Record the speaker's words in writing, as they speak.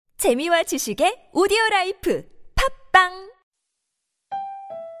재미와 지식의 오디오라이프 팝빵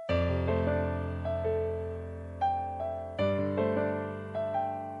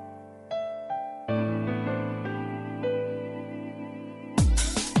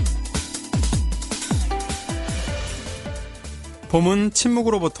봄은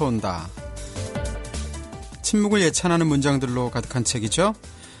침묵으로부터 온다. 침묵을 예찬하는 문장들로 가득한 책이죠.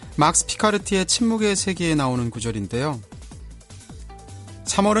 막스 피카르티의 침묵의 세계에 나오는 구절인데요.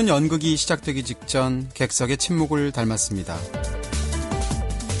 3월은 연극이 시작되기 직전 객석의 침묵을 닮았습니다.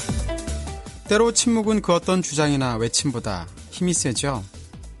 때로 침묵은 그 어떤 주장이나 외침보다 힘이 세죠.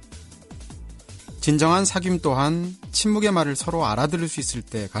 진정한 사귐 또한 침묵의 말을 서로 알아들을 수 있을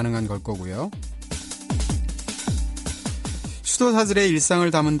때 가능한 걸 거고요. 수도사들의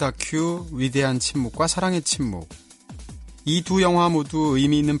일상을 담은 다큐 위대한 침묵과 사랑의 침묵, 이 두 영화 모두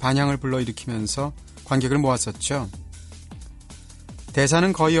의미 있는 반향을 불러일으키면서 관객을 모았었죠.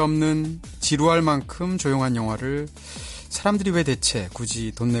 대사는 거의 없는 지루할 만큼 조용한 영화를 사람들이 왜 대체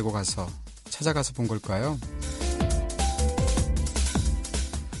굳이 돈 내고 찾아가서 본 걸까요?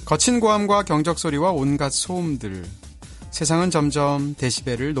 거친 고함과 경적 소리와 온갖 소음들, 세상은 점점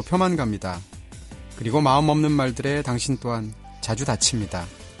데시벨을 높여만 갑니다. 그리고 마음 없는 말들에 당신 또한 자주 다칩니다.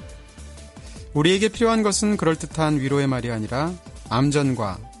 우리에게 필요한 것은 그럴듯한 위로의 말이 아니라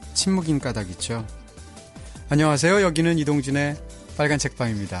암전과 침묵인 까닭이죠. 안녕하세요. 여기는 이동진의 빨간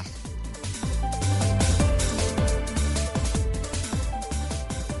책방입니다.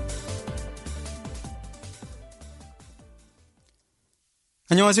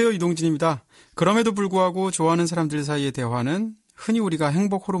 안녕하세요. 이동진입니다. 그럼에도 불구하고 좋아하는 사람들 사이의 대화는 흔히 우리가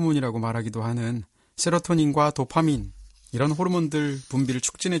행복 호르몬이라고 말하기도 하는 세로토닌과 도파민, 이런 호르몬들 분비를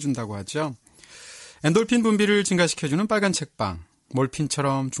촉진해준다고 하죠. 엔돌핀 분비를 증가시켜주는 빨간 책방,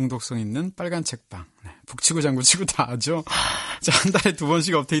 몰핀처럼 중독성 있는 빨간 책방. 북치고 장구치고 다 하죠. 자, 한 달에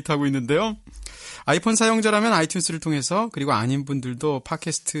 2번씩 업데이트하고 있는데요. 아이폰 사용자라면 아이튠스를 통해서, 그리고 아닌 분들도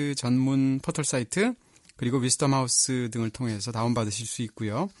팟캐스트 전문 포털 사이트, 그리고 위스덤하우스 등을 통해서 다운받으실 수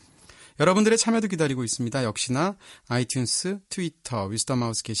있고요. 여러분들의 참여도 기다리고 있습니다. 역시나 아이튠스, 트위터,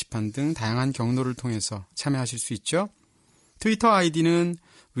 위스덤하우스 게시판 등 다양한 경로를 통해서 참여하실 수 있죠. 트위터 아이디는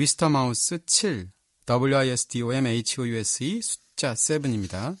wisdomhouse 7, WISDOMHOUSE 숫자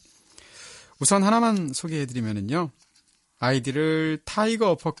 7입니다. 우선 하나만 소개해드리면요. 아이디를 타이거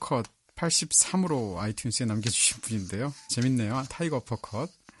어퍼컷 83으로 아이튠스에 남겨주신 분인데요. 재밌네요. 타이거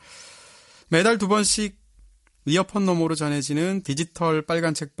어퍼컷. 매달 2번씩 이어폰 너머로 전해지는 디지털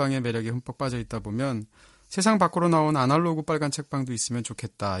빨간 책방의 매력에 흠뻑 빠져있다 보면 세상 밖으로 나온 아날로그 빨간 책방도 있으면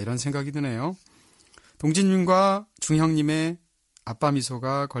좋겠다, 이런 생각이 드네요. 동진님과 중형님의 아빠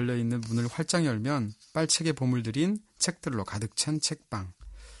미소가 걸려있는 문을 활짝 열면 빨책의 보물들인 책들로 가득 찬 책방.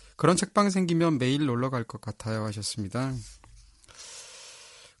 그런 책방 생기면 매일 놀러갈 것 같아요, 하셨습니다.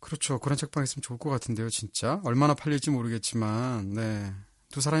 그렇죠. 그런 책방 있으면 좋을 것 같은데요, 진짜. 얼마나 팔릴지 모르겠지만, 네.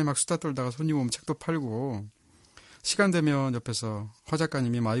 두 사람이 막 수다 떨다가 손님 오면 책도 팔고, 시간 되면 옆에서 허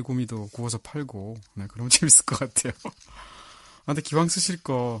작가님이 마이구미도 구워서 팔고, 네, 그러면 재밌을 것 같아요. 근데 기왕 쓰실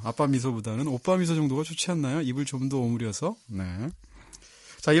거 아빠 미소보다는 오빠 미소 정도가 좋지 않나요? 입을 좀 더 오므려서. 네.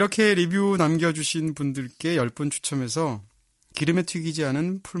 자, 이렇게 리뷰 남겨주신 분들께 10분 추첨해서 기름에 튀기지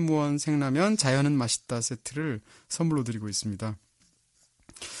않은 풀무원 생라면 자연은 맛있다 세트를 선물로 드리고 있습니다.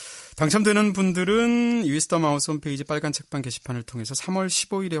 당첨되는 분들은 위스덤하우스 홈페이지 빨간 책방 게시판을 통해서 3월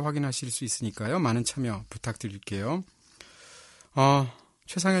 15일에 확인하실 수 있으니까요. 많은 참여 부탁드릴게요.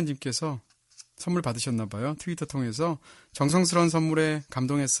 최상현님께서 선물 받으셨나봐요. 트위터 통해서 정성스러운 선물에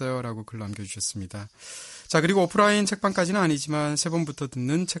감동했어요 라고 글 남겨주셨습니다. 자, 그리고 오프라인 책방까지는 아니지만 세 번부터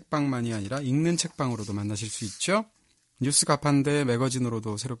듣는 책방만이 아니라 읽는 책방으로도 만나실 수 있죠. 뉴스 가판대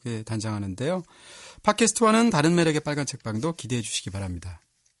매거진으로도 새롭게 단장하는데요. 팟캐스트와는 다른 매력의 빨간 책방도 기대해 주시기 바랍니다.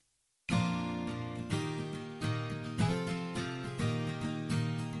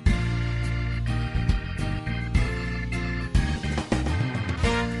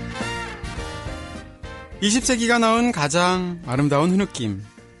 (20세기가) 낳은 가장 아름다운 흐느낌,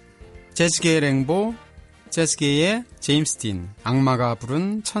 재즈계의 랭보, 재즈계의 제임스 딘, 악마가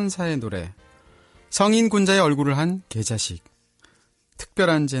부른 천사의 노래, 성인 군자의 얼굴을 한 개자식,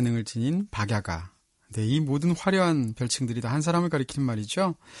 특별한 재능을 지닌 박야가. 네, 이 모든 화려한 별칭들이 다 한 사람을 가리키는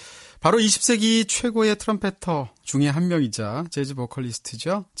말이죠. 바로 20세기 최고의 트럼펫터 중에 한 명이자 재즈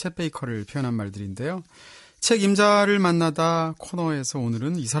보컬리스트죠. 챗 베이커를 표현한 말들인데요. 책 임자를 만나다 코너에서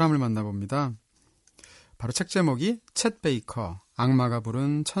오늘은 이 사람을 만나봅니다. 바로 책 제목이 챗 베이커, 악마가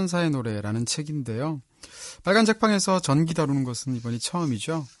부른 천사의 노래라는 책인데요. 빨간 책방에서 전기 다루는 것은 이번이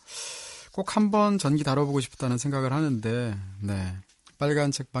처음이죠. 꼭 한번 전기 다뤄보고 싶다는 생각을 하는데, 네,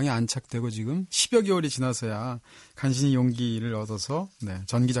 빨간 책방에 안착되고 지금 10여 개월이 지나서야 간신히 용기를 얻어서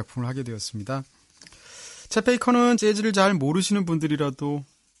전기 작품을 하게 되었습니다. 챗 베이커는 재즈를 잘 모르시는 분들이라도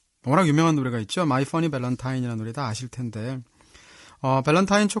워낙 유명한 노래가 있죠. My Funny Valentine이라는 노래 다 아실 텐데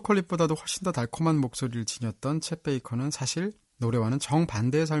발렌타인 초콜릿보다도 훨씬 더 달콤한 목소리를 지녔던 챗 베이커는 사실 노래와는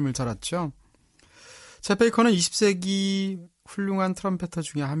정반대의 삶을 살았죠. 챗 베이커는 20세기 훌륭한 트럼페터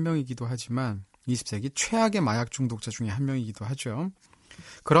중에 한 명이기도 하지만 20세기 최악의 마약 중독자 중에 한 명이기도 하죠.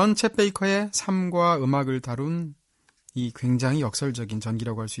 그런 챗 베이커의 삶과 음악을 다룬 이 굉장히 역설적인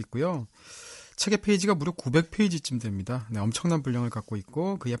전기라고 할 수 있고요. 책의 페이지가 무려 900페이지쯤 됩니다. 엄청난 분량을 갖고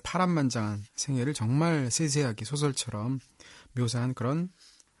있고 그의 파란만장한 생애를 정말 세세하게 소설처럼 묘사한 그런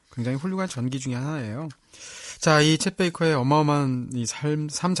굉장히 훌륭한 전기 중에 하나예요. 자, 이 챗 베이커의 어마어마한 이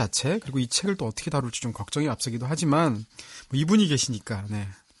삶 자체, 그리고 이 책을 또 어떻게 다룰지 좀 걱정이 앞서기도 하지만 이분이 계시니까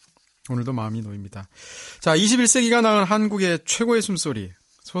오늘도 마음이 놓입니다. 자, 21세기가 낳은 한국의 최고의 숨소리,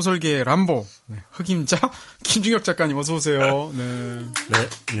 소설계의 람보, 흑임자 김중혁 작가님 어서 오세요. 네,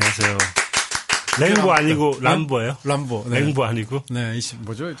 안녕하세요. 랭보 아니고 람보예요? 람보. 랭보 아니고? 네,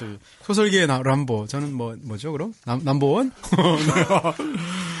 뭐죠? 소설계의 람보. 저는 뭐죠, 그럼? 남보원?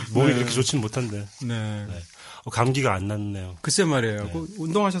 몸이 그렇게 좋지는 못한데. 네. 감기가 안 났네요. 글쎄 말이에요. 그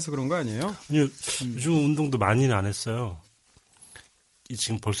운동하셔서 그런 거 아니에요? 아니요, 요즘 운동도 많이는 안 했어요.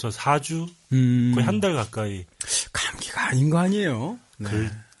 지금 벌써 4주? 거의 한 달 가까이. 감기가 아닌 거 아니에요?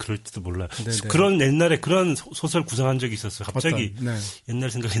 그럴지도 몰라요. 네네. 그런 옛날에 그런 소설 구상한 적이 있었어요. 갑자기 옛날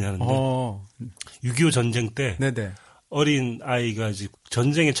생각이 나는데 6.25 전쟁 때 어린 아이가 이제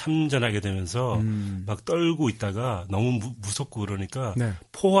전쟁에 참전하게 되면서 막 떨고 있다가 너무 무섭고 그러니까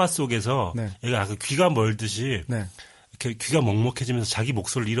포화 속에서 얘가 아까 귀가 멀듯이 이렇게 귀가 먹먹해지면서 자기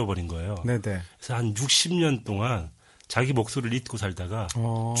목소리를 잃어버린 거예요. 그래서 한 60년 동안 자기 목소리를 잊고 살다가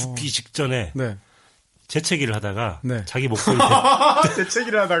죽기 직전에 재채기를 하다가 자기 목소리를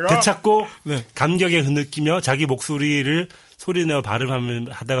재채기를 하다가 되찾고 감격에 흐느끼며 자기 목소리를 소리내어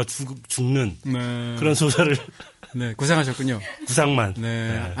발음하면 하다가 죽는 그런 소설을 고생하셨군요. 구상만.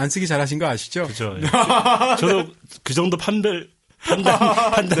 안 쓰기 잘하신 거 아시죠? 그렇죠. 저도 그 정도 판단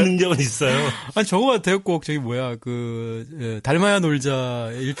능력은 있어요. 아니 저거 같아요. 꼭 달마야 놀자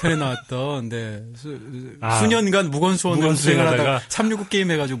 1편에 나왔던 수년간 무건수원을 수행하다가 369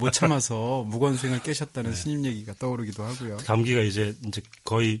 게임 해가지고 못 참아서 무건수행을 깨셨다는 스님 얘기가 떠오르기도 하고요. 감기가 이제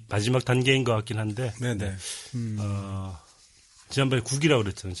거의 마지막 단계인 것 같긴 한데. 지난번에 국이라고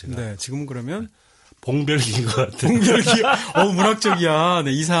그랬잖아요, 제가. 지금은 그러면 봉별기인 것 같아요. 봉별기. 문학적이야.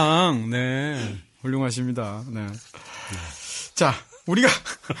 이상. 훌륭하십니다. 자, 우리가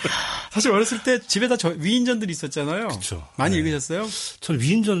사실 어렸을 때 집에다 위인전들이 있었잖아요. 그렇죠. 많이 읽으셨어요? 저는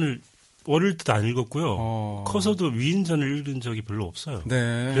위인전을 어릴 때도 안 읽었고요. 커서도 위인전을 읽은 적이 별로 없어요.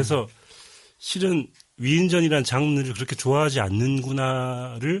 그래서 실은 위인전이라는 장르를 그렇게 좋아하지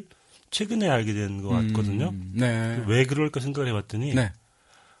않는구나를 최근에 알게 된 것 같거든요. 왜 그럴까 생각을 해봤더니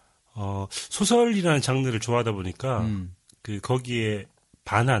소설이라는 장르를 좋아하다 보니까 거기에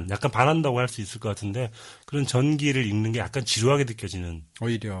약간 반한다고 할 수 있을 것 같은데 그런 전기를 읽는 게 약간 지루하게 느껴지는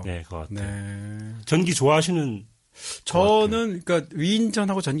오히려 것 같아요. 전기 좋아하시는 저는 그러니까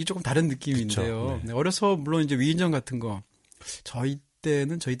위인전하고 전기 조금 다른 느낌인데요. 어려서 물론 이제 위인전 같은 거 저희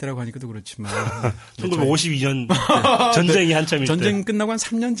때라고 하니까도 그렇지만 1952년 전쟁이 한참일 때 전쟁 끝나고 한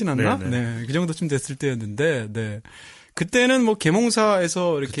 3년 지났나? 그 정도쯤 됐을 때였는데 그때는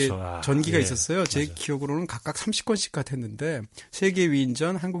계몽사에서 이렇게 전기가 있었어요. 제 기억으로는 각각 30권씩 같았는데 세계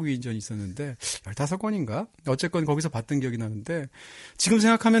위인전, 한국 위인전이 있었는데 15권인가? 어쨌건 거기서 봤던 기억이 나는데 지금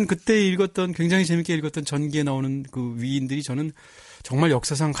생각하면 그때 굉장히 재밌게 읽었던 전기에 나오는 그 위인들이 저는 정말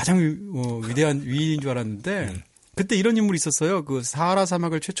역사상 가장 위대한 위인인 줄 알았는데 그때 이런 인물이 있었어요. 그 사하라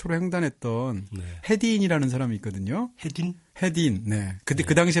사막을 최초로 횡단했던 헤디인이라는 사람이 있거든요. 헤디인. 그때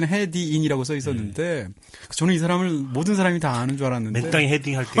그 당시에는 헤디인이라고 써 있었는데 저는 이 사람을 모든 사람이 다 아는 줄 알았는데. 맨 땅에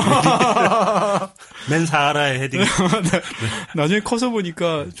헤딩할 때. 맨 사하라에 헤딩. 나중에 커서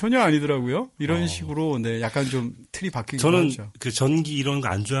보니까 전혀 아니더라고요. 이런 식으로 약간 좀 틀이 바뀌기도 저는 하죠. 그 전기 이런 거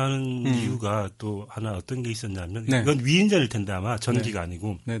안 좋아하는 이유가 또 하나 어떤 게 있었냐면 이건 위인전일 텐데 아마 전기가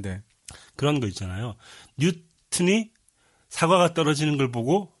아니고 그런 거 있잖아요. 뉴턴이 사과가 떨어지는 걸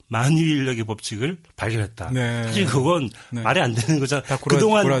보고 만유인력의 법칙을 발견했다. 사실 그건 말이 안 되는 거잖아.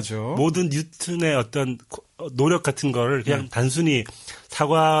 그동안 모든 뉴턴의 어떤 노력 같은 거를 그냥 단순히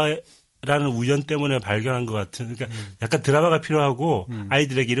사과의 라는 우연 때문에 발견한 것 같은, 그러니까 약간 드라마가 필요하고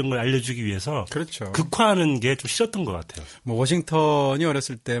아이들에게 이런 걸 알려주기 위해서 그렇죠. 극화하는 게 좀 싫었던 것 같아요. 뭐 워싱턴이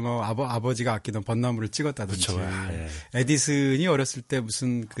어렸을 때 뭐 아버지가 아끼던 벚나무를 찍었다든지, 그렇죠. 예. 에디슨이 어렸을 때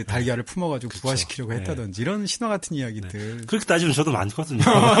무슨 그 달걀을 품어가지고 그렇죠. 부화시키려고 했다든지 이런 신화 같은 이야기들. 네. 그렇게 따지면 저도 많거든요.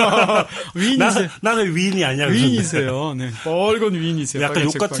 위인이세요? 나는 위인이 아니야. 위인이세요. 네. 빨간 위인이세요. 약간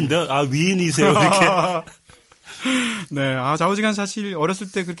욕 같은데, 위인이세요. 이렇게. 네, 좌우지간 사실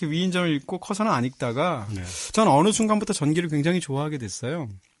어렸을 때 그렇게 위인전을 읽고 커서는 안 읽다가 저는 어느 순간부터 전기를 굉장히 좋아하게 됐어요.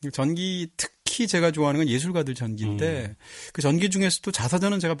 전기 특히 제가 좋아하는 건 예술가들 전기인데 그 전기 중에서도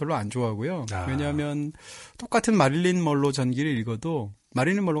자서전은 제가 별로 안 좋아하고요. 왜냐하면 똑같은 마릴린 먼로 전기를 읽어도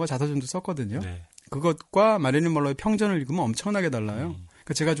마릴린 먼로가 자서전도 썼거든요. 네. 그것과 마릴린 먼로의 평전을 읽으면 엄청나게 달라요.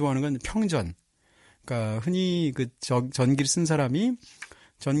 그러니까 제가 좋아하는 건 평전. 그러니까 흔히 그 전기를 쓴 사람이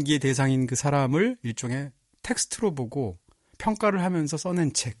전기의 대상인 그 사람을 일종의 텍스트로 보고 평가를 하면서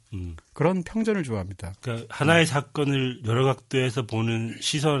써낸 책. 그런 평전을 좋아합니다. 그러니까 하나의 사건을 여러 각도에서 보는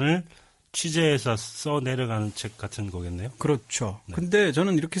시선을 취재해서 써내려가는 책 같은 거겠네요. 그렇죠. 네. 근데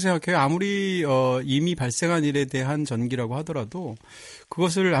저는 이렇게 생각해요. 아무리 이미 발생한 일에 대한 전기라고 하더라도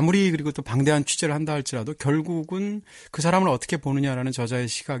그것을 아무리 그리고 또 방대한 취재를 한다 할지라도 결국은 그 사람을 어떻게 보느냐라는 저자의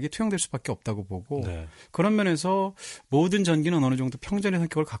시각이 투영될 수밖에 없다고 보고 그런 면에서 모든 전기는 어느 정도 평전의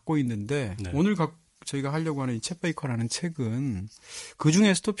성격을 갖고 있는데 오늘 저희가 하려고 하는 이 챗 베이커라는 책은 그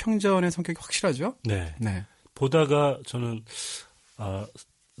중에서도 평전의 성격이 확실하죠? 네. 보다가 저는,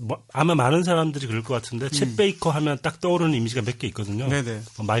 아마 많은 사람들이 그럴 것 같은데, 챗 베이커 하면 딱 떠오르는 이미지가 몇 개 있거든요.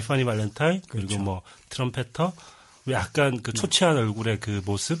 마이 파니 발렌타인, 그리고 그렇죠. 뭐, 트럼페터, 약간 그 초췌한 얼굴의 그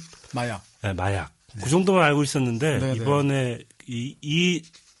모습. 마약. 네, 마약. 그 정도만 알고 있었는데, 이번에 이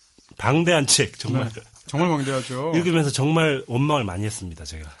방대한 책, 정말. 정말 방대하죠. 읽으면서 정말 원망을 많이 했습니다,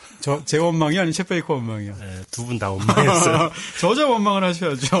 제가. 제 원망이 아닌 챗 베이커 원망이요. 네, 두 분 다 원망했어요. 저자 원망을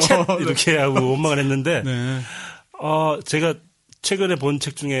하셔야죠. 이렇게 하고 원망을 했는데, 제가 최근에 본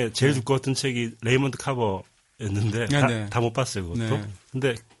책 중에 제일 두꺼웠던 책이 레이먼드 카버였는데, 다 못 봤어요, 그것도.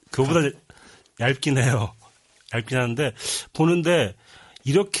 근데 그거보다 얇긴 해요. 얇긴 하는데, 보는데,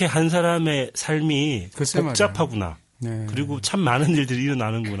 이렇게 한 사람의 삶이 복잡하구나. 그리고 참 많은 일들이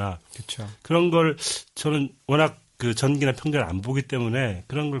일어나는구나. 그렇죠. 그런 걸 저는 워낙 그 전기나 평전을 안 보기 때문에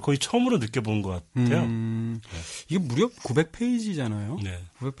그런 걸 거의 처음으로 느껴본 것 같아요. 이게 무려 900페이지잖아요.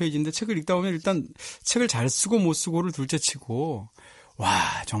 900페이지인데 책을 읽다 보면 일단 책을 잘 쓰고 못 쓰고를 둘째치고 와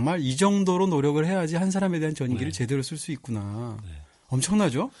정말 이 정도로 노력을 해야지 한 사람에 대한 전기를 제대로 쓸 수 있구나.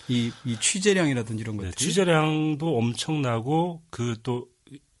 엄청나죠? 이 취재량이라든지 이런 것들이. 취재량도 엄청나고 그 또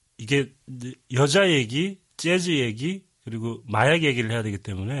이게 여자 얘기 재즈 얘기 그리고 마약 얘기를 해야 되기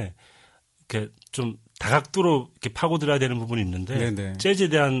때문에 이렇게 좀 다각도로 이렇게 파고들어야 되는 부분이 있는데 재즈에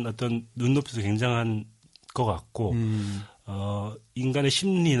대한 어떤 눈높이도 굉장한 것 같고 인간의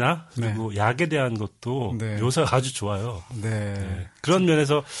심리나 그리고 약에 대한 것도 묘사가 아주 좋아요. 그런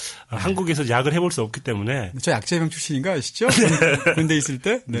면에서 한국에서 약을 해볼 수 없기 때문에 저 약제병 출신인 거 아시죠? 군대 있을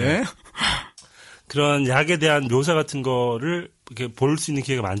때. 그런 약에 대한 묘사 같은 거를 이렇게 볼 수 있는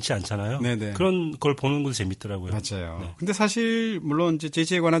기회가 많지 않잖아요. 그런 걸 보는 것도 재밌더라고요. 맞아요. 근데 사실 물론 이제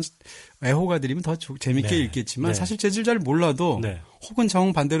재즈에 관한 애호가 드리면 더 재밌게 읽겠지만 사실 재즈를 잘 몰라도 혹은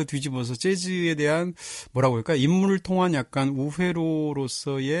정반대로 뒤집어서 재즈에 대한 뭐라고 할까 인물을 통한 약간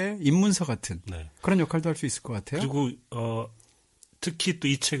우회로로서의 입문서 같은 그런 역할도 할 수 있을 것 같아요. 그리고 특히 또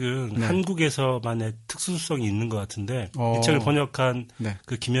이 책은 한국에서만의 특수성이 있는 것 같은데 이 책을 번역한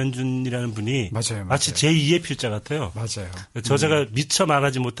그 김현준이라는 분이 마치 제2의 필자 같아요. 맞아요. 저자가 미처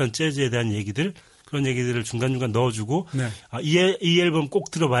말하지 못한 재즈에 대한 얘기들 그런 얘기들을 중간중간 넣어주고 이 앨범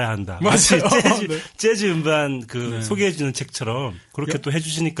꼭 들어봐야 한다. 마치 재즈 음반 소개해주는 책처럼 그렇게 또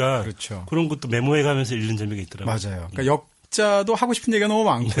해주시니까 그런 것도 메모해가면서 읽는 재미가 있더라고요. 맞아요. 그러니까 역자도 하고 싶은 얘기가 너무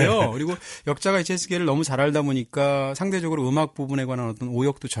많고요. 그리고 역자가 재즈계를 너무 잘 알다 보니까 상대적으로 음악 부분에 관한 어떤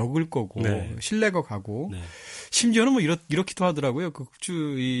오역도 적을 거고 신뢰가 가고 심지어는 뭐 이렇기도 하더라고요.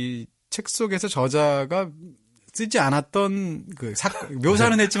 이 책 속에서 저자가 쓰지 않았던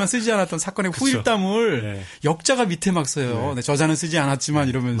묘사는 했지만 쓰지 않았던 사건의 후일담을 역자가 밑에 막 써요. 저자는 쓰지 않았지만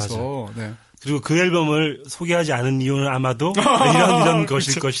이러면서. 그리고 그 앨범을 소개하지 않은 이유는 아마도 이런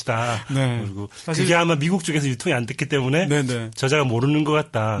것일 것이다. 그리고 그게 아마 미국 쪽에서 유통이 안 됐기 때문에 저자가 모르는 것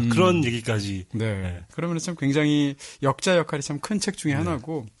같다. 그런 얘기까지. 그러면 참 굉장히 역자 역할이 참 큰 책 중에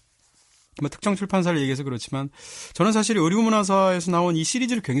하나고 뭐 특정 출판사를 얘기해서 그렇지만 저는 사실 의류문화사에서 나온 이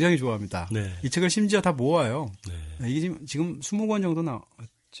시리즈를 굉장히 좋아합니다. 이 책을 심지어 다 모아요. 이게 지금 20권 정도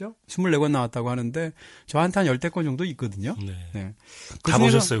나왔죠? 24권 나왔다고 하는데 저한테 한 10권 정도 있거든요. 네. 네. 다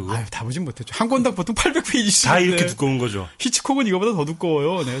보셨어요, 그거? 다 보진 못했죠. 한 권당 보통 800페이지씩. 다 이렇게 두꺼운 거죠. 히치콕은 이거보다 더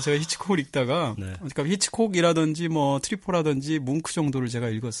두꺼워요. 네, 제가 히치콕을 읽다가 네. 그러니까 히치콕이라든지 뭐 트리포라든지 뭉크 정도를 제가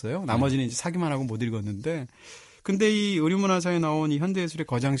읽었어요. 나머지는 이제 사기만 하고 못 읽었는데 근데 이 의류문화사에 나온 이 현대예술의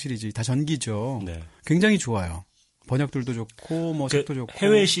거장 시리즈 다 전기죠. 네. 굉장히 좋아요. 번역들도 좋고 뭐 색도 좋고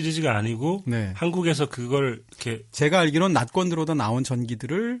해외 시리즈가 아니고 네. 한국에서 그걸 이렇게 제가 알기로는 낮권 들어다 나온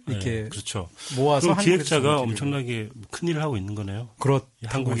전기들을 이렇게 네, 그렇죠. 모아서 기획자가 엄청나게 큰 일을 하고 있는 거네요.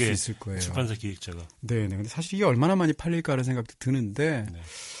 한국에 있을 거예요. 출판사 기획자가. 네, 근데 사실 이게 얼마나 많이 팔릴까라는 생각도 드는데 네.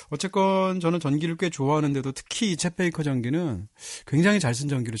 어쨌건 저는 전기를 꽤 좋아하는데도 특히 이 챗 베이커 전기는 굉장히 잘 쓴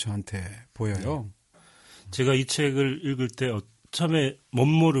전기로 저한테 보여요. 네. 제가 이 책을 읽을 때 처음에 못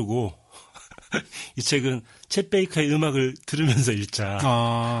모르고 이 책은 챗 베이커의 음악을 들으면서 읽자.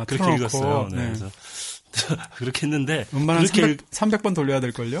 그렇게 틀어놓고, 읽었어요. 네. 그래서 그렇게 했는데 음반 한 300번 돌려야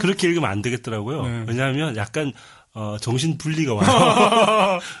될걸요? 그렇게 읽으면 안 되겠더라고요. 네. 왜냐하면 약간 정신 분리가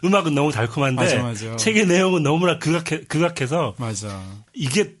와요. 음악은 너무 달콤한데 맞아. 책의 내용은 너무나 극악해서 맞아.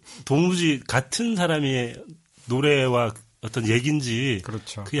 이게 도무지 같은 사람의 노래와 어떤 얘기인지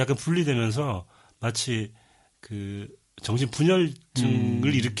그렇죠. 그게 약간 분리되면서 마치 그 정신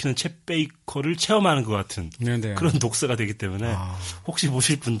분열증을 일으키는 챗 베이커를 체험하는 것 같은 네네. 그런 독서가 되기 때문에 혹시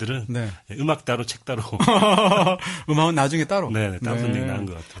보실 분들은 네. 음악 따로 책 따로 음악은 나중에 따로 네, 따로 듣는 게 나은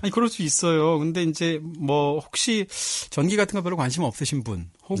것 같아요. 아니 그럴 수 있어요. 근데 이제 뭐 혹시 전기 같은 거 별로 관심 없으신 분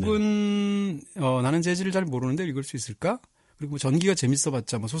혹은 나는 재즈를 잘 모르는데 읽을 수 있을까? 그리고 뭐 전기가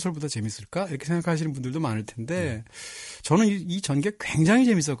재밌어봤자 뭐 소설보다 재밌을까? 이렇게 생각하시는 분들도 많을 텐데 저는 이 전기가 굉장히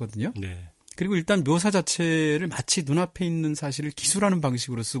재밌었거든요. 네. 그리고 일단 묘사 자체를 마치 눈앞에 있는 사실을 기술하는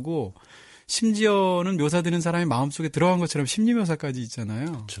방식으로 쓰고 심지어는 묘사되는 사람의 마음속에 들어간 것처럼 심리묘사까지 있잖아요.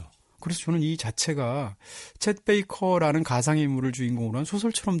 그렇죠. 그래서 저는 이 자체가 챗 베이커라는 가상의 인물을 주인공으로 한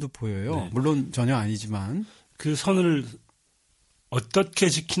소설처럼도 보여요. 네. 물론 전혀 아니지만. 그 선을 어떻게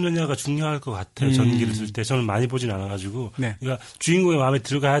지키느냐가 중요할 것 같아요. 전기를 쓸 때. 저는 많이 보진 않아가지고. 네. 그러니까 주인공의 마음에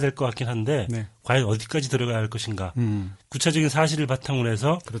들어가야 될 것 같긴 한데 네. 과연 어디까지 들어가야 할 것인가. 구체적인 사실을 바탕으로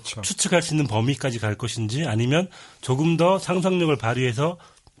해서 그렇죠. 추측할 수 있는 범위까지 갈 것인지 아니면 조금 더 상상력을 발휘해서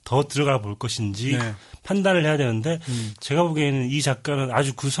더 들어가 볼 것인지 네. 판단을 해야 되는데 제가 보기에는 이 작가는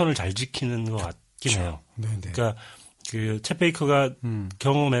아주 그 선을 잘 지키는 것 같긴 해요. 네네. 그러니까 그 챗 베이커가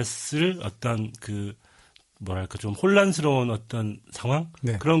경험했을 어떤 그 뭐랄까 좀 혼란스러운 어떤 상황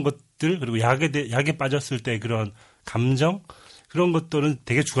네. 그런 것들 그리고 약에 빠졌을 때 그런 감정 그런 것들은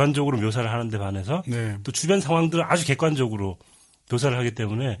되게 주관적으로 묘사를 하는데 반해서 네. 또 주변 상황들은 아주 객관적으로 묘사를 하기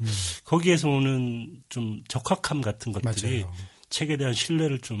때문에 거기에서 오는 좀 적확함 같은 것들이 맞아요. 책에 대한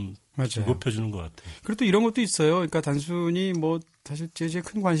신뢰를 좀 높여주는 것 같아요. 그리고 또 이런 것도 있어요. 그러니까 단순히 뭐 사실 재즈에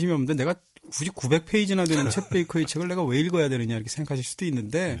큰 관심이 없는데 내가 굳이 900페이지나 되는 챗 베이커의 책을 내가 왜 읽어야 되느냐 이렇게 생각하실 수도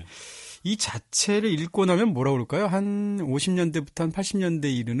있는데 네. 이 자체를 읽고 나면 뭐라고 그럴까요? 한 50년대부터 한 80년대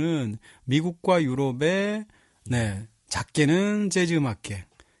이르는 미국과 유럽의 작게는 재즈 음악계,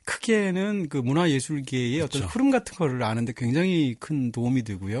 크게는 그 문화예술계의 그렇죠. 어떤 흐름 같은 거를 아는데 굉장히 큰 도움이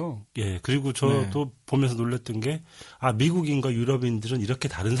되고요. 예, 그리고 저도 보면서 놀랐던 게 미국인과 유럽인들은 이렇게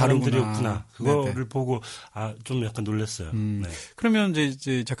다른 사람들이었구나. 그거를 네네. 보고 좀 약간 놀랐어요. 네. 그러면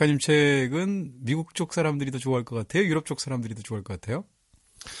이제 작가님 책은 미국 쪽 사람들이 더 좋아할 것 같아요? 유럽 쪽 사람들이 더 좋아할 것 같아요?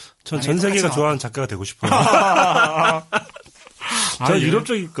 전 전 세계가 좋아하는 작가가 되고 싶어요. 전 유럽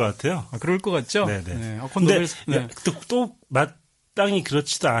쪽일 것 같아요. 그럴 것 같죠? 네네. 네. 근데 또 마땅히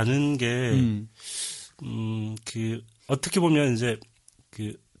그렇지도 않은 게, 어떻게 보면 이제,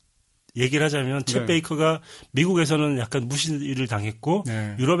 얘기를 하자면, 챗 베이커가 미국에서는 약간 무시를 당했고,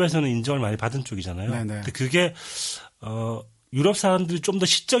 유럽에서는 인정을 많이 받은 쪽이잖아요. 근데 그게, 유럽 사람들이 좀 더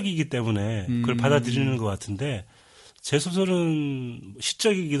시적이기 때문에 그걸 받아들이는 것 같은데, 제 소설은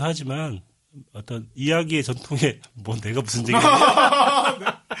시적이기도 하지만 어떤 이야기의 전통에 내가 무슨 얘기야?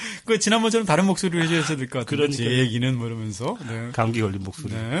 그 지난번처럼 다른 목소리로 해주셔야 될 것 같은데 제 얘기는 모르면서 감기 걸린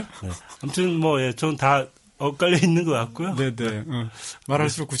목소리. 아무튼 저는 다 엇갈려 있는 것 같고요. 네네.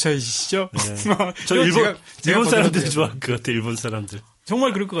 말할수록 구차해지시죠? 네. 저 일본 사람들 좋아할 것 같아요. 일본 사람들.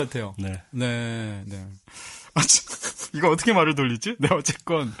 정말 그럴 것 같아요. 네. 이거 어떻게 말을 돌리지? 네,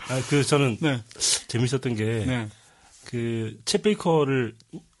 어쨌건. 저는 재밌었던 게. 챗 베이커를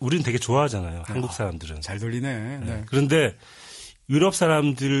우리는 되게 좋아하잖아요. 한국 사람들은. 잘 돌리네. 네. 그런데 유럽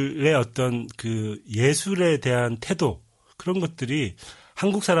사람들의 어떤 예술에 대한 태도 그런 것들이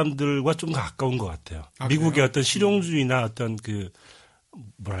한국 사람들과 좀 가까운 것 같아요. 미국의 그래요? 어떤 실용주의나 어떤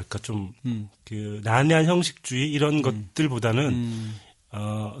난해한 형식주의 이런 것들보다는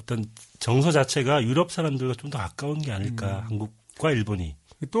어떤 정서 자체가 유럽 사람들과 좀 더 가까운 게 아닐까. 한국과 일본이.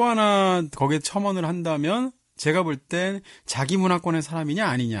 또 하나 거기에 첨언을 한다면 제가 볼 땐 자기 문화권의 사람이냐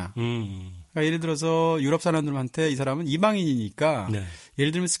아니냐. 그러니까 예를 들어서 유럽 사람들한테 이 사람은 이방인이니까 네.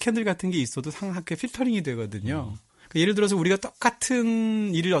 예를 들면 스캔들 같은 게 있어도 상하게 필터링이 되거든요. 그러니까 예를 들어서 우리가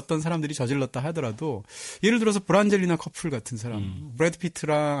똑같은 일을 어떤 사람들이 저질렀다 하더라도 예를 들어서 브란젤리나 커플 같은 사람 브래드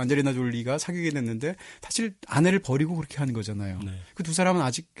피트랑 안젤리나 졸리가 사귀게 됐는데 사실 아내를 버리고 그렇게 하는 거잖아요. 네. 그 두 사람은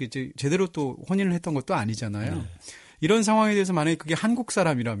아직 이제 제대로 또 혼인을 했던 것도 아니잖아요. 네. 이런 상황에 대해서 만약에 그게 한국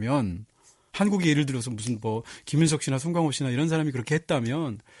사람이라면 한국에 예를 들어서 무슨 뭐 김윤석 씨나 송강호 씨나 이런 사람이 그렇게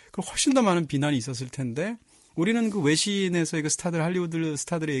했다면 그럼 훨씬 더 많은 비난이 있었을 텐데 우리는 그 외신에서의 그 스타들 할리우드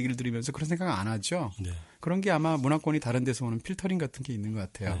스타들의 얘기를 들으면서 그런 생각 안 하죠. 네. 그런 게 아마 문화권이 다른 데서 오는 필터링 같은 게 있는 것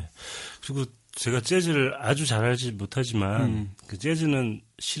같아요. 네. 그리고 제가 재즈를 아주 잘 알지 못하지만 그 재즈는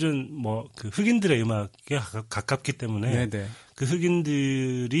실은 뭐 그 흑인들의 음악에 가깝기 때문에 네네. 그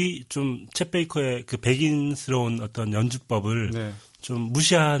흑인들이 좀 챗 베이커의 그 백인스러운 어떤 연주법을 네. 좀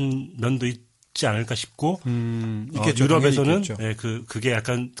무시한 면도 있지 않을까 싶고 유럽에서는 네, 그게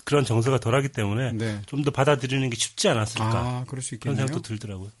약간 그런 정서가 덜하기 때문에 네. 좀 더 받아들이는 게 쉽지 않았을까 그럴 수 있겠네요. 그런 생각도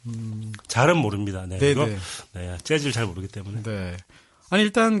들더라고요. 잘은 모릅니다. 네, 이거 네, 재즈를 잘 모르기 때문에. 네. 아니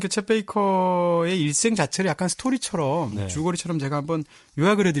일단 그 챗 베이커의 일생 자체를 약간 스토리처럼 네. 줄거리처럼 제가 한번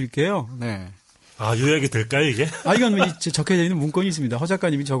요약을 해드릴게요. 네. 아 요약이 될까요 이게? 이건 적혀져 있는 문건이 있습니다. 허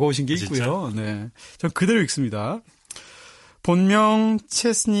작가님이 적어오신 게 있고요. 네, 전 그대로 읽습니다. 본명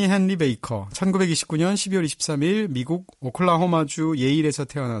체스니 헨리 베이커, 1929년 12월 23일 미국 오클라호마주 예일에서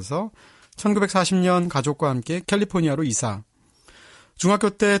태어나서 1940년 가족과 함께 캘리포니아로 이사.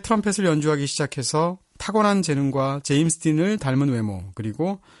 중학교 때 트럼펫을 연주하기 시작해서 타고난 재능과 제임스 딘을 닮은 외모,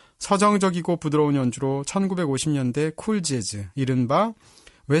 그리고 서정적이고 부드러운 연주로 1950년대 쿨 재즈, 이른바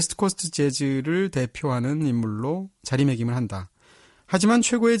웨스트 코스트 재즈를 대표하는 인물로 자리매김을 한다. 하지만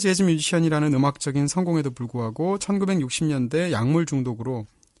최고의 재즈 뮤지션이라는 음악적인 성공에도 불구하고 1960년대 약물 중독으로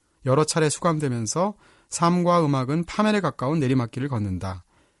여러 차례 수감되면서 삶과 음악은 파멸에 가까운 내리막길을 걷는다.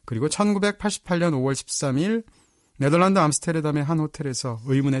 그리고 1988년 5월 13일 네덜란드 암스테르담의 한 호텔에서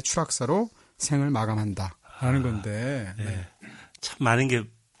의문의 추락사로 생을 마감한다. 라는 건데. 네. 참 많은 게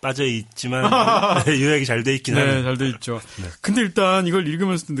빠져 있지만 요약이 잘 돼 있긴 하네요. 네, 잘 돼 있죠. 네. 근데 일단 이걸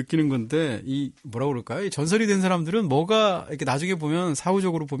읽으면서도 느끼는 건데 이 뭐라 그럴까요? 이 전설이 된 사람들은 뭐가 이렇게 나중에 보면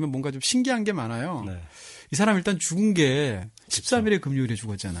사후적으로 보면 뭔가 좀 신기한 게 많아요. 네. 이 사람 일단 죽은 게 13일에 금요일에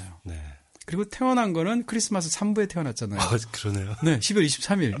죽었잖아요. 네. 그리고 태어난 거는 크리스마스 3부에 태어났잖아요. 그러네요. 네, 12월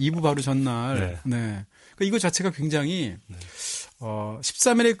 23일 2부 바로 전날. 네. 네. 그러니까 이거 자체가 굉장히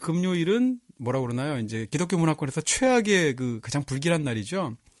 13일의 금요일은 뭐라 그러나요? 이제 기독교 문화권에서 최악의 가장 불길한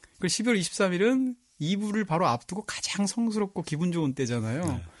날이죠. 그 12월 23일은 2부를 바로 앞두고 가장 성스럽고 기분 좋은 때잖아요.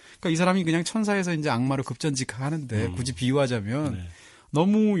 네. 그러니까 이 사람이 그냥 천사에서 이제 악마로 급전직하는데 굳이 비유하자면 네.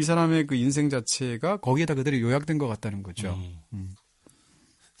 너무 이 사람의 그 인생 자체가 거기에다 그대로 요약된 것 같다는 거죠.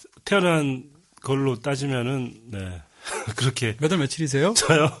 태어난 걸로 따지면은 네. 그렇게 몇 월 며칠이세요?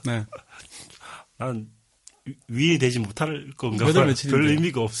 저요? 네. 난 위에 되지 못할 건가? 몇 월 며칠인데? 별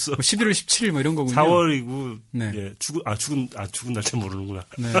의미가 없어. 11월 17일 뭐 이런 거군요. 4월이고 네. 예, 죽은 날짜 모르는구나.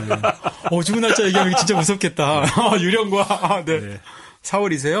 네. 죽은 날짜 얘기하면 진짜 무섭겠다. 유령과 네. 네.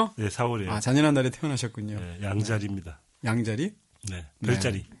 4월이세요? 네, 4월이에요. 잔인한 날에 태어나셨군요. 네, 양자리입니다. 네. 양자리? 네,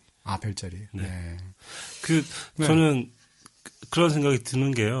 별자리. 네. 별자리. 네. 네. 저는 그런 생각이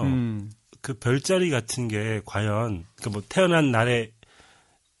드는 게요. 그 별자리 같은 게 과연 뭐 태어난 날에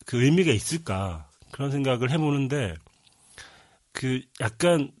그 의미가 있을까? 그런 생각을 해보는데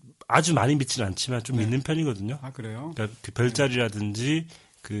약간 아주 많이 믿지는 않지만 좀 믿는 편이거든요. 그래요? 그러니까 그 별자리라든지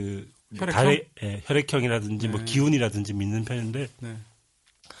달의 혈액형이라든지 뭐 기운이라든지 믿는 편인데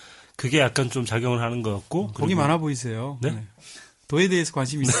그게 약간 좀 작용을 하는 것 같고. 복이 많아 보이세요. 네? 네. 도에 대해서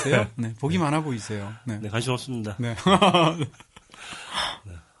관심 있으세요? 네. 복이 많아 보이세요. 네. 네, 관심 없습니다. 네.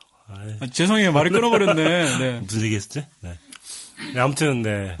 죄송해요. 말을 끊어버렸네. 네. 무슨 얘기 했었지? 네. 아무튼,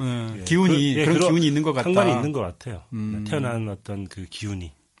 네. 기운이, 그런 기운이 있는 것 같다. 상관이 있는 것 같아요. 태어난 어떤 그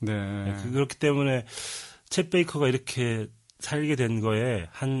기운이. 네. 그렇기 때문에, 챗 베이커가 이렇게 살게 된 거에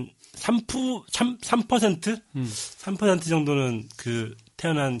한 3%? 3% 정도는 그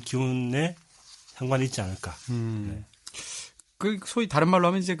태어난 기운에 상관이 있지 않을까. 네. 소위 다른 말로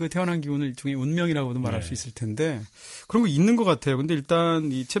하면 이제 그 태어난 기운을 일종의 운명이라고도 말할 수 있을 텐데 그런 거 있는 것 같아요. 근데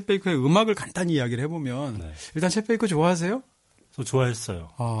일단 이 챗 베이커의 음악을 간단히 이야기를 해보면 일단 챗 베이커 좋아하세요? 저 좋아했어요.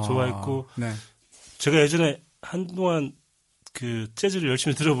 좋아했고 제가 예전에 한동안 그 재즈를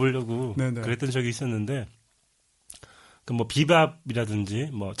열심히 들어보려고 그랬던 적이 있었는데 그 뭐 비밥이라든지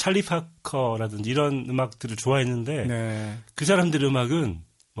뭐 찰리 파커라든지 이런 음악들을 좋아했는데 그 사람들의 음악은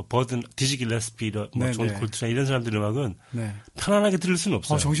뭐 버든, 디지 길레스피, 뭐 존 콜트레인 이런 사람들 음악은 편안하게 들을 수는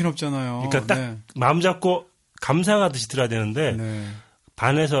없어요. 정신없잖아요. 그러니까 딱 마음 잡고 감상하듯이 들어야 되는데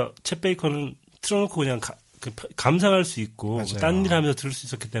반해서 챗 베이커는 틀어놓고 그냥 감상할 수 있고 딴 일 하면서 들을 수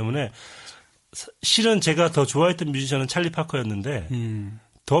있었기 때문에 실은 제가 더 좋아했던 뮤지션은 찰리 파커였는데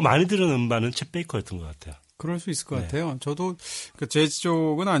더 많이 들은 음반은 챗 베이커였던 것 같아요. 그럴 수 있을 것 같아요. 저도 재즈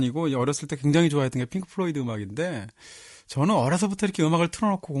쪽은 아니고 어렸을 때 굉장히 좋아했던 게 핑크 플로이드 음악인데 저는 어려서부터 이렇게 음악을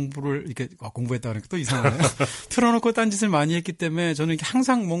틀어놓고 공부를 이렇게 공부했다 그러니까 또 이상하네요. 틀어놓고 딴짓을 많이 했기 때문에 저는 이렇게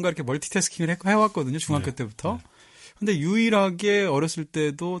항상 뭔가 이렇게 멀티태스킹을 해왔거든요. 중학교 때부터. 근데 유일하게 어렸을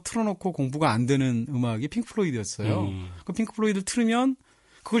때도 틀어놓고 공부가 안 되는 음악이 핑크 플로이드였어요. 그 핑크 플로이드를 틀으면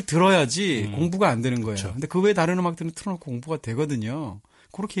그걸 들어야지 공부가 안 되는 거예요. 그렇죠. 근데 그 외에 다른 음악들은 틀어놓고 공부가 되거든요.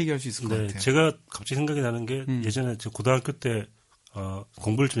 그렇게 얘기할 수 있을 것 같아요. 제가 갑자기 생각이 나는 게 예전에 제 고등학교 때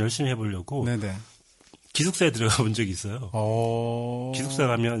공부를 좀 열심히 해보려고 기숙사에 들어가 본 적이 있어요. 기숙사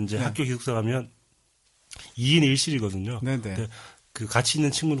가면 이제 학교 기숙사 가면 2인 1실이거든요. 근데 그 같이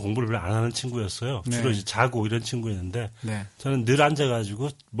있는 친구는 공부를 별로 안 하는 친구였어요. 주로 이제 자고 이런 친구였는데 저는 늘 앉아가지고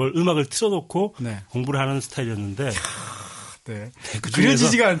음악을 틀어놓고 공부를 하는 스타일이었는데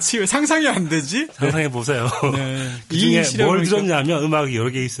그려지지가 않지. 왜 상상이 안 되지? 상상해 보세요. 그 중에 뭘 들었냐면 음악이 여러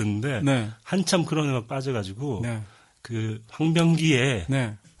개 있었는데 한참 그런 음악 빠져가지고 그 황병기의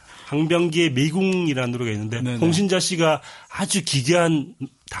미궁이라는 노래가 있는데 홍신자 씨가 아주 기괴한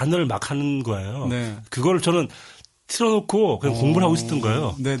단어를 막 하는 거예요. 그걸 저는 틀어놓고 그냥 공부를 하고 있었던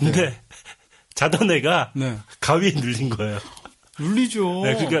거예요. 근데 자던 애가 가위에 눌린 거예요. 눌리죠.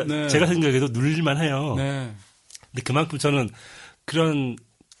 그러니까 제가 생각해도 눌릴만 해요. 근데 그만큼 저는 그런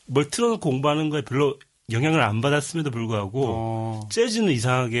뭘 틀어놓고 공부하는 거에 별로 영향을 안 받았음에도 불구하고 재즈는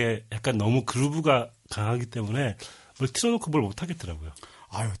이상하게 약간 너무 그루브가 강하기 때문에 뭘 틀어놓고 뭘 못하겠더라고요.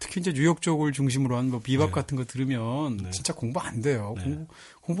 특히 이제 뉴욕 쪽을 중심으로 한 뭐 비밥 같은 거 들으면 진짜 공부 안 돼요.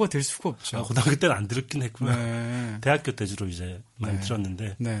 공부가 될 수가 없죠. 고등학교 때는 안 들었긴 했구나. 대학교 때 주로 이제 많이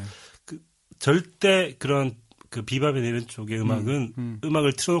들었는데 절대 그런 그 비밥이나 이런 쪽의 음악은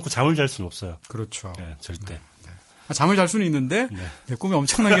음악을 틀어놓고 잠을 잘 수는 없어요. 그렇죠. 절대. 잠을 잘 수는 있는데 내 꿈에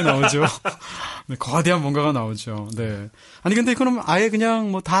엄청난 게 나오죠. 거대한 뭔가가 나오죠. 아니 근데 그럼 아예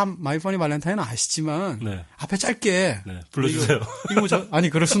그냥 뭐 다 마이 퍼니 발렌타인 아시지만 앞에 짧게 불러주세요. 이거 아니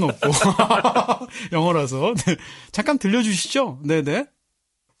그럴 수는 없고 영어라서 잠깐 들려주시죠. 네네.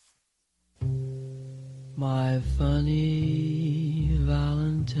 My funny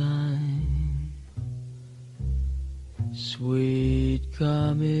Valentine, sweet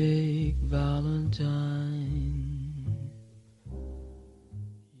comic Valentine.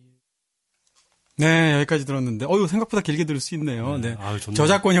 여기까지 들었는데, 생각보다 길게 들을 수 있네요.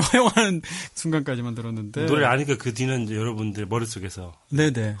 저작권이 허용하는 순간까지만 들었는데. 노래 아니까 그 뒤는 이제 여러분들 머릿속에서.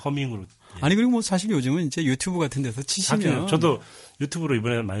 허밍으로. 아니, 그리고 뭐 사실 요즘은 이제 유튜브 같은 데서 치시면. 저도 유튜브로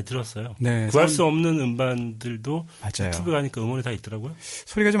이번에 많이 들었어요. 구할 수 없는 음반들도 유튜브 가니까 음원이 다 있더라고요.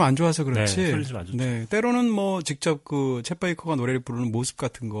 소리가 좀 안 좋아서 그렇지. 소리 좀 안 좋죠. 때로는 뭐 직접 그 챗 베이커가 노래를 부르는 모습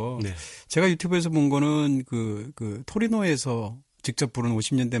같은 거. 제가 유튜브에서 본 거는 그 토리노에서 직접 부른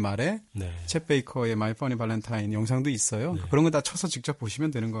 50년대 말에 챗 베이커의 마이 퍼니 발렌타인 영상도 있어요. 그런 거 다 쳐서 직접 보시면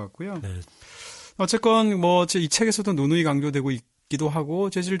되는 것 같고요. 어쨌건 뭐 이 책에서도 누누이 강조되고 있기도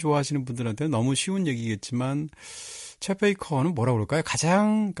하고 재즈를 좋아하시는 분들한테는 너무 쉬운 얘기겠지만 챗 베이커는 뭐라 그럴까요?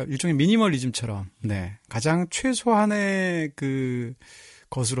 그러니까 일종의 미니멀리즘처럼 가장 최소한의 그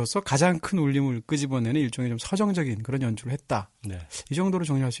것으로서 가장 큰 울림을 끄집어내는 일종의 좀 서정적인 그런 연주를 했다. 이 정도로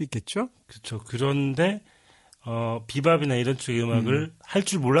정리할 수 있겠죠? 그렇죠. 그런데 비밥이나 이런 쪽의 음악을 할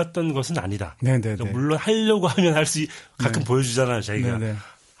줄 몰랐던 것은 아니다. 그러니까 물론 하려고 하면 가끔 보여주잖아요, 저희가.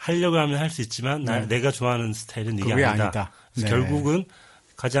 하려고 하면 할 수 있지만 내가 좋아하는 스타일은 이게 아니다. 결국은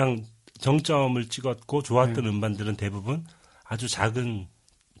가장 정점을 찍었고 좋았던 음반들은 대부분 아주 적은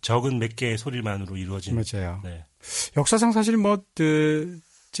몇 개의 소리만으로 이루어진. 맞아요. 역사상 사실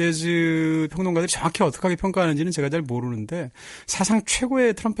재즈 평론가들이 정확히 어떻게 평가하는지는 제가 잘 모르는데 사상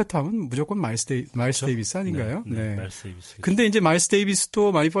최고의 트럼펫터 하면 무조건 마일스 데이비스 아닌가요? 마일스 데이비스. 근데 이제 마일스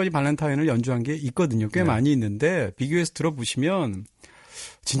데이비스도 마이 퍼니 발렌타인을 연주한 게 있거든요. 꽤 많이 있는데 비교해서 들어보시면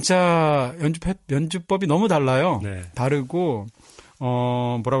진짜 연주법이 너무 달라요. 다르고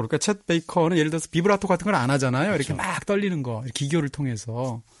뭐라 그럴까? 챗 베이커는 예를 들어서 비브라토 같은 걸 안 하잖아요. 이렇게 막 떨리는 거, 기교를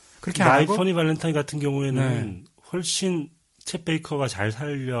통해서 그렇게 안 하고. 마이 퍼니 발렌타인 같은 경우에는 훨씬 챗 베이커가 잘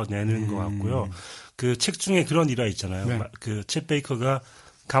살려내는 것 같고요. 그 책 중에 그런 일화 있잖아요. 그 챗 베이커가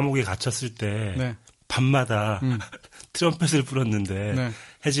감옥에 갇혔을 때 밤마다 트럼펫을 불었는데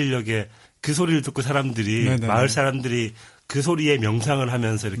해질녘에 그 소리를 듣고 마을 사람들이 그 소리에 명상을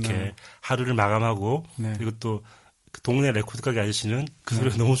하면서 이렇게 하루를 마감하고 그리고 또 그 동네 레코드 가게 아저씨는 그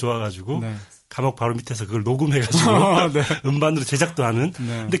소리가 너무 좋아가지고 감옥 바로 밑에서 그걸 녹음해가지고 음반으로 제작도 하는.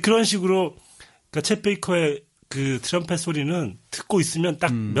 근데 그런 식으로 그러니까 챗 베이커의 그 트럼펫 소리는 듣고 있으면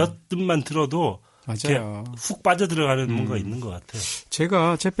딱 몇 뜸만 들어도 맞아요. 훅 빠져들어가는 뭔가 있는 것 같아요.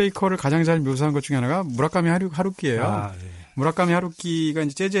 제가 챗 베이커를 가장 잘 묘사한 것 중에 하나가 무라카미 하루키예요. 예. 무라카미 하루키가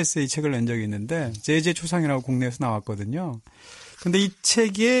이제 재즈 에세이 책을 낸 적이 있는데 재즈의 초상이라고 국내에서 나왔거든요. 근데 이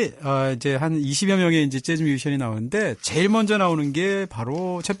책에 이제 한 20여 명의 이제 재즈 뮤지션이 나오는데 제일 먼저 나오는 게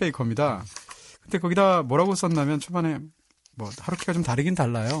바로 챗 베이커입니다. 근데 거기다 뭐라고 썼냐면 초반에 뭐 하루키가 좀 다르긴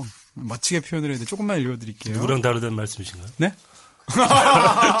달라요. 멋지게 표현을 했는데 조금만 읽어드릴게요. 누구랑 다르다는 말씀이신가요? 네?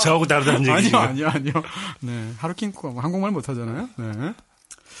 저하고 다르다는 얘기죠. 아니요. 네, 하루키는 한국말 못하잖아요. 네.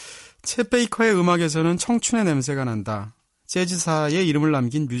 챗 베이커의 음악에서는 청춘의 냄새가 난다. 재즈사에 이름을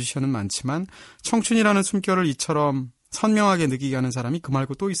남긴 뮤지션은 많지만 청춘이라는 숨결을 이처럼 선명하게 느끼게 하는 사람이 그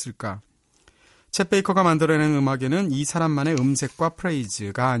말고 또 있을까? 챗 베이커가 만들어내는 음악에는 이 사람만의 음색과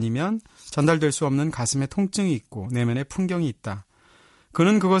프레이즈가 아니면 전달될 수 없는 가슴의 통증이 있고 내면의 풍경이 있다.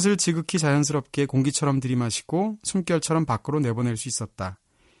 그는 그것을 지극히 자연스럽게 공기처럼 들이마시고 숨결처럼 밖으로 내보낼 수 있었다.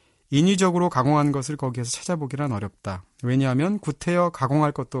 인위적으로 가공한 것을 거기에서 찾아보기란 어렵다. 왜냐하면 구태여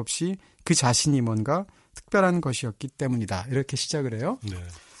가공할 것도 없이 그 자신이 뭔가 특별한 것이었기 때문이다. 이렇게 시작을 해요. 네.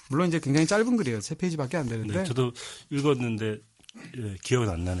 물론 이제 굉장히 짧은 글이에요. 3페이지밖에 안 되는데. 네, 저도 읽었는데 기억은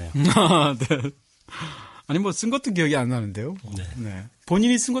안 나네요. 네. 아니 뭐 쓴 것도 기억이 안 나는데요. 네.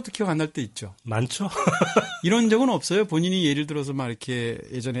 본인이 쓴 것도 기억 안 날 때 있죠. 많죠. 이런 적은 없어요. 본인이 예를 들어서 막 이렇게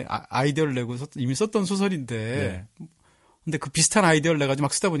예전에 아이디어를 내고 이미 썼던 소설인데 근데 그 비슷한 아이디어를 내가지고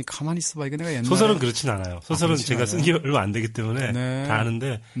막 쓰다 보니 가만히 있어봐. 이거 내가 옛날에. 소설은 그렇진 않아요. 소설은 제가 쓴 게 얼마 안 되기 때문에 다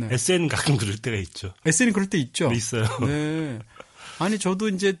아는데 에세이는 가끔 그럴 때가 있죠. 에세이는 그럴 때 있죠. 있어요. 네. 아니 저도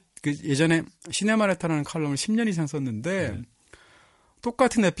이제 그 예전에 시네마레타라는 칼럼을 10년 이상 썼는데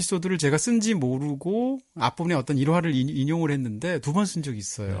똑같은 에피소드를 제가 쓴지 모르고 앞부분에 어떤 일화를 인용을 했는데 2번 쓴 적이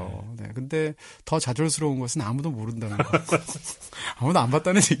있어요. 네. 근데 더 좌절스러운 것은 아무도 모른다는 거. 아무도 안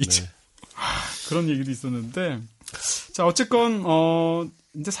봤다는 얘기죠. 네. 그런 얘기도 있었는데. 자, 어쨌건,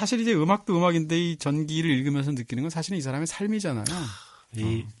 이제 사실 이제 음악도 음악인데 이 전기를 읽으면서 느끼는 건 사실은 이 사람의 삶이잖아요.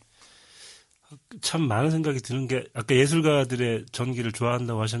 참 많은 생각이 드는 게 아까 예술가들의 전기를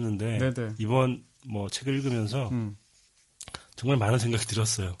좋아한다고 하셨는데 네네. 이번 뭐 책을 읽으면서 정말 많은 생각이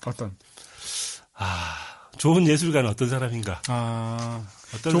들었어요. 어떤? 좋은 예술가는 어떤 사람인가?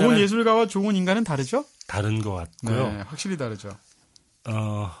 어떤 좋은 예술가와 좋은 인간은 다르죠? 다른 것 같고요. 네, 확실히 다르죠.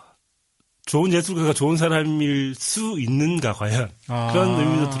 좋은 예술가가 좋은 사람일 수 있는가 과연 그런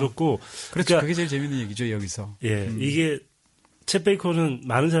의미도 들었고. 그렇죠. 그러니까, 그게 제일 재밌는 얘기죠 여기서. 예, 이게 챗 베이커는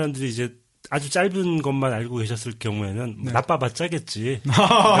많은 사람들이 이제 아주 짧은 것만 알고 계셨을 경우에는 나빠봤자겠지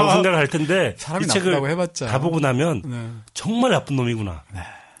라고 생각을 할 텐데 사람이 이 책을 해봤자. 다 보고 나면 정말 나쁜 놈이구나.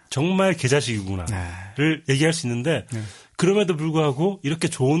 정말 개자식이구나를 얘기할 수 있는데 그럼에도 불구하고 이렇게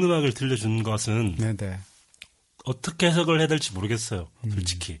좋은 음악을 들려준 것은 어떻게 해석을 해야 될지 모르겠어요.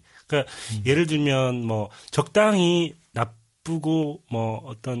 솔직히. 그러니까 예를 들면 뭐 적당히 나쁘고 뭐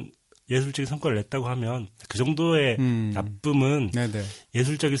어떤 예술적인 성과를 냈다고 하면 그 정도의 나쁨은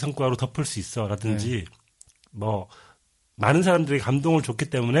예술적인 성과로 덮을 수 있어라든지 뭐 많은 사람들이 감동을 줬기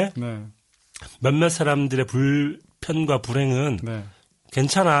때문에 몇몇 사람들의 불편과 불행은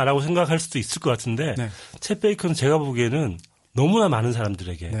괜찮아라고 생각할 수도 있을 것 같은데 챗 베이커는 제가 보기에는 너무나 많은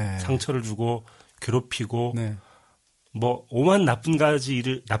사람들에게 상처를 주고 괴롭히고 뭐 오만 나쁜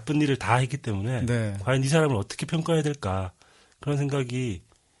일을 다 했기 때문에 과연 이 사람을 어떻게 평가해야 될까 그런 생각을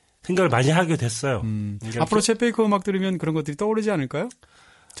많이 하게 됐어요. 앞으로 챗 베이커 음악 들으면 그런 것들이 떠오르지 않을까요?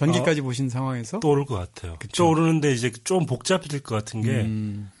 전기까지 보신 상황에서? 떠오를 것 같아요. 그쵸? 떠오르는데 이제 좀 복잡해질 것 같은 게,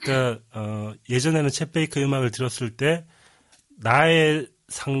 그러니까 예전에는 챗 베이커 음악을 들었을 때 나의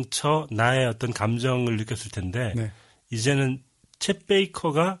상처, 나의 어떤 감정을 느꼈을 텐데 이제는 챗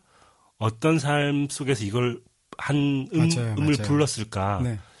베이커가 어떤 삶 속에서 이걸 한 음을 불렀을까?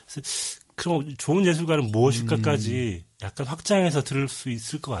 그럼 좋은 예술가는 무엇일까까지 약간 확장해서 들을 수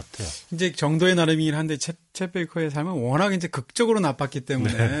있을 것 같아요. 이제 정도의 나름이긴 한데 챗 베이커의 삶은 워낙 이제 극적으로 나빴기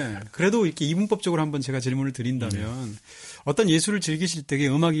때문에 그래도 이렇게 이분법적으로 한번 제가 질문을 드린다면 어떤 예술을 즐기실 때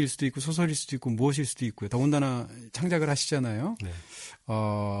음악일 수도 있고 소설일 수도 있고 무엇일 수도 있고요. 더군다나 창작을 하시잖아요.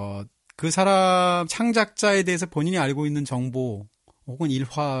 그 사람 창작자에 대해서 본인이 알고 있는 정보 혹은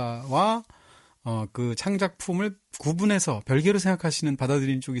일화와 그 창작품을 구분해서 별개로 생각하시는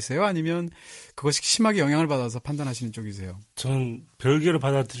받아들이는 쪽이세요? 아니면 그것이 심하게 영향을 받아서 판단하시는 쪽이세요? 저는 별개로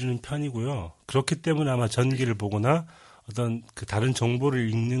받아들이는 편이고요. 그렇기 때문에 아마 전기를 보거나 어떤 그 다른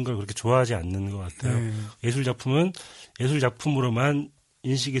정보를 읽는 걸 그렇게 좋아하지 않는 것 같아요. 예술 작품은 예술 작품으로만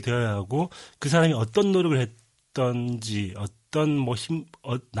인식이 되어야 하고 그 사람이 어떤 노력을 했던지 어떤 뭐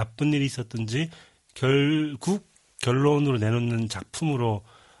나쁜 일이 있었든지 결국 결론으로 내놓는 작품으로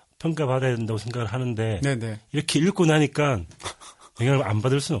평가받아야 된다고 생각을 하는데 이렇게 읽고 나니까 영향을 안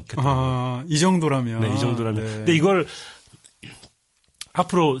받을 수는 없겠다. 이 정도라면. 네, 이 정도라면. 근데 이걸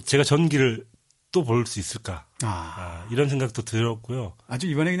앞으로 제가 전기를 또 볼 수 있을까? 이런 생각도 들었고요. 아주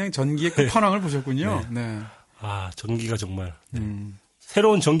이번에 그냥 전기의 끝판왕을 보셨군요. 네. 네. 전기가 정말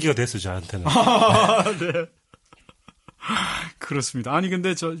새로운 전기가 됐어요, 저한테는. 네. 그렇습니다. 아니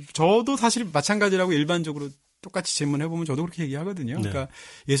근데 저도 사실 마찬가지라고 일반적으로 똑같이 질문해보면 저도 그렇게 얘기하거든요. 네. 그러니까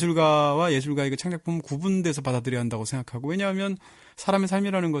예술가와 예술가의 그 창작품은 구분돼서 받아들여야 한다고 생각하고, 왜냐하면 사람의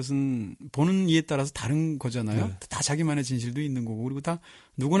삶이라는 것은 보는 이에 따라서 다른 거잖아요. 네. 다 자기만의 진실도 있는 거고, 그리고 다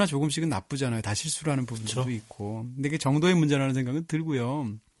누구나 조금씩은 나쁘잖아요. 다 실수를 하는 부분도 그렇죠. 있고. 근데 그게 정도의 문제라는 생각은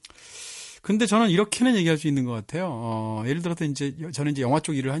들고요. 근데 저는 이렇게는 얘기할 수 있는 것 같아요. 예를 들어서 저는 이제 영화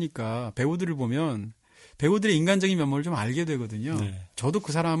쪽 일을 하니까 배우들을 보면 배우들의 인간적인 면모를 좀 알게 되거든요. 네. 저도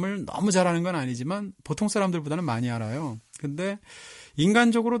그 사람을 너무 잘 아는 건 아니지만 보통 사람들보다는 많이 알아요. 근데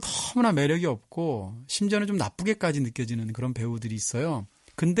인간적으로 너무나 매력이 없고 심지어는 좀 나쁘게까지 느껴지는 그런 배우들이 있어요.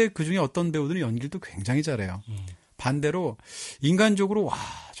 근데 그중에 어떤 배우들은 연기도 굉장히 잘해요. 반대로 인간적으로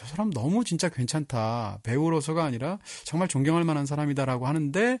저 사람 너무 진짜 괜찮다. 배우로서가 아니라 정말 존경할 만한 사람이다라고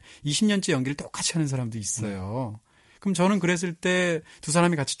하는데 20년째 연기를 똑같이 하는 사람도 있어요. 그럼 저는 그랬을 때 두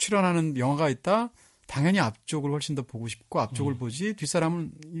사람이 같이 출연하는 영화가 있다. 당연히 앞쪽을 훨씬 더 보고 싶고 앞쪽을 보지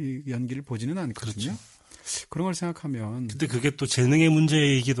뒷사람은 이 연기를 보지는 않거든요. 그렇죠. 그런 걸 생각하면. 근데 그게 또 재능의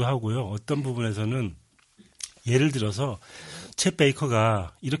문제이기도 하고요. 어떤 부분에서는 예를 들어서 챗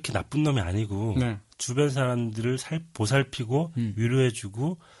베이커가 이렇게 나쁜 놈이 아니고 네. 주변 사람들을 보살피고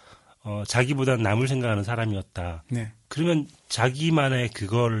위로해주고 자기보다는 남을 생각하는 사람이었다. 네. 그러면 자기만의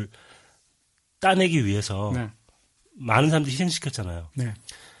그걸 따내기 위해서 네. 많은 사람들이 희생시켰잖아요. 네.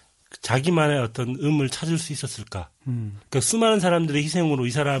 자기만의 어떤 음을 찾을 수 있었을까? 그러니까 수많은 사람들의 희생으로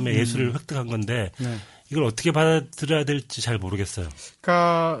이 사람의 예술을 획득한 건데 네. 이걸 어떻게 받아들여야 될지 잘 모르겠어요.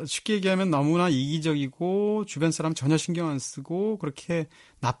 그러니까 쉽게 얘기하면 너무나 이기적이고 주변 사람 전혀 신경 안 쓰고 그렇게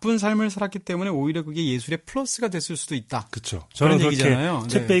나쁜 삶을 살았기 때문에 오히려 그게 예술의 플러스가 됐을 수도 있다. 그렇죠. 저는 그렇게 얘기잖아요.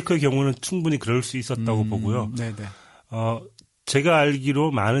 챗 베이커의 경우는 충분히 그럴 수 있었다고 보고요. 네네. 제가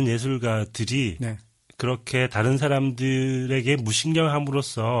알기로 많은 예술가들이 네. 그렇게 다른 사람들에게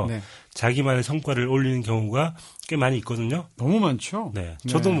무신경함으로써 네. 자기만의 성과를 올리는 경우가 꽤 많이 있거든요. 너무 많죠. 네.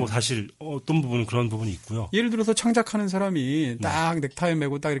 저도 뭐 사실 어떤 부분은 그런 부분이 있고요. 예를 들어서 창작하는 사람이 딱 넥타이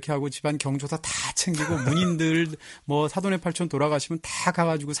메고 딱 이렇게 하고 집안 경조사 다 챙기고 문인들 뭐 사돈의 팔촌 돌아가시면 다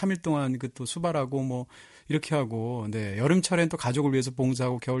가가지고 3일 동안 그 또 수발하고 뭐 이렇게 하고, 네. 여름철엔 또 가족을 위해서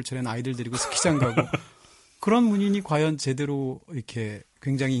봉사하고 겨울철엔 아이들 데리고 스키장 가고 그런 문인이 과연 제대로 이렇게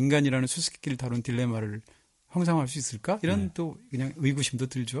굉장히 인간이라는 수수께끼를 다룬 딜레마를 형성할 수 있을까? 이런 또 그냥 의구심도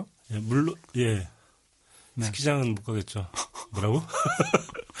들죠. 예, 물론 네. 스키장은 못 가겠죠. 뭐라고?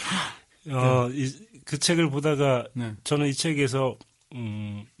 그 책을 보다가 저는 이 책에서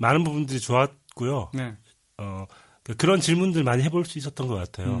많은 부분들이 좋았고요. 네. 그런 질문들 많이 해볼 수 있었던 것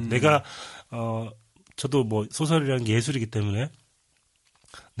같아요. 내가 저도 뭐 소설이라는 게 예술이기 때문에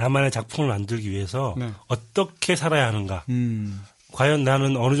나만의 작품을 만들기 위해서 어떻게 살아야 하는가? 과연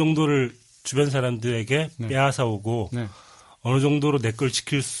나는 어느 정도를 주변 사람들에게 빼앗아 오고 어느 정도로 내 걸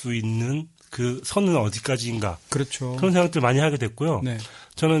지킬 수 있는 그 선은 어디까지인가? 그렇죠. 그런 생각들 많이 하게 됐고요. 네.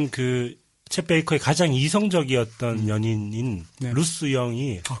 저는 그 챗 베이커의 가장 이성적이었던 연인인 루스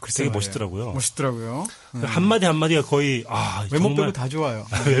영이 되게 멋있더라고요. 멋있더라고요. 한마디 한마디가 거의 외모 정말 빼고 다 좋아요.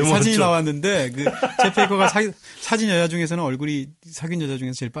 사진이 나왔는데 그 챗 베이커가 사진 여자 중에서는 얼굴이 사귄 여자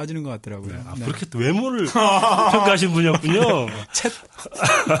중에서 제일 빠지는 것 같더라고요. 네. 그렇게 또 외모를 평가하신 분이었군요. 챗.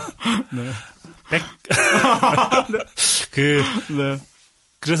 네.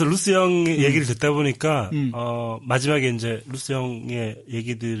 그래서 루스 형 얘기를 듣다 보니까 마지막에 이제 루스 형의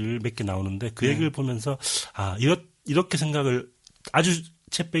얘기들을 몇 개 나오는데 그 얘기를 보면서 이렇게 생각을 아주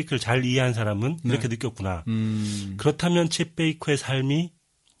챗 베이커를 잘 이해한 사람은 이렇게 느꼈구나. 그렇다면 챗 베이커의 삶이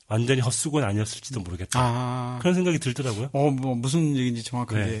완전히 헛수고는 아니었을지도 모르겠다. 그런 생각이 들더라고요. 뭐 무슨 얘기인지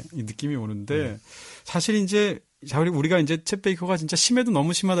정확하게 이 느낌이 오는데 사실 이제 우리가 이제 챗 베이커가 진짜 심해도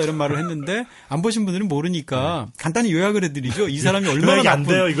너무 심하다 이런 말을 했는데 안 보신 분들은 모르니까 간단히 요약을 해드리죠. 이 사람이 얼마나 안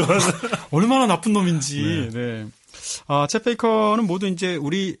돼요, 이건. 얼마나 나쁜 놈인지. 네. 챗 베이커는 모두 이제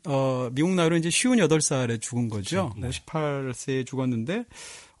우리 미국 나이로 이제 58살에 죽은 거죠. 58세에 죽었는데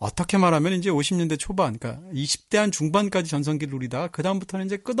어떻게 말하면 이제 50년대 초반, 그러니까 20대 한 중반까지 전성기를 누리다가 그 다음부터는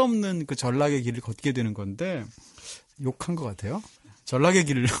이제 끝없는 그 전락의 길을 걷게 되는 건데 욕한 것 같아요. 전락의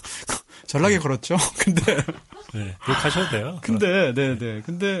길을 전락에 걸었죠. 근데 욕하셔도 돼요. 근데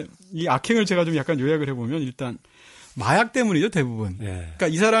근데 이 악행을 제가 좀 약간 요약을 해보면 일단 마약 때문이죠, 대부분. 그러니까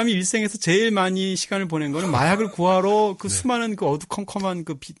이 사람이 일생에서 제일 많이 시간을 보낸 거는 마약을 구하러 그 수많은 그 어두컴컴한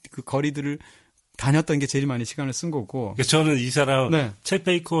그 거리들을 다녔던 게 제일 많이 시간을 쓴 거고. 그러니까 저는 이 사람 챗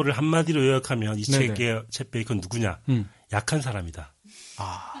베이커를 한마디로 요약하면 이 책의 챗 베이커는 누구냐? 약한 사람이다.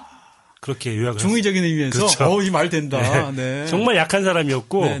 그렇게 요약을 중의적인 의미에서 그렇죠. 이 말 된다. 네. 정말 약한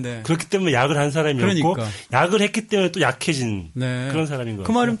사람이었고 그렇기 때문에 약을 한 사람이었고 약을 했기 때문에 또 약해진 그런 사람인 거예요.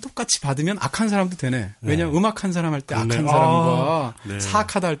 그 말은 똑같이 받으면 악한 사람도 되네. 왜냐하면 음악한 사람 할 때 악한 사람과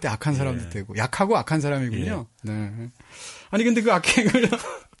사악하다 할 때 악한 사람도 되고 약하고 악한 사람이군요. 네. 아니 근데 그 악행을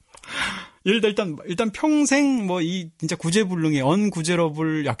예를 들어 일단 평생 진짜 구제불능의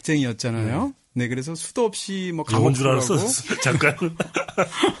언구제러블 약쟁이였잖아요. 네, 그래서 수도 없이 감옥도 가고 잠깐.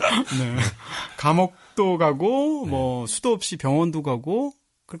 네. 감옥도 가고 수도 없이 병원도 가고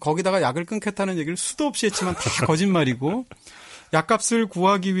거기다가 약을 끊겠다는 얘기를 수도 없이 했지만 다 거짓말이고 약값을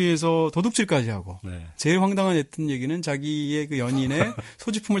구하기 위해서 도둑질까지 하고 제일 황당한 했던 얘기는 자기의 그 연인의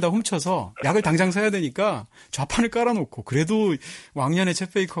소지품을 다 훔쳐서 약을 당장 사야 되니까 좌판을 깔아놓고 그래도 왕년의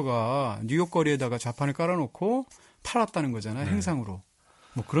챗 베이커가 뉴욕 거리에다가 좌판을 깔아놓고 팔았다는 거잖아요. 행상으로.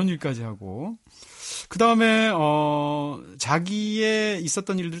 그런 일까지 하고. 그 다음에, 자기의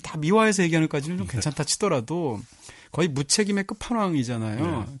있었던 일들을 다 미화해서 얘기하는 것까지는 좀 괜찮다 치더라도 거의 무책임의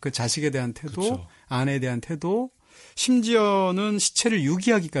끝판왕이잖아요. 그 자식에 대한 태도, 그렇죠. 아내에 대한 태도, 심지어는 시체를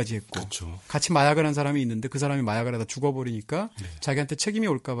유기하기까지 했고. 그렇죠. 같이 마약을 한 사람이 있는데 그 사람이 마약을 하다 죽어버리니까 자기한테 책임이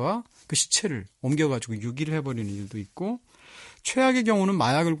올까봐 그 시체를 옮겨가지고 유기를 해버리는 일도 있고, 최악의 경우는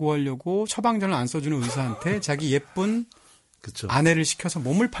마약을 구하려고 처방전을 안 써주는 의사한테 자기 예쁜 그쵸. 아내를 시켜서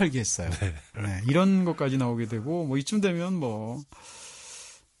몸을 팔게 했어요. 네, 이런 것까지 나오게 되고 이쯤 되면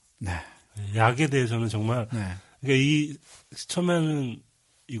약에 대해서는 정말 그러니까 처음에는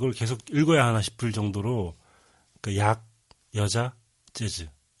이걸 계속 읽어야 하나 싶을 정도로 약 여자 재즈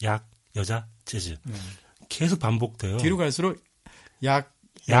약 여자 재즈 계속 반복돼요. 뒤로 갈수록 약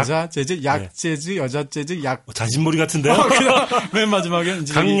여자 재즈, 약 재즈, 여자 재즈, 약 자진몰이 같은데요? 맨 마지막에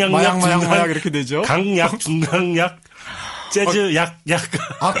이제 강약, 마약 이렇게 되죠. 강약, 중강약. 재즈 약.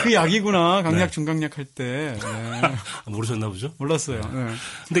 그 약이구나. 강약, 중강약 할 때. 네. 모르셨나 보죠? 몰랐어요. 네.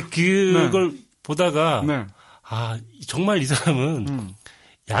 근데 그걸 보다가, 정말 이 사람은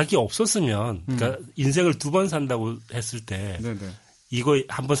약이 없었으면, 그러니까 인생을 2번 산다고 했을 때, 이거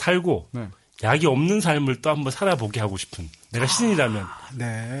한번 살고, 약이 없는 삶을 또 한번 살아보게 하고 싶은. 내가 신이라면.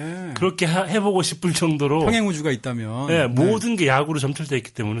 그렇게 해보고 싶을 정도로. 평행우주가 있다면. 네, 모든 게 약으로 점철되어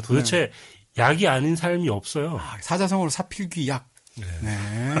있기 때문에 도대체 약이 아닌 삶이 없어요. 사자성어로 사필귀 약.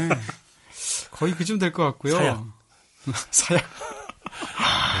 네. 거의 그쯤 될 것 같고요. 사약.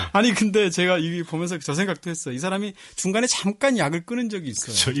 아니 근데 제가 이 보면서 저 생각도 했어요. 이 사람이 중간에 잠깐 약을 끊은 적이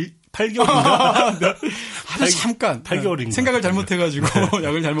있어요. 8개월인가? 아주 잠깐. 8개월인가? 생각을 잘못해가지고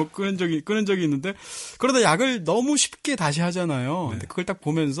약을 잘못 끊은 적이 있는데 그러다 약을 너무 쉽게 다시 하잖아요. 근데 그걸 딱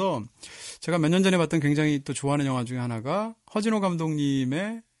보면서 제가 몇 년 전에 봤던 굉장히 또 좋아하는 영화 중에 하나가 허진호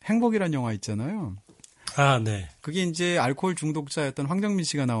감독님의 행복이라는 영화 있잖아요. 네. 그게 이제 알코올 중독자였던 황정민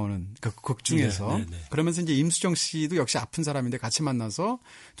씨가 나오는 그 극 중에서 그러면서 이제 임수정 씨도 역시 아픈 사람인데 같이 만나서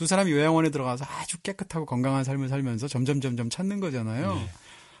두 사람이 요양원에 들어가서 아주 깨끗하고 건강한 삶을 살면서 점점 찾는 거잖아요.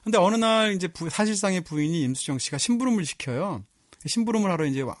 근데 어느 날 이제 사실상의 부인이 임수정 씨가 심부름을 시켜요. 심부름을 하러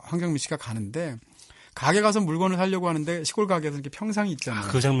이제 황정민 씨가 가는데 가게 가서 물건을 사려고 하는데 시골 가게에서 이렇게 평상이 있잖아요.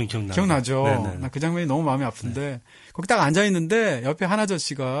 그 장면 기억나죠? 나 그 장면이 너무 마음이 아픈데 거기 딱 앉아 있는데 옆에 한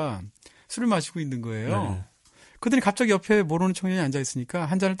아저씨가 술을 마시고 있는 거예요. 그러더니 갑자기 옆에 모르는 청년이 앉아 있으니까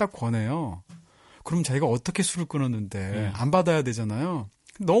한 잔을 딱 권해요. 그럼 자기가 어떻게 술을 끊었는데 안 받아야 되잖아요.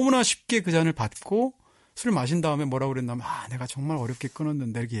 너무나 쉽게 그 잔을 받고 술을 마신 다음에 뭐라고 그랬냐면 내가 정말 어렵게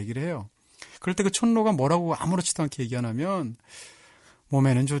끊었는데 이렇게 얘기를 해요. 그럴 때 그 촌로가 뭐라고 아무렇지도 않게 얘기 안 하면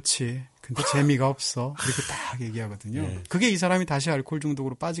몸에는 좋지. 근데 재미가 없어. 이렇게 딱 얘기하거든요. 그게 이 사람이 다시 알코올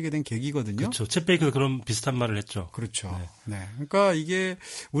중독으로 빠지게 된 계기거든요. 그렇죠. 챗 베이커도 그런 비슷한 말을 했죠. 그렇죠. 네. 그러니까 이게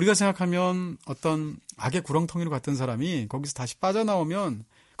우리가 생각하면 어떤 악의 구렁텅이로 갔던 사람이 거기서 다시 빠져나오면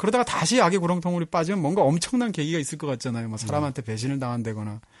그러다가 다시 악의 구렁텅이로 빠지면 뭔가 엄청난 계기가 있을 것 같잖아요. 사람한테 배신을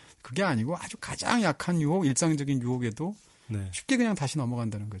당한다거나. 그게 아니고 아주 가장 약한 유혹, 일상적인 유혹에도 쉽게 그냥 다시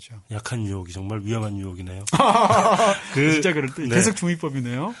넘어간다는 거죠. 약한 유혹이 정말 위험한 유혹이네요. 진짜 그럴 때 계속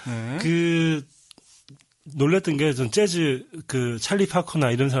중위법이네요. 놀랬던 게 전 재즈 찰리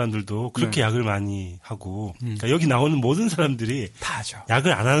파커나 이런 사람들도 그렇게 약을 많이 하고 그러니까 여기 나오는 모든 사람들이 다 하죠.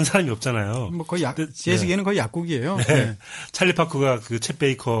 약을 안 하는 사람이 없잖아요. 거의 재즈계는 거의 약국이에요. 찰리 파커가 그 챗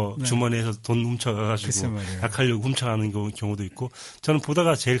베이커 주머니에서 돈 훔쳐가지고 약하려고 훔쳐가는 경우도 있고 저는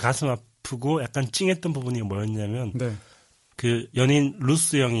보다가 제일 가슴 아프고 약간 찡했던 부분이 뭐였냐면 그 연인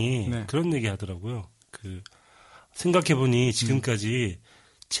루스 형이 그런 얘기 하더라고요. 생각해보니 지금까지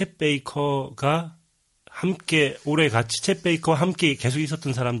챗 베이커가 함께 오래 같이 챗 베이커와 함께 계속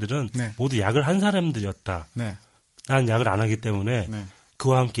있었던 사람들은 모두 약을 한 사람들이었다. 나는 약을 안 하기 때문에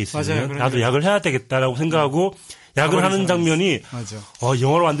그와 함께 있으면 나도 약을 해야 되겠다라고 생각하고 약을 하는 장면이 맞아.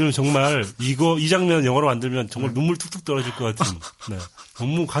 영화로 만들면 정말 이 장면 영화로 만들면 정말 눈물 툭툭 떨어질 것 같은 네.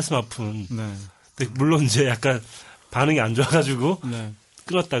 너무 가슴 아픈. 네. 근데 물론 이제 약간 반응이 안 좋아가지고 네.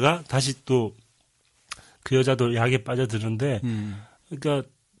 끊었다가 다시 또 그 여자도 약에 빠져드는데 그러니까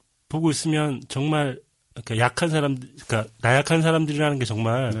보고 있으면 정말 그러니까 약한 사람 그러니까 나약한 사람들이라는 게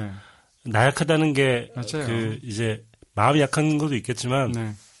정말 네. 나약하다는 게 그 이제 마음이 약한 것도 있겠지만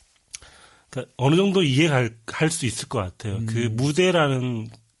네. 그러니까 어느 정도 이해할 수 있을 것 같아요. 그 무대라는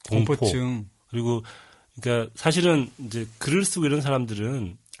공포증 그리고 그러니까 사실은 이제 글을 쓰고 이런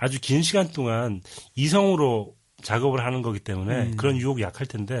사람들은 아주 긴 시간 동안 이성으로 작업을 하는 거기 때문에 그런 유혹이 약할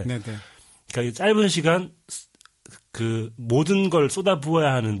텐데 네네. 그러니까 짧은 시간 그 모든 걸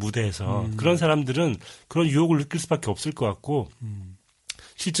쏟아부어야 하는 무대에서 그런 사람들은 그런 유혹을 느낄 수밖에 없을 것 같고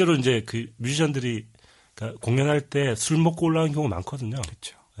실제로 이제 그 뮤지션들이 그러니까 공연할 때 술 먹고 올라가는 경우가 많거든요.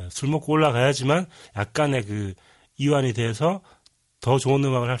 그렇죠. 술 먹고 올라가야지만 약간의 그 이완이 돼서 더 좋은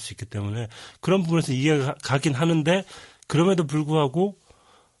음악을 할 수 있기 때문에 그런 부분에서 이해가 가긴 하는데 그럼에도 불구하고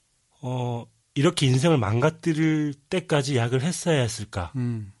이렇게 인생을 망가뜨릴 때까지 약을 했어야 했을까?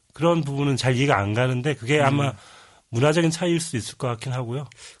 그런 부분은 잘 이해가 안 가는데 그게 아마 문화적인 차이일 수도 있을 것 같긴 하고요.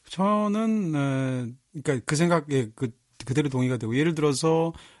 저는 그러니까 그 생각에 그대로 동의가 되고 예를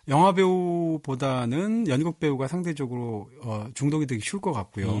들어서 영화 배우보다는 연극 배우가 상대적으로 중독이 되기 쉬울 것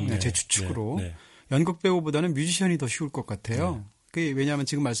같고요. 네, 제 추측으로 연극 배우보다는 뮤지션이 더 쉬울 것 같아요. 그게 왜냐하면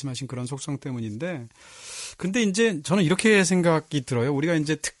지금 말씀하신 그런 속성 때문인데. 근데 이제 저는 이렇게 생각이 들어요. 우리가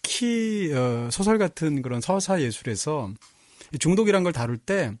이제 특히 소설 같은 그런 서사 예술에서 중독이라는 걸 다룰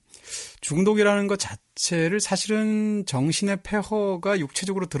때 중독이라는 것 자체를 사실은 정신의 폐허가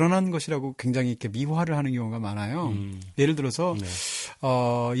육체적으로 드러나는 것이라고 굉장히 이렇게 미화를 하는 경우가 많아요. 예를 들어서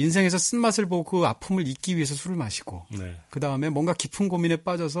인생에서 쓴맛을 보고 그 아픔을 잊기 위해서 술을 마시고 그다음에 뭔가 깊은 고민에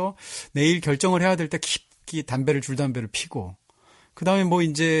빠져서 내일 결정을 해야 될 때 깊이 줄담배를 피고 그다음에 뭐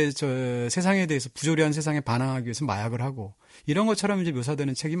이제 세상에 대해서 부조리한 세상에 반항하기 위해서 마약을 하고 이런 것처럼 이제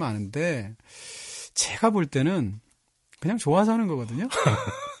묘사되는 책이 많은데 제가 볼 때는 그냥 좋아서 하는 거거든요.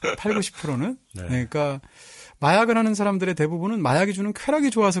 80~90%는. 네. 그러니까 마약을 하는 사람들의 대부분은 마약이 주는 쾌락이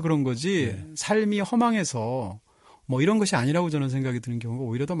좋아서 그런 거지 삶이 허망해서 뭐 이런 것이 아니라고 저는 생각이 드는 경우가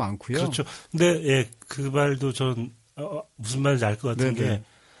오히려 더 많고요. 그렇죠. 근데 그 말도 전 무슨 말인지 알 것 같은 게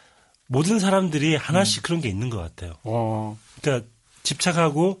모든 사람들이 하나씩 그런 게 있는 것 같아요. 그러니까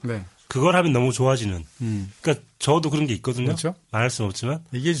집착하고 그걸 하면 너무 좋아지는. 그러니까 저도 그런 게 있거든요. 그렇죠? 말할 수는 없지만.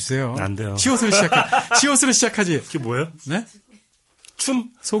 얘기해 주세요. 안 돼요. 시옷으로 시작하지. 그게 뭐예요? 네?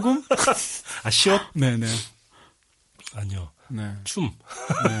 춤? 소금? 시옷? 네네. 아니요. 네. 춤.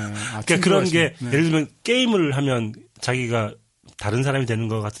 네. 그러니까 그런 게 예를 들면 게임을 하면 자기가 다른 사람이 되는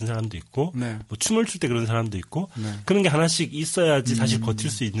것 같은 사람도 있고 뭐 춤을 출 때 그런 사람도 있고 그런 게 하나씩 있어야지 사실 버틸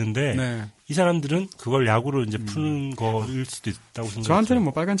수 있는데 이 사람들은 그걸 약으로 이제 푸는 거일 수도 있다고 생각해요. 저한테는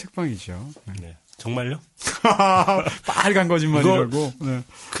뭐 빨간 책방이죠. 네. 정말요? 빨간 거짓말이라고.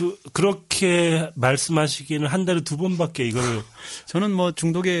 그렇게 말씀하시기에는 한 달에 2번밖에 이걸. 저는 뭐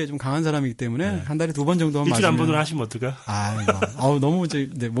중독에 좀 강한 사람이기 때문에 한 달에 2번 정도만 일주일에 한 번으로 하시면 어떨까? 너무 이제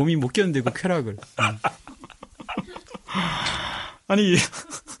몸이 못 견디고 쾌락을. 아니,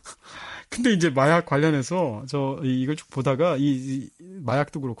 근데 이제 마약 관련해서 이걸 쭉 보다가 이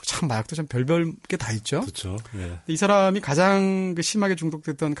마약도 그렇고 참 마약도 참 별별 게 다 있죠. 그렇죠. 네. 이 사람이 가장 심하게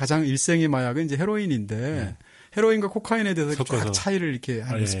중독됐던 가장 일생의 마약은 이제 헤로인인데 헤로인과 코카인에 대해서 쫙 차이를 이렇게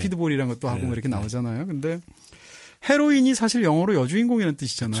하는 스피드볼이라는 것도 하고 뭐 이렇게 나오잖아요. 근데 헤로인이 사실 영어로 여주인공이라는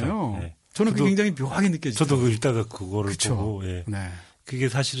뜻이잖아요. 그렇죠. 저는 그게 굉장히 묘하게 느껴지죠. 저도 읽다가 그거를 보고 그게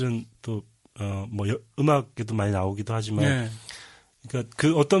사실은 또 뭐 음악에도 많이 나오기도 하지만 그러니까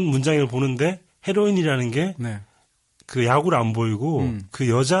그 어떤 문장을 보는데 헤로인이라는 게 그 야구를 안 보이고 그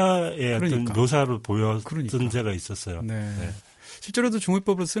여자의 어떤 묘사로 보였던 데가 있었어요. 실제로도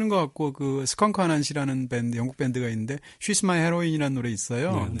중의법으로 쓰는 것 같고 그 스컹크 아난시라는 밴드 영국 밴드가 있는데 She's My Heroine이라는 노래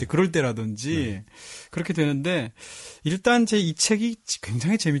있어요. 근데 그럴 때라든지 그렇게 되는데 일단 제 이 책이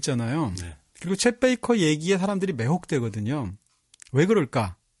굉장히 재밌잖아요. 그리고 챗 베이커 얘기에 사람들이 매혹되거든요. 왜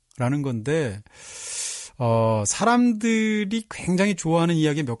그럴까라는 건데 사람들이 굉장히 좋아하는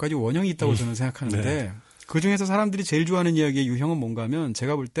이야기에 몇 가지 원형이 있다고 저는 생각하는데 그중에서 사람들이 제일 좋아하는 이야기의 유형은 뭔가 하면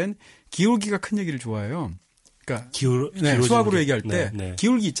제가 볼 땐 기울기가 큰 얘기를 좋아해요. 그러니까 수학으로 얘기할 때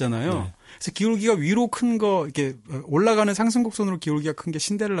기울기 있잖아요. 그래서 기울기가 위로 큰 거 이렇게 올라가는 상승곡선으로 기울기가 큰 게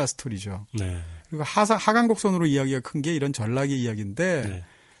신데렐라 스토리죠. 그리고 하강곡선으로 이야기가 큰 게 이런 전락의 이야기인데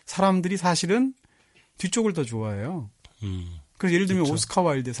사람들이 사실은 뒤쪽을 더 좋아해요. 그래서 예를 들면 오스카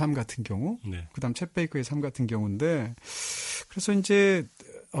와일드의 삶 같은 경우, 그다음 챗 베이커의 삶 같은 경우인데, 그래서 이제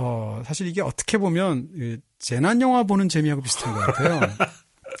사실 이게 어떻게 보면 재난 영화 보는 재미하고 비슷한 것 같아요.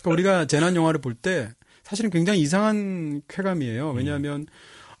 그러니까 우리가 재난 영화를 볼 때 사실은 굉장히 이상한 쾌감이에요. 왜냐하면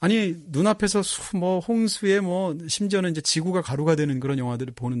아니 눈앞에서 홍수에 심지어는 이제 지구가 가루가 되는 그런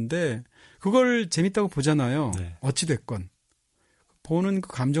영화들을 보는데 그걸 재밌다고 보잖아요. 네. 어찌 됐건 보는 그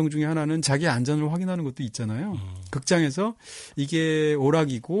감정 중에 하나는 자기의 안전을 확인하는 것도 있잖아요. 극장에서 이게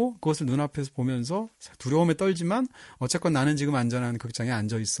오락이고 그것을 눈앞에서 보면서 두려움에 떨지만 어쨌건 나는 지금 안전한 극장에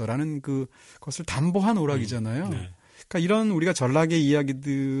앉아 있어라는 그것을 담보한 오락이잖아요. 네. 그러니까 이런 우리가 전락의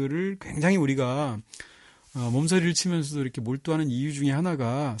이야기들을 굉장히 우리가 몸서리를 치면서도 이렇게 몰두하는 이유 중에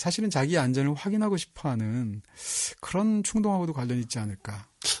하나가 사실은 자기의 안전을 확인하고 싶어하는 그런 충동하고도 관련이 있지 않을까.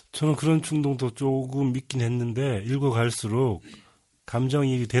 저는 그런 충동도 조금 있긴 했는데 읽어갈수록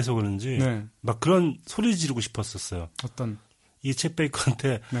감정이 돼서 그런지 네. 막 그런 소리 지르고 싶었었어요. 어떤? 이 챗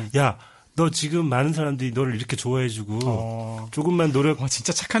베이커한테 네. 야, 너 지금 많은 사람들이 너를 이렇게 좋아해주고 조금만 노력.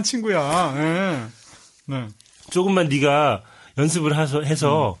 진짜 착한 친구야. 네. 네. 조금만 네가 연습을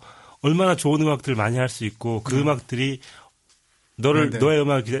해서 얼마나 좋은 음악들을 많이 할 수 있고 그 음악들이 너의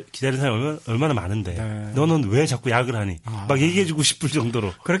음악을 기다리는 사람이 얼마나 많은데 네. 너는 왜 자꾸 약을 하니? 막 얘기해주고 싶을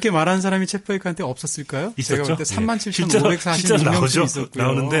정도로. 그렇게 말하는 사람이 챗 베이커한테 없었을까요? 있었죠. 제가 볼 때 37,546명쯤 있었고요.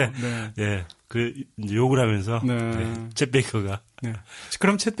 나오는데 네. 그 욕을 하면서 네. 네. 챗 베이커가. 네.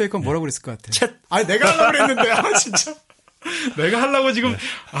 그럼 챗 베이커 뭐라고 그랬을 것 같아요? 아니 내가 하려고 그랬는데 진짜 내가 하려고 지금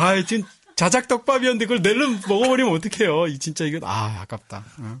네. 지금 자작 떡밥이었는데 그걸 낼름 먹어버리면 어떡해요? 진짜 이거 아깝다.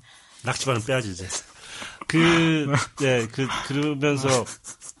 낙지반은 빼야지 이제. 그러면서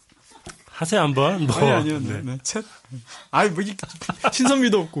하세요 한번. 아니요. 네. 챗.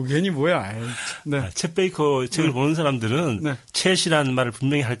 신선미도 없고 괜히 뭐야. 네. 챗 베이커 책을 보는 사람들은 챗이라는 말을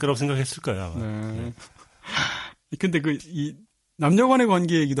분명히 할 거라고 생각했을 거예요. 아마. 네. 근데 이 남녀간의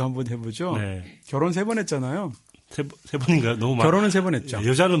관계 얘기도 한번 해보죠. 네. 결혼 3번 했잖아요. 세 번인가요? 너무 많아. 결혼은 3번 했죠.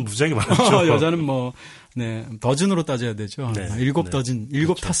 여자는 무지하게 많았죠. 여자는 더즌으로 따져야 되죠. 네. 7더즌,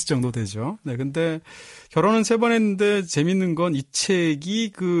 7타스 정도 되죠. 네. 근데 결혼은 3번 했는데 재밌는 건 이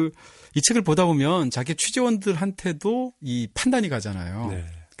책이 이 책을 보다 보면 자기 취재원들한테도 이 판단이 가잖아요. 네.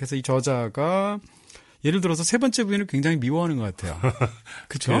 그래서 이 저자가 예를 들어서 3번째 부인을 굉장히 미워하는 것 같아요.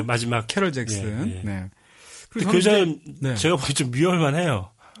 그렇죠? 네, 마지막 캐럴 잭슨. 예. 네. 그 여자는 제가 보기 좀 미워할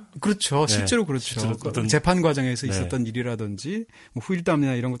만해요. 그렇죠. 실제로 그렇죠. 실제로 어떤 재판 과정에서 있었던 일이라든지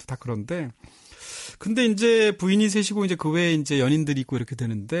후일담이나 이런 것도 다 그런데 근데 이제 부인이 셋이고 이제 그 외에 이제 연인들이 있고 이렇게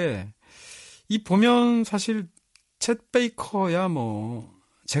되는데 이 보면 사실 챗 베이커야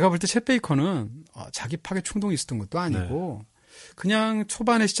제가 볼 때 챗 베이커는 자기 파괴 충동이 있었던 것도 아니고 그냥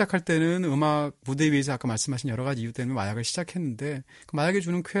초반에 시작할 때는 음악 무대 위에서 아까 말씀하신 여러 가지 이유 때문에 마약을 시작했는데 그 마약이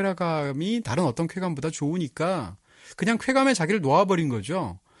주는 쾌감이 다른 어떤 쾌감보다 좋으니까 그냥 쾌감에 자기를 놓아버린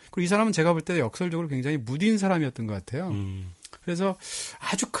거죠. 그리고 이 사람은 제가 볼 때 역설적으로 굉장히 무딘 사람이었던 것 같아요. 그래서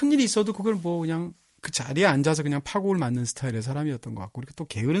아주 큰 일이 있어도 그걸 그냥 그 자리에 앉아서 그냥 파국을 맞는 스타일의 사람이었던 것 같고, 그리고 또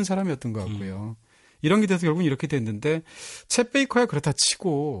게으른 사람이었던 것 같고요. 이런 게 돼서 결국은 이렇게 됐는데, 챗 베이커야 그렇다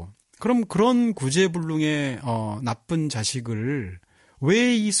치고, 그럼 그런 구제불능의 나쁜 자식을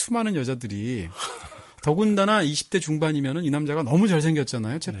왜 이 수많은 여자들이 더군다나 20대 중반이면은 이 남자가 너무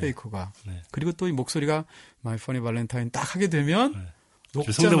잘생겼잖아요, 챗 베이커가. 네. 그리고 또 이 목소리가 마이 퍼니 발렌타인 딱 하게 되면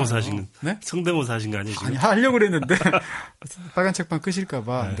성대모사 하신 네? 성대모사 하신 거 아니에요? 아니 하려고 그랬는데 빨간 책방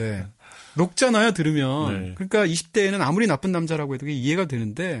끄실까봐. 네. 녹잖아요 들으면. 네. 그러니까 20대에는 아무리 나쁜 남자라고 해도 이해가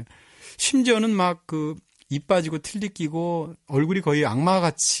되는데 심지어는 막 입 빠지고 틀니 끼고 얼굴이 거의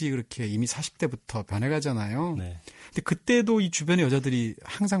악마같이 그렇게 이미 40대부터 변해가잖아요. 네. 근데 그때도 이 주변에 여자들이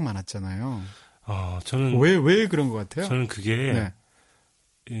항상 많았잖아요. 저는 왜 그런 것 같아요? 저는 그게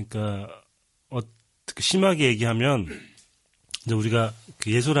그러니까 어떻게 심하게 얘기하면. 이제 우리가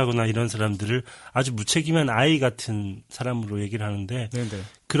그 예술하거나 이런 사람들을 아주 무책임한 아이 같은 사람으로 얘기를 하는데 네네.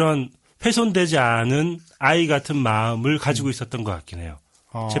 그런 훼손되지 않은 아이 같은 마음을 가지고 있었던 것 같긴 해요.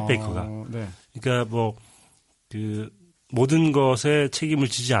 챗 베이커가. 네. 그러니까 그 모든 것에 책임을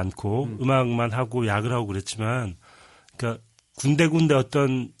지지 않고 음악만 하고 약을 하고 그랬지만 그러니까 군데군데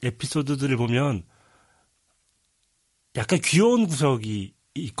어떤 에피소드들을 보면 약간 귀여운 구석이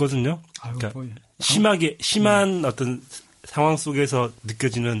있거든요. 그러니까 심한 어떤 상황 속에서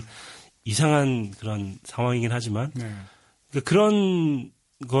느껴지는 이상한 그런 상황이긴 하지만 그러니까 그런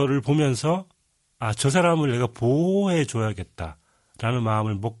거를 보면서 저 사람을 내가 보호해 줘야겠다라는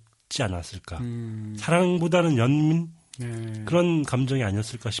마음을 먹지 않았을까. 사랑보다는 연민 그런 감정이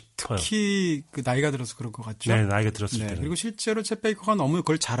아니었을까 싶어요. 특히 나이가 들어서 그런 것 같죠. 네, 나이가 들었을 때는. 그리고 실제로 챗 베이커가 너무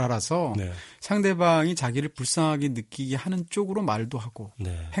그걸 잘 알아서 상대방이 자기를 불쌍하게 느끼게 하는 쪽으로 말도 하고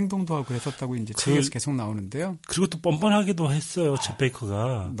행동도 하고 그랬었다고 이제 책에서 계속 나오는데요. 그리고 또 뻔뻔하기도 했어요. 챗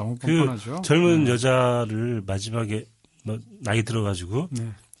베이커가. 너무 뻔뻔하죠. 젊은 여자를 마지막에 나이 들어가지고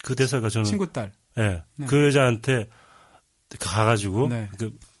그 대사가 저는 친구 딸. 그 여자한테 가가지고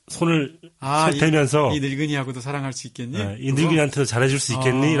그 손을 대면서 이 늙은이하고도 사랑할 수 있겠니? 네, 이 늙은이한테도 잘해줄 수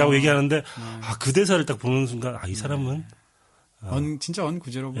있겠니? 라고 얘기하는데 그 대사를 딱 보는 순간 이 사람은 진짜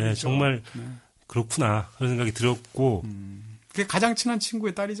언구제로 보이죠. 네, 정말 그렇구나 그런 생각이 들었고 그게 가장 친한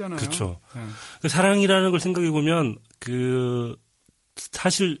친구의 딸이잖아요. 그렇죠. 그 사랑이라는 걸 생각해 보면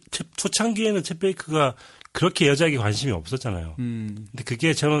사실 초창기에는 챗 베이커가 그렇게 여자에게 관심이 없었잖아요. 근데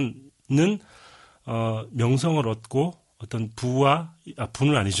그게 저는 명성을 얻고 어떤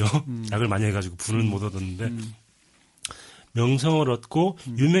부는 아니죠. 약을 많이 해가지고 부는 못 얻었는데 명성을 얻고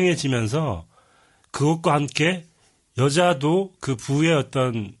유명해지면서 그것과 함께 여자도 그 부의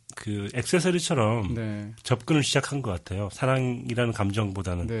어떤 그 액세서리처럼 네. 접근을 시작한 것 같아요. 사랑이라는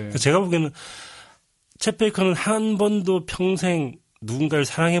감정보다는. 네. 그러니까 제가 보기에는 챗 베이커는 한 번도 평생 누군가를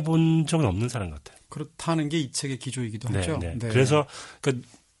사랑해 본 적은 없는 사람 같아요. 그렇다는 게 이 책의 기조이기도 네, 하죠. 네. 네. 그래서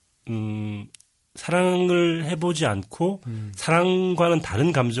사랑을 해보지 않고 사랑과는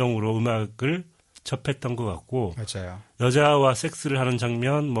다른 감정으로 음악을 접했던 것 같고 맞아요. 여자와 섹스를 하는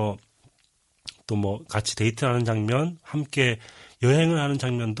장면, 또 같이 데이트하는 장면, 함께 여행을 하는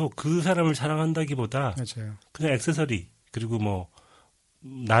장면도 그 사람을 사랑한다기보다 맞아요. 그냥 액세서리 그리고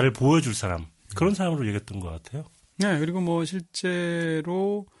나를 보여줄 사람 그런 사람으로 얘기했던 것 같아요. 네, 그리고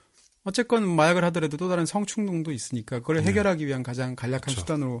실제로 어쨌건 마약을 하더라도 또 다른 성충동도 있으니까 그걸 해결하기 위한 가장 간략한 그렇죠.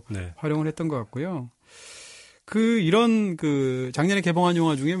 수단으로 네. 활용을 했던 것 같고요. 이런 작년에 개봉한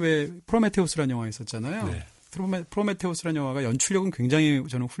영화 중에 왜 프로메테우스라는 영화 있었잖아요. 네. 프로메테우스라는 영화가 연출력은 굉장히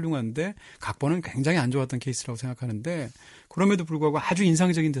저는 훌륭한데 각본은 굉장히 안 좋았던 케이스라고 생각하는데 그럼에도 불구하고 아주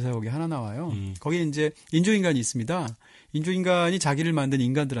인상적인 대사가 거기 하나 나와요. 거기에 이제 인조인간이 있습니다. 인조인간이 자기를 만든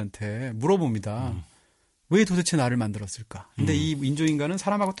인간들한테 물어봅니다. 왜 도대체 나를 만들었을까? 근데 이 인조인간은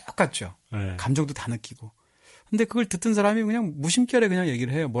사람하고 똑같죠. 네. 감정도 다 느끼고. 근데 그걸 듣던 사람이 그냥 무심결에 그냥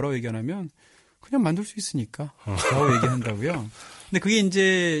얘기를 해요. 뭐라고 얘기하냐면 그냥 만들 수 있으니까 라고 얘기한다고요. 근데 그게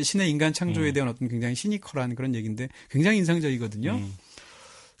이제 신의 인간 창조에 대한 어떤 굉장히 시니컬한 그런 얘기인데 굉장히 인상적이거든요.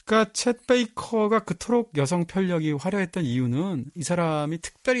 그러니까 챗 베이커가 그토록 여성 편력이 화려했던 이유는 이 사람이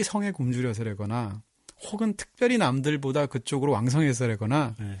특별히 성에 굶주려서라거나 혹은 특별히 남들보다 그쪽으로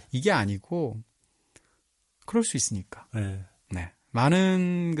왕성해서라거나 이게 아니고 그럴 수 있으니까. 네. 네.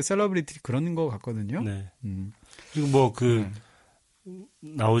 많은 셀러브리티 그런 거 같거든요. 네. 그리고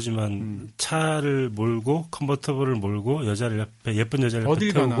나오지만 차를 몰고 컨버터블을 몰고 여자를 옆에 예쁜 여자를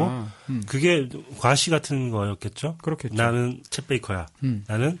옆에 태우고 그게 과시 같은 거였겠죠. 그렇겠죠. 나는 챗 베이커야.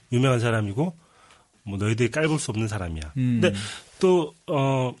 나는 유명한 사람이고 너희들이 깔볼 수 없는 사람이야. 근데 또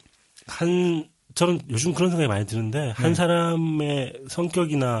저는 요즘 그런 생각이 많이 드는데 한 사람의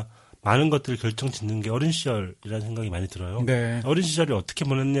성격이나 많은 것들을 결정짓는 게 어린 시절이라는 생각이 많이 들어요. 네. 어린 시절을 어떻게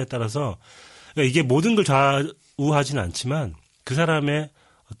보냈느냐에 따라서 그러니까 이게 모든 걸 좌우하지는 않지만 그 사람의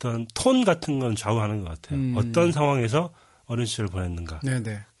어떤 톤 같은 건 좌우하는 것 같아요. 어떤 상황에서 어린 시절을 보냈는가.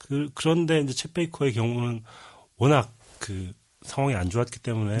 네네. 그런데 이제 챗 베이커의 경우는 워낙 그 상황이 안 좋았기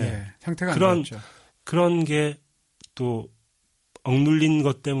때문에 상태가 안 좋았죠. 그런 게 또 억눌린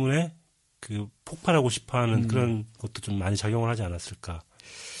것 때문에 그 폭발하고 싶어하는 그런 것도 좀 많이 작용을 하지 않았을까.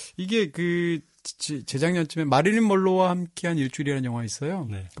 이게 재작년쯤에 마릴린 먼로와 함께한 일주일이라는 영화 있어요.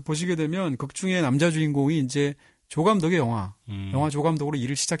 네. 보시게 되면 극 중에 남자 주인공이 이제 조 감독의 영화 조 감독으로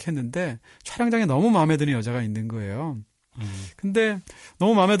일을 시작했는데 촬영장에 너무 마음에 드는 여자가 있는 거예요. 근데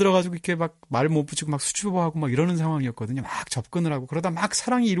너무 마음에 들어가지고 이렇게 막 말 못 붙이고 막 수줍어하고 막 이러는 상황이었거든요. 막 접근을 하고 그러다 막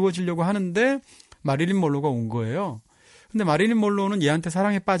사랑이 이루어지려고 하는데 마릴린 먼로가 온 거예요. 근데 마릴린 먼로는 얘한테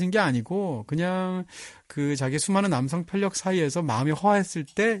사랑에 빠진 게 아니고 그냥 자기 수많은 남성 편력 사이에서 마음이 허했을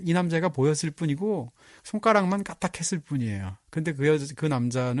때 이 남자가 보였을 뿐이고 손가락만 까딱했을 뿐이에요. 근데 그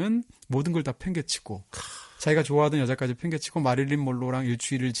남자는 모든 걸 다 팽개치고 자기가 좋아하던 여자까지 팽개치고 마릴린 먼로랑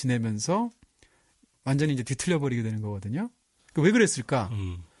일주일을 지내면서 완전히 이제 뒤틀려 버리게 되는 거거든요. 왜 그랬을까?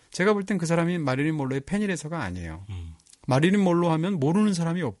 제가 볼 땐 그 사람이 마릴린 먼로의 팬이라서가 아니에요. 마릴린 먼로 하면 모르는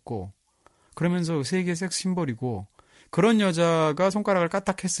사람이 없고 그러면서 세계 섹스 심벌이고 그런 여자가 손가락을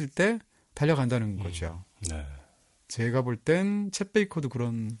까딱했을 때 달려간다는 거죠. 네. 제가 볼 땐 챗 베이커도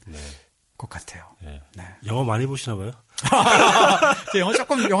그런 것 같아요. 네. 네. 영화 많이 보시나 봐요?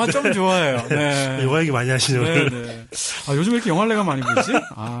 영화 좀 좋아해요. 네. 영화 얘기 많이 하시네요. 네, 네. 요즘 왜 이렇게 영화를 내가 많이 보지?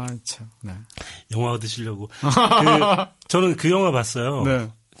 참. 네. 영화 얻으시려고. 저는 그 영화 봤어요. 네.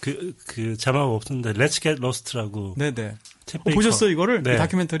 그 자막 없었는데 Let's Get Lost라고. 네네. 보셨어요 이거를? 네.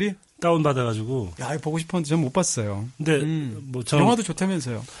 다큐멘터리? 다운 받아가지고. 야, 보고 싶었는데 전 못 봤어요. 근데 영화도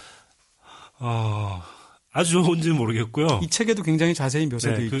좋다면서요? 아주 좋은지는 모르겠고요. 이 책에도 굉장히 자세히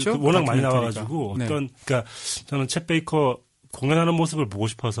묘사되어 있죠. 워낙 많이 나와가지고 그러니까 저는 챗 베이커 공연하는 모습을 보고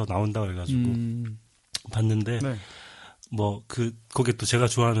싶어서 나온다 그래가지고 봤는데 거기에 또 제가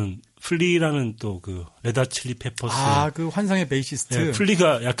좋아하는 플리라는 또 그 레드 칠리 페퍼스. 그 환상의 베이시스트. 네,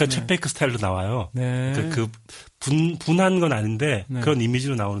 플리가 약간 챗 베이커 스타일로 나와요. 네. 그 분한 건 아닌데 네. 그런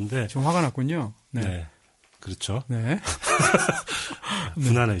이미지로 나오는데. 좀 화가 났군요. 네. 네. 그렇죠. 네.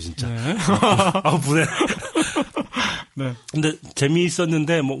 분하네요, 진짜. 네. 분해. 네. 근데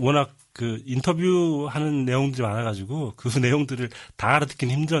재미있었는데 뭐 워낙 그 인터뷰하는 내용들이 많아가지고 그 내용들을 다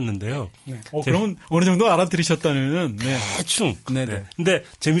알아듣기는 힘들었는데요. 네. 그러면 어느 정도 알아들으셨다는. 네. 대충. 네네. 네. 근데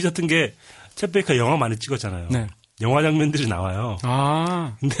재미있었던 게 챗 베이커 영화 많이 찍었잖아요. 네. 영화 장면들이 나와요.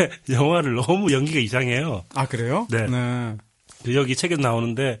 근데 영화를 너무 연기가 이상해요. 아 그래요? 네. 네. 여기 책에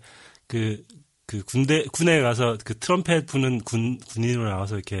나오는데 그 군에 가서 그 트럼펫 부는 군인으로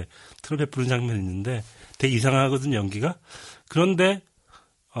나와서 이렇게 트럼펫 부는 장면이 있는데 되게 이상하거든요, 연기가. 그런데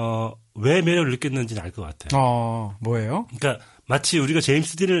왜 매력을 느꼈는지는 알 것 같아요. 뭐예요? 그러니까 마치 우리가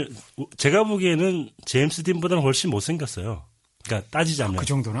제임스 딘을 제가 보기에는 제임스 딘보다는 훨씬 못생겼어요. 그러니까 따지자면. 그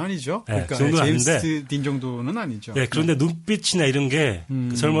정도는 아니죠. 네, 그러니까 그 정도는 제임스 아닌데, 딘 정도는 아니죠. 네, 그런데 눈빛이나 이런 게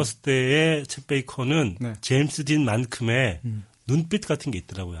젊었을 때의 챗 베이커는 네. 제임스 딘만큼의 눈빛 같은 게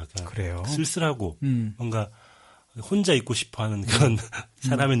있더라고요. 약간 그래요. 쓸쓸하고 뭔가 혼자 있고 싶어하는 그런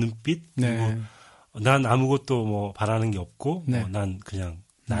사람의 눈빛. 그리고 네. 난 아무것도 뭐 바라는 게 없고 네. 난 그냥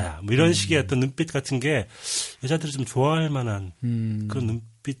나야. 뭐 이런 식의 어떤 눈빛 같은 게 여자들이 좀 좋아할 만한 그런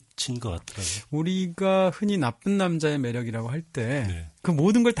눈빛인 것 같더라고요. 우리가 흔히 나쁜 남자의 매력이라고 할 때 그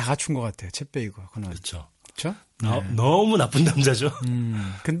모든 걸 다 갖춘 것 같아요. 챗 베이커는. 그렇죠. 그렇죠? 너무 나쁜 남자죠.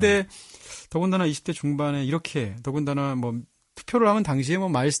 근데 더군다나 20대 중반에 이렇게 더군다나 뭐 투표를 하면 당시에 뭐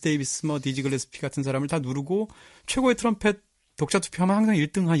마일스 데이비스, 뭐 디지 글래스피 같은 사람을 다 누르고 최고의 트럼펫 독자 투표하면 항상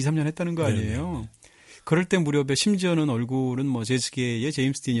 1등 한 2, 3년 했다는 거 아니에요. 네네. 그럴 때 무렵에 심지어는 얼굴은 뭐 재즈계의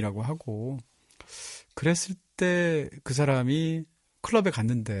제임스 딘이라고 하고 그랬을 때 그 사람이 클럽에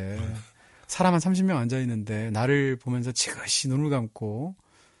갔는데 사람 한 30명 앉아있는데 나를 보면서 지그시 눈을 감고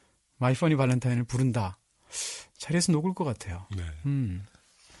마이 퍼니 발렌타인을 부른다. 자리에서 녹을 것 같아요. 네.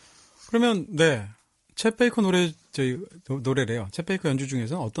 그러면 챗 베이커 노래래요. 챗 베이커 연주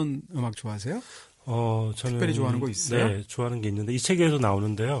중에서 어떤 음악 좋아하세요? 저는 특별히 좋아하는 거 있어요? 네, 좋아하는 게 있는데 이 책에서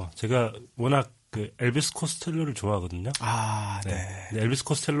나오는데요. 제가 워낙 그 엘비스 코스텔로를 좋아하거든요. 네. 엘비스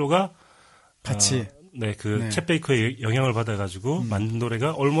코스텔로가 같이 챗 베이커의 영향을 받아가지고 만든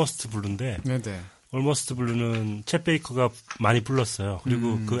노래가 Almost Blue인데, Almost Blue는 챗 베이커가 많이 불렀어요.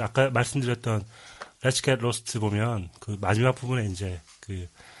 그리고 그 아까 말씀드렸던 Let's Get Lost 보면 그 마지막 부분에 이제 그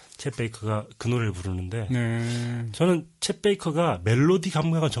챗 베이커가 그 노래를 부르는데 저는 챗 베이커가 멜로디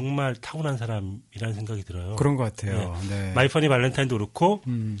감각은 정말 타고난 사람이라는 생각이 들어요. 그런 것 같아요. 네. 마이 퍼니 발렌타인도 그렇고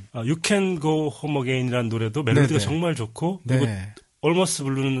You Can Go Home Again이라는 노래도 멜로디가 정말 좋고 그리고 Almost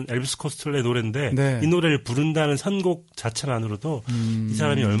Blue는 엘비스 코스텔로의 노래인데 이 노래를 부른다는 선곡 자체만으로도 이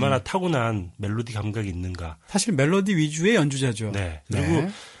사람이 얼마나 타고난 멜로디 감각이 있는가. 사실 멜로디 위주의 연주자죠. 네. 그리고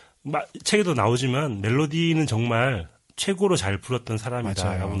책에도 나오지만 멜로디는 정말 최고로 잘 불었던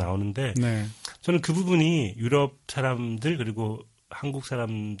사람이다라고 나오는데 저는 그 부분이 유럽 사람들 그리고 한국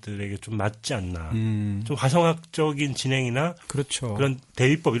사람들에게 좀 맞지 않나. 좀 화성학적인 진행이나 그렇죠. 그런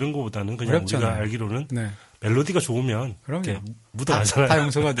대위법 이런 거보다는 그냥 어렵잖아요. 우리가 알기로는 멜로디가 좋으면 묻어나잖아요. 다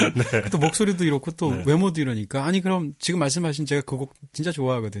용서가 돼. 또 목소리도 이렇고 또 외모도 이러니까. 아니 그럼 지금 말씀하신 제가 그 곡 진짜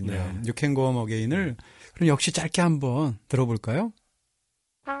좋아하거든요. You Can Go Home Again을 그럼 역시 짧게 한번 들어볼까요?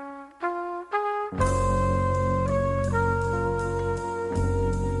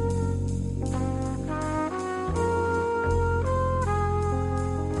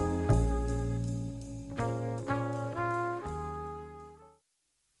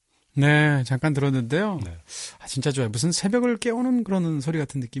 네, 잠깐 들었는데요. 진짜 좋아요. 무슨 새벽을 깨우는 그런 소리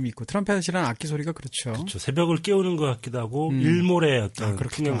같은 느낌이 있고 트럼펫이라는 악기 소리가 그렇죠. 그렇죠. 새벽을 깨우는 것 같기도 하고 일몰의 어떤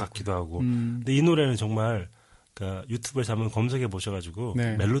풍경 같기도 하고. 근데 이 노래는 정말 그러니까 유튜브에서 한번 검색해 보셔가지고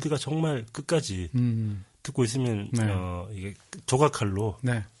멜로디가 정말 끝까지 듣고 있으면 이게 조각칼로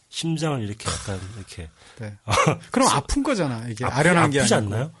심장을 이렇게 약간 이렇게. 그럼 아픈 거잖아. 이게 아련한 게 아프지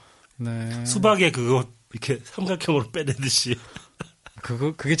아니고. 않나요? 네. 수박에 그거 이렇게 삼각형으로 빼내듯이.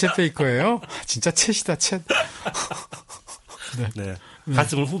 그게 챗 베이커예요? 진짜 챗이다, 챗.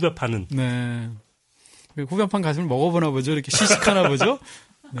 가슴을 후벼 파는. 후벼판 가슴을 먹어보나 보죠? 이렇게 시식하나 보죠?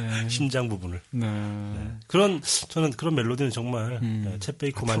 심장 부분을. 저는 그런 멜로디는 정말 챗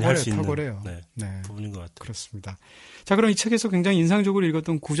베이커만이 할 수 있는 부분인 것 같아요. 그렇습니다. 자, 그럼 이 책에서 굉장히 인상적으로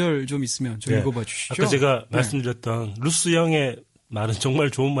읽었던 구절 좀 있으면 좀 읽어봐 주시죠. 아까 제가 말씀드렸던 루스 영의 말은 정말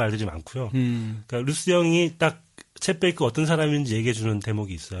좋은 말들이 많고요. 그러니까 루스 영이 딱 챗 베이커 어떤 사람인지 얘기해 주는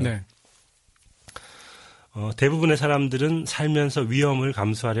대목이 있어요. 대부분의 사람들은 살면서 위험을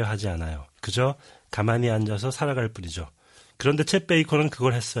감수하려 하지 않아요. 그저 가만히 앉아서 살아갈 뿐이죠. 그런데 챗 베이커는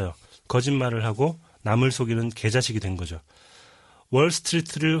그걸 했어요. 거짓말을 하고 남을 속이는 개자식이 된 거죠.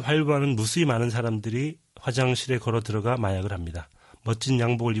 월스트리트를 활보하는 무수히 많은 사람들이 화장실에 걸어 들어가 마약을 합니다. 멋진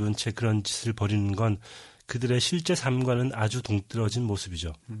양복을 입은 채 그런 짓을 벌이는 건 그들의 실제 삶과는 아주 동떨어진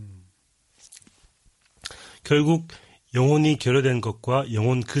모습이죠. 결국 영혼이 결여된 것과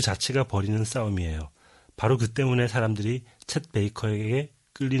영혼 그 자체가 벌이는 싸움이에요. 바로 그 때문에 사람들이 챗 베이커에게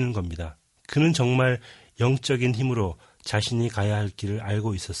끌리는 겁니다. 그는 정말 영적인 힘으로 자신이 가야 할 길을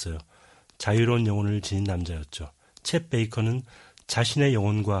알고 있었어요. 자유로운 영혼을 지닌 남자였죠. 챗 베이커는 자신의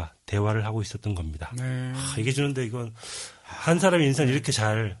영혼과 대화를 하고 있었던 겁니다. 네. 얘기해 주는데 이건 한 사람의 인생을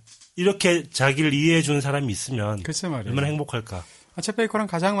이렇게 자기를 이해해 주는 사람이 있으면 글쎄 말이에요. 얼마나 행복할까. 챗 베이커랑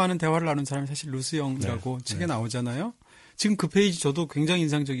가장 많은 대화를 나눈 사람이 사실 루스 영이라고 네. 책에 나오잖아요. 지금 그 페이지 저도 굉장히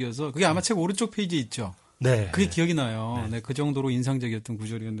인상적이어서 그게 아마 책 오른쪽 페이지에 있죠. 네. 그게 기억이 나요. 네. 그 정도로 인상적이었던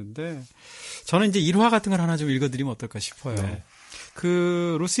구절이었는데 저는 이제 일화 같은 걸 하나 좀 읽어드리면 어떨까 싶어요. 네.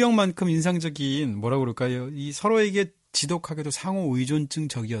 그 루스 영만큼 인상적인 뭐라고 그럴까요? 이 서로에게 지독하게도 상호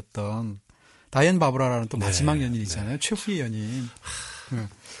의존증적이었던 다이앤 바브라라는 또 마지막 연인 있잖아요. 최후의 연인.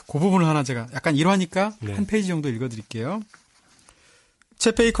 그 부분을 하나 제가 약간 일화니까 한 페이지 정도 읽어드릴게요.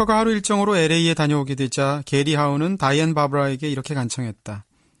 챗 베이커가 하루 일정으로 LA에 다녀오게 되자 게리 하우는 다이앤 바브라에게 이렇게 간청했다.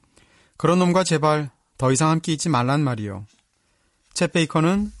 그런 놈과 제발 더 이상 함께 있지 말란 말이요. 챗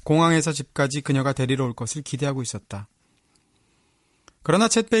베이커는 공항에서 집까지 그녀가 데리러 올 것을 기대하고 있었다. 그러나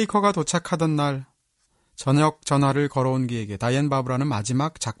챗 베이커가 도착하던 날 저녁 전화를 걸어온 그에게 다이앤 바브라는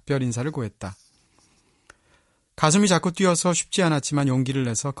마지막 작별 인사를 고했다. 가슴이 자꾸 뛰어서 쉽지 않았지만 용기를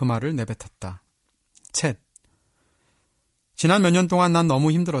내서 그 말을 내뱉었다. 챗, 지난 몇 년 동안 난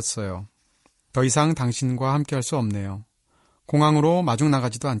너무 힘들었어요. 더 이상 당신과 함께할 수 없네요. 공항으로 마중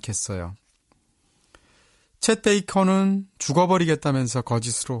나가지도 않겠어요. 챗 베이커는 죽어버리겠다면서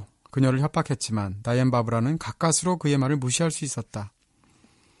거짓으로 그녀를 협박했지만 다이앤 바브라는 가까스로 그의 말을 무시할 수 있었다.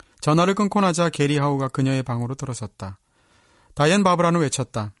 전화를 끊고 나자 게리 하우가 그녀의 방으로 들어섰다. 다이앤 바브라는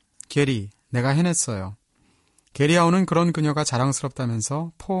외쳤다. 게리, 내가 해냈어요. 게리 하우는 그런 그녀가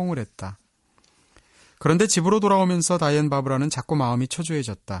자랑스럽다면서 포옹을 했다. 그런데 집으로 돌아오면서 다이앤 바브라는 자꾸 마음이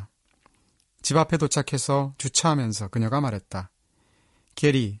초조해졌다. 집 앞에 도착해서 주차하면서 그녀가 말했다.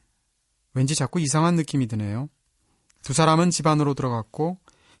 게리, 왠지 자꾸 이상한 느낌이 드네요. 두 사람은 집 안으로 들어갔고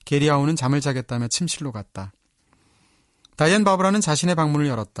게리 하우는 잠을 자겠다며 침실로 갔다. 다이앤 바브라는 자신의 방문을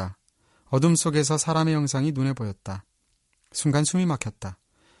열었다. 어둠 속에서 사람의 형상이 눈에 보였다. 순간 숨이 막혔다.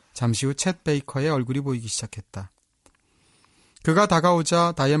 잠시 후 챗 베이커의 얼굴이 보이기 시작했다. 그가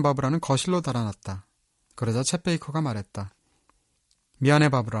다가오자 다이앤 바브라는 거실로 달아났다. 그러자 챗 베이커가 말했다. 미안해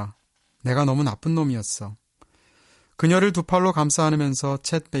바브라. 내가 너무 나쁜 놈이었어. 그녀를 두 팔로 감싸 안으면서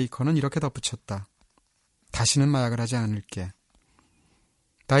챗 베이커는 이렇게 덧붙였다. 다시는 마약을 하지 않을게.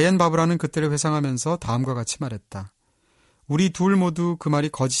 다이앤 바브라는 그때를 회상하면서 다음과 같이 말했다. 우리 둘 모두 그 말이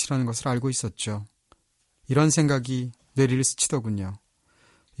거짓이라는 것을 알고 있었죠. 이런 생각이 뇌리를 스치더군요.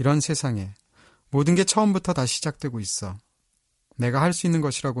 이런 세상에 모든 게 처음부터 다시 시작되고 있어. 내가 할 수 있는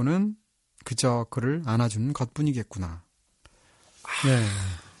것이라고는 그저 그를 안아주는 것뿐이겠구나. 네,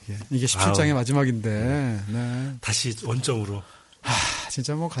 이게 17장의 마지막인데 네. 다시 원점으로.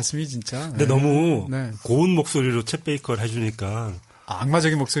 진짜 뭐 가슴이 진짜. 근데 너무 고운 목소리로 챗 베이커를 해주니까.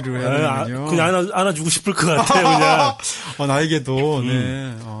 악마적인 목소리로 해야 되는군요. 그냥 안아주고 싶을 것 같아요. 그냥. 나에게도.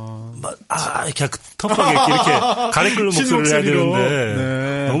 이렇게 터프하게 이렇게 가래 끓는 목소리를 해야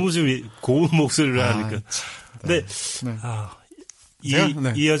되는데 너무 지금 고운 목소리를 하니까. 근데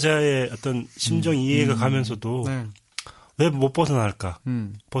이 여자의 어떤 심정 이해가 가면서도 왜 못 벗어날까?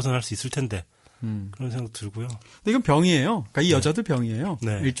 벗어날 수 있을 텐데. 그런 생각 들고요. 근데 이건 병이에요. 그러니까 이 여자도 병이에요.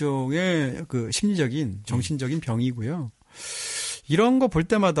 일종의 그 심리적인, 정신적인 병이고요. 이런 거 볼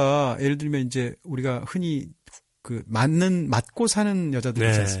때마다 예를 들면 이제 우리가 흔히 그 맞고 사는 여자들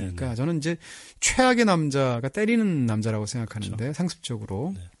있지 않습니까? 저는 이제 최악의 남자가 때리는 남자라고 생각하는데 그렇죠.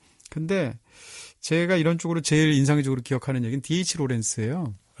 상습적으로. 근데 제가 이런 쪽으로 제일 인상적으로 기억하는 얘기는 D.H.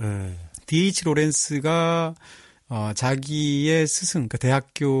 로렌스예요. D.H. 로렌스가 자기의 스승, 그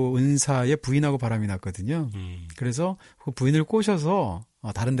대학교 은사의 부인하고 바람이 났거든요. 그래서 그 부인을 꼬셔서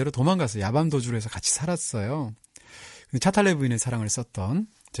다른 데로 도망갔어요. 야밤 도주를 해서 같이 살았어요. 차탈레 부인의 사랑을 썼던,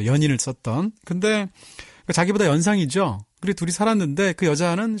 연인을 썼던. 근데 자기보다 연상이죠. 그리고 둘이 살았는데 그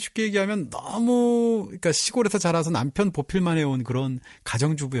여자는 쉽게 얘기하면 너무 그러니까 시골에서 자라서 남편 보필만 해온 그런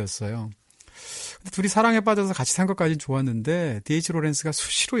가정주부였어요. 근데 둘이 사랑에 빠져서 같이 산 것까지는 좋았는데 D.H. 로렌스가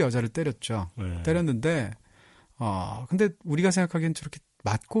수시로 여자를 때렸죠. 때렸는데 근데 우리가 생각하기엔 저렇게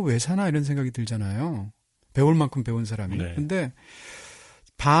맞고 왜 사나 이런 생각이 들잖아요. 배울 만큼 배운 사람이. 근데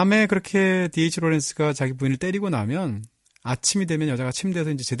밤에 그렇게 D.H. 로렌스가 자기 부인을 때리고 나면 아침이 되면 여자가 침대에서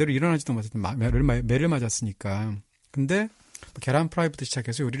이제 제대로 일어나지도 못했던 매를 맞았으니까. 근데 계란 프라이부터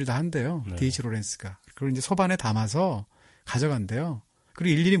시작해서 요리를 다 한대요. D.H. 로렌스가. 그걸 이제 소반에 담아서 가져간대요.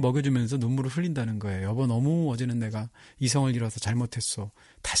 그리고 일일이 먹여주면서 눈물을 흘린다는 거예요. 여보, 너무 어제는 내가 이성을 잃어서 잘못했어.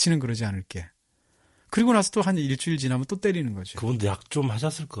 다시는 그러지 않을게. 그리고 나서 또 한 일주일 지나면 또 때리는 거죠. 그분도 약 좀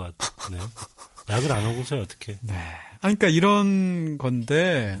하셨을 것 같네요. 약을 안 하고서야 어떻게. 네. 그러니까 이런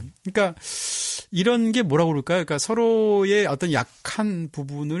건데, 그러니까 이런 게 뭐라고 그럴까요? 그러니까 서로의 어떤 약한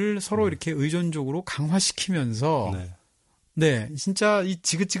부분을 서로 이렇게 의존적으로 강화시키면서 네, 진짜 이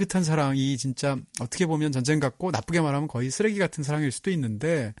지긋지긋한 사랑이 진짜 어떻게 보면 전쟁 같고 나쁘게 말하면 거의 쓰레기 같은 사랑일 수도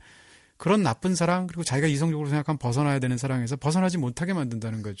있는데 그런 나쁜 사랑 그리고 자기가 이성적으로 생각하면 벗어나야 되는 사랑에서 벗어나지 못하게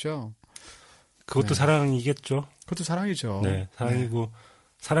만든다는 거죠. 그것도 네. 사랑이겠죠. 그것도 사랑이죠. 네, 사랑이고 네.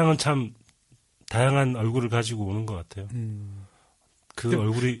 사랑은 참 다양한 얼굴을 가지고 오는 것 같아요. 그 근데,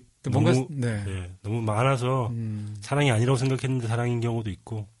 얼굴이 뭔가 너무, 네, 너무 많아서 사랑이 아니라고 생각했는데 사랑인 경우도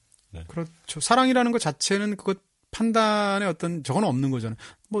있고. 네. 그렇죠. 사랑이라는 것 자체는 그것 판단에 어떤 저건 없는 거잖아요.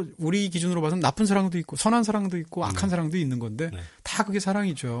 뭐 우리 기준으로 봐서는 나쁜 사랑도 있고 선한 사랑도 있고 악한 사랑도 있는 건데 다 그게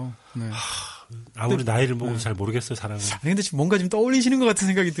사랑이죠. 네. 아무리 근데, 나이를 먹어도 잘 모르겠어요, 사랑은. 아니 근데 지금 뭔가 지금 떠올리시는 것 같은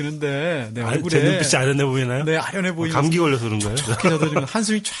생각이 드는데 내 얼굴에 제 눈빛이 아련해 보이나요? 네, 아련해 보이고 감기 걸려서 그런 거예요? 저도 지금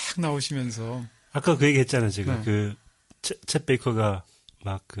한숨이 쫙 나오시면서 아까 그 얘기 했잖아요, 제가. 그 챗 베이커가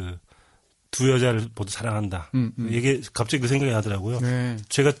막 그 두 여자를 모두 사랑한다. 이게 갑자기 그 생각이 나더라고요. 네.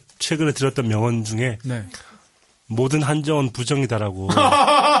 제가 최근에 들었던 명언 중에 모든 한정은 부정이다라고.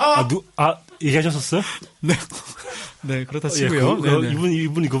 얘기하셨었어요? 네. 네, 그렇다 치고요.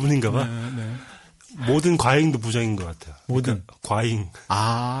 이분이 그분인가 봐. 네. 모든 과잉도 부정인 것 같아요. 모든. 그러니까 과잉.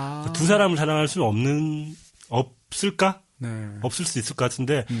 두 사람을 사랑할 수는 없을까? 네. 없을 수 있을 것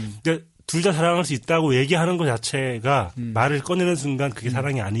같은데, 그러니까 둘 다 사랑할 수 있다고 얘기하는 것 자체가 말을 꺼내는 순간 그게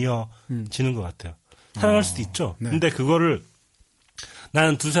사랑이 아니어지는 것 같아요. 사랑할 수도 있죠. 네. 근데 그거를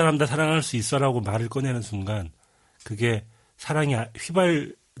나는 두 사람 다 사랑할 수 있어라고 말을 꺼내는 순간 그게 사랑이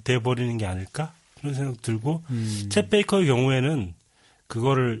휘발돼 버리는 게 아닐까? 그런 생각 들고 챗 베이커의 경우에는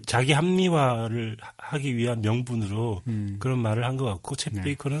그거를 자기 합리화를 하기 위한 명분으로 그런 말을 한 것 같고 챗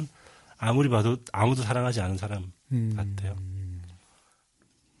베이커는 아무리 봐도 아무도 사랑하지 않은 사람 같아요.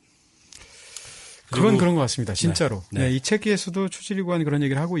 그건 그런 것 같습니다. 진짜로. 네, 이 책에서도 추진리관 그런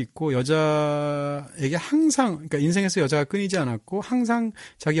얘기를 하고 있고 여자에게 항상 그러니까 인생에서 여자가 끊이지 않았고 항상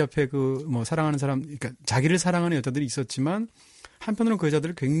자기 옆에 그 뭐 사랑하는 사람 그러니까 자기를 사랑하는 여자들이 있었지만 한편으로는 그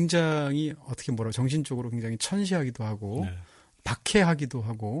여자들을 굉장히 어떻게 정신적으로 굉장히 천시하기도 하고 박해하기도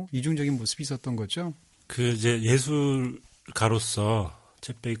하고 이중적인 모습이 있었던 거죠. 그 이제 예술가로서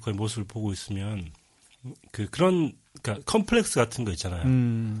챗 베이커의 모습을 보고 있으면 그러니까 컴플렉스 같은 거 있잖아요.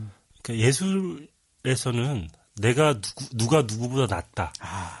 그러니까 예술에서는 내가 누가 누구보다 낫다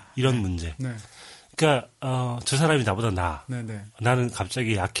이런 문제. 네. 그러니까 저 사람이 나보다 나아. 네네. 나는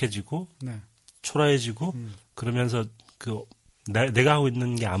갑자기 약해지고 초라해지고 그러면서 내가 하고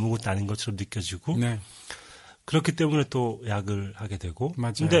있는 게 아무것도 아닌 것처럼 느껴지고 그렇기 때문에 또 약을 하게 되고.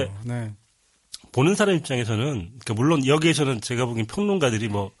 맞아요. 근데 보는 사람 입장에서는 그러니까 물론 여기에서는 제가 보기엔 평론가들이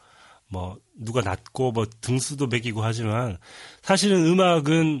뭐 누가 낫고 등수도 매기고 하지만 사실은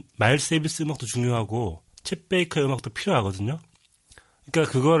음악은 마일스 데이비스 음악도 중요하고 챗 베이커의 음악도 필요하거든요.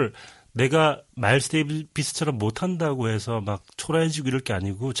 그러니까 그걸 내가 마일스 데이비스처럼 못한다고 해서 막 초라해지고 이럴 게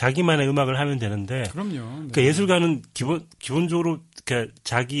아니고 자기만의 음악을 하면 되는데. 그럼요. 네. 그러니까 예술가는 기본적으로 그러니까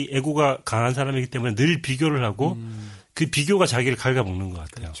자기 에고가 강한 사람이기 때문에 늘 비교를 하고 그 비교가 자기를 갉아먹는 것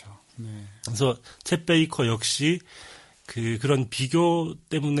같아요. 그렇죠. 네. 그래서 챗 베이커 역시 그런 비교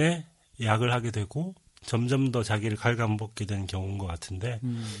때문에 약을 하게 되고 점점 더 자기를 갉아먹게 되는 경우인 것 같은데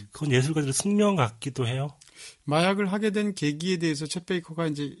그건 예술가들의 숙명 같기도 해요. 마약을 하게 된 계기에 대해서 챗 베이커가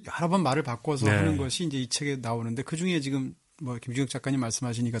이제 여러 번 말을 바꿔서 하는 것이 이제 이 책에 나오는데 그 중에 지금 김중혁 작가님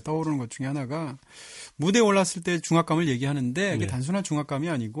말씀하시니까 떠오르는 것 중에 하나가 무대에 올랐을 때 중압감을 얘기하는데 그게 단순한 중압감이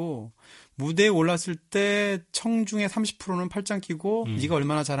아니고 무대에 올랐을 때 청중의 30%는 팔짱 끼고 네가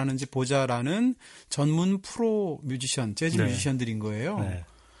얼마나 잘하는지 보자라는 전문 프로 뮤지션, 재즈 뮤지션들인 거예요. 네.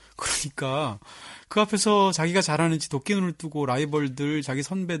 그러니까 그 앞에서 자기가 잘하는지 도끼눈을 뜨고 라이벌들, 자기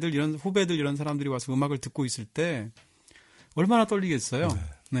선배들, 이런 후배들 이런 사람들이 와서 음악을 듣고 있을 때 얼마나 떨리겠어요.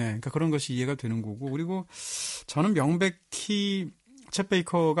 네, 그러니까 그런 것이 이해가 되는 거고 그리고 저는 명백히 챗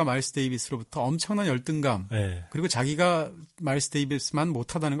베이커가 마일스 데이비스로부터 엄청난 열등감 그리고 자기가 마일스 데이비스만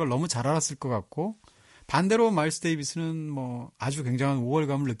못하다는 걸 너무 잘 알았을 것 같고 반대로 마일스 데이비스는 아주 굉장한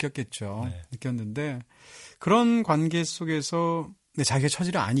우월감을 느꼈겠죠. 느꼈는데 그런 관계 속에서 자기가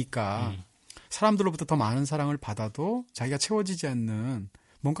처지를 아니까 사람들로부터 더 많은 사랑을 받아도 자기가 채워지지 않는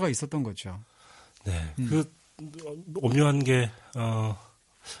뭔가가 있었던 거죠. 네, 오묘한 게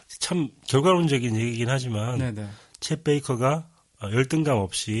참 결과론적인 얘기긴 하지만 챗 베이커가 열등감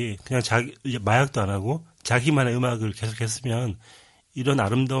없이 그냥 마약도 안 하고 자기만의 음악을 계속했으면 이런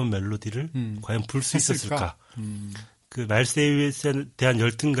아름다운 멜로디를 과연 불 수 있었을까? 그 마일스 데이비스에 대한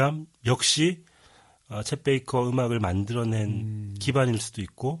열등감 역시 챗 베이커 음악을 만들어낸 기반일 수도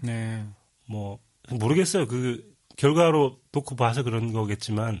있고 네. 뭐 모르겠어요. 그 결과로 놓고 봐서 그런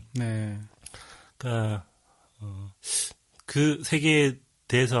거겠지만 네. 그러니까 그 세계에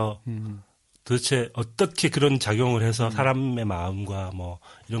대해서 도대체 어떻게 그런 작용을 해서 사람의 마음과 뭐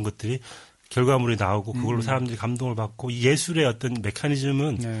이런 것들이 결과물이 나오고 그걸로 사람들이 감동을 받고 이 예술의 어떤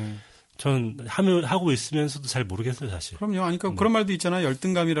메커니즘은 네. 저는 하고 있으면서도 잘 모르겠어요, 사실. 그럼요. 아니, 그러니까 그런 말도 있잖아요.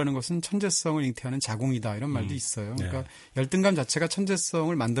 열등감이라는 것은 천재성을 잉태하는 자궁이다. 이런 말도 있어요. 그러니까 네. 열등감 자체가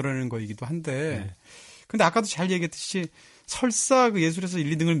천재성을 만들어내는 거이기도 한데, 근데 아까도 잘 얘기했듯이 설사 그 예술에서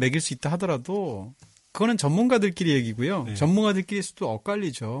 1, 2등을 매길 수 있다 하더라도 그거는 전문가들끼리 얘기고요. 네. 전문가들끼리 수도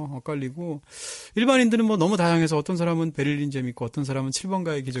엇갈리고 일반인들은 뭐 너무 다양해서 어떤 사람은 베를린 재밌고 어떤 사람은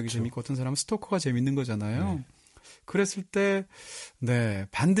 7번가의 기적이 그렇죠. 재밌고 어떤 사람은 스토커가 재밌는 거잖아요. 네. 그랬을 때, 네,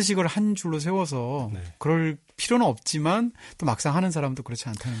 반드시 그걸 한 줄로 세워서 네. 그럴 필요는 없지만 또 막상 하는 사람도 그렇지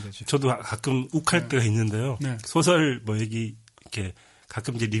않다는 거죠. 저도 가끔 욱할 때가 있는데요. 네. 소설 뭐 얘기 이렇게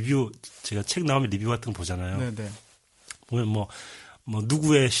가끔 이제 리뷰 제가 책 나오면 리뷰 같은 거 보잖아요. 네네. 보면 뭐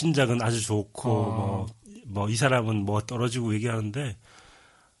누구의 신작은 아주 좋고 뭐 이 사람은 뭐 떨어지고 얘기하는데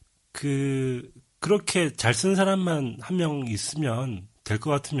그렇게 잘 쓴 사람만 한 명 있으면 될 것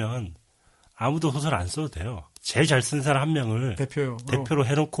같으면 아무도 소설 안 써도 돼요. 제일 잘 쓴 사람 한 명을 대표로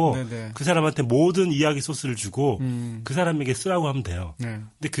해놓고 네네. 그 사람한테 모든 이야기 소스를 주고 그 사람에게 쓰라고 하면 돼요. 네.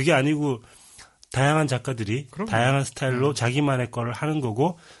 근데 그게 아니고 다양한 작가들이 그럼요. 다양한 스타일로 자기만의 거를 하는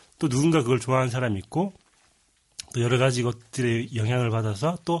거고 또 누군가 그걸 좋아하는 사람이 있고 또 여러 가지 것들의 영향을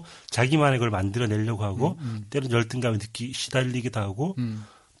받아서 또 자기만의 걸 만들어내려고 하고 때로는 열등감에 시달리기도 하고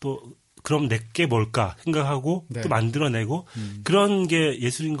또 그럼 내게 뭘까 생각하고 네. 또 만들어내고 그런 게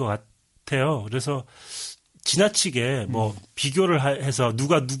예술인 것 같아요. 그래서 지나치게 뭐 비교를 해서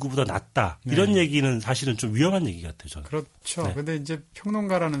누가 누구보다 낫다 이런 얘기는 사실은 좀 위험한 얘기 같아요. 저는. 그렇죠. 네. 근데 이제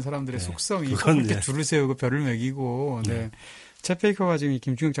평론가라는 사람들의 네. 속성이 그건 이렇게 네. 줄을 세우고 별을 매기고 챗 베이커가 지금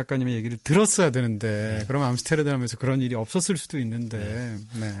김중혁 작가님의 얘기를 들었어야 되는데 그러면 암스테르담에서 그런 일이 없었을 수도 있는데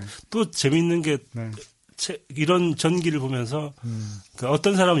또 재미있는 게 이런 전기를 보면서 그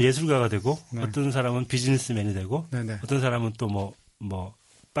어떤 사람은 예술가가 되고 어떤 사람은 비즈니스맨이 되고 어떤 사람은 또 뭐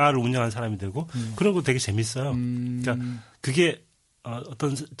바를 운영하는 사람이 되고 그런 거 되게 재밌어요. 그러니까 그게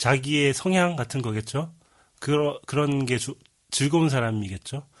어떤 자기의 성향 같은 거겠죠. 그런 게 즐거운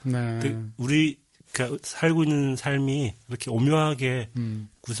사람이겠죠. 근데 우리가 살고 있는 삶이 그렇게 오묘하게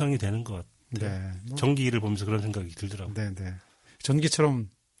구성이 되는 것 같아요. 전기를 보면서 그런 생각이 들더라고요. 전기처럼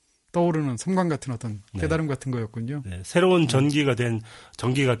떠오르는 섬광 같은 어떤 깨달음 같은 거였군요. 네, 새로운 전기가 된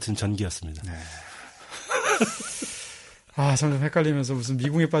전기 같은 전기였습니다. 점점 헷갈리면서 무슨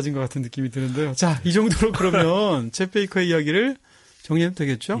미궁에 빠진 것 같은 느낌이 드는데요. 자, 이 정도로 그러면 챗 베이커의 이야기를 정리해도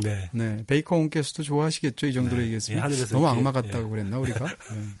되겠죠? 네. 베이커 온께서도 좋아하시겠죠? 이 정도로 얘기했으면. 너무 악마 같다고 그랬나, 우리가?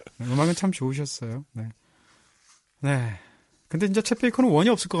 음악은 참 좋으셨어요. 네. 근데 이제 챗 베이커는 원이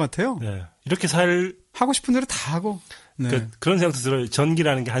없을 것 같아요. 이렇게 하고 싶은 대로 다 하고. 그런 생각도 들어요.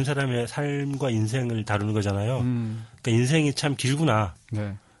 전기라는 게 한 사람의 삶과 인생을 다루는 거잖아요. 그러니까 인생이 참 길구나.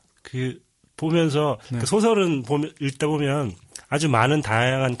 보면서 그 소설은 읽다 보면 아주 많은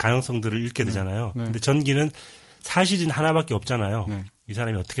다양한 가능성들을 읽게 되잖아요. 근데 전기는 사실은 하나밖에 없잖아요. 이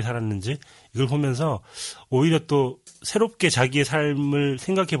사람이 어떻게 살았는지 이걸 보면서 오히려 또 새롭게 자기의 삶을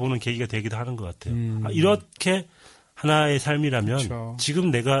생각해보는 계기가 되기도 하는 것 같아요. 이렇게 하나의 삶이라면 그렇죠.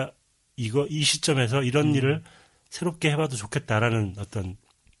 지금 내가 이 시점에서 이런 일을 새롭게 해봐도 좋겠다라는 어떤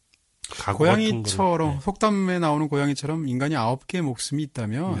각오 고양이처럼 속담에 나오는 고양이처럼 인간이 9개의 목숨이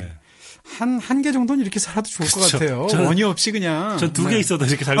있다면 한 개 정도는 이렇게 살아도 좋을 것 같아요. 원이 없이 그냥. 전 2개 있어도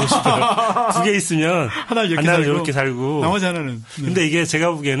이렇게 살고 싶어요. 2개 있으면 하나는 이렇게 살고 나머지 하나는. 근데 이게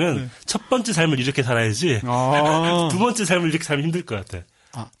제가 보기에는 첫 번째 삶을 이렇게 살아야지 두 번째 삶을 이렇게 살면 힘들 것 같아요.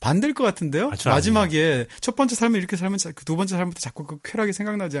 반대일 것 같은데요? 마지막에 첫 번째 삶을 이렇게 살면 그 두 번째 삶부터 자꾸 그 쾌락이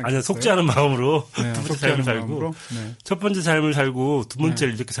생각나지 않겠어요? 아니요, 속지 않은 마음으로 두 번째 삶을 살고 첫 번째 삶을 살고 두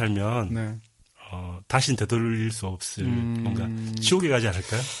번째를 이렇게 살면 다시는 되돌릴 수 없을 뭔가 지옥에 가지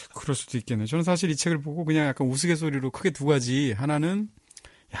않을까요? 그럴 수도 있겠네요. 저는 사실 이 책을 보고 그냥 약간 우스갯소리로 크게 두 가지. 하나는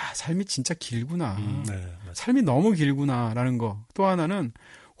삶이 진짜 길구나. 삶이 너무 길구나라는 거. 또 하나는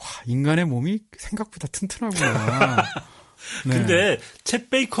인간의 몸이 생각보다 튼튼하구나. 근데 챗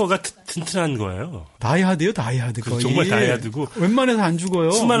베이커가 튼튼한 거예요. 다이하드요, 다이하드. 거의. 정말 다이하드고. 웬만해서 안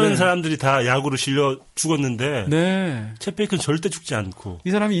죽어요. 수많은 사람들이 다 약으로 실려 죽었는데. 챗 베이커는 절대 죽지 않고. 이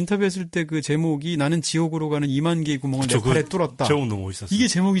사람이 인터뷰했을 때 그 제목이 나는 지옥으로 가는 2만 개의 구멍을 내 팔에 뚫었다. 제목 너무 멋있었어요. 이게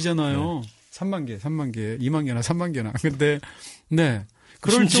제목이잖아요. 3만 개, 2만 개나 3만 개나. 근데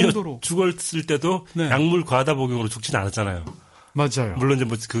그럴 정도로. 죽었을 때도 약물 과다 복용으로 죽진 않았잖아요. 맞아요. 물론 이제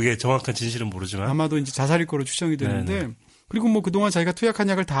뭐 그게 정확한 진실은 모르지만 아마도 이제 자살일 거로 추정이 되는데 네네. 그리고 뭐 그동안 자기가 투약한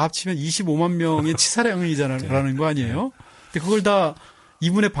약을 다 합치면 25만 명의 치사량이라는 거 아니에요? 근데 그걸 다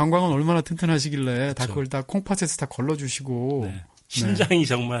이분의 방광은 얼마나 튼튼하시길래 그렇죠. 다 그걸 다 콩팥에서 다 걸러주시고 네. 신장이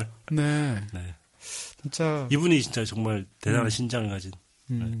정말 네. 진짜 이분이 진짜 정말 대단한 신장을 가진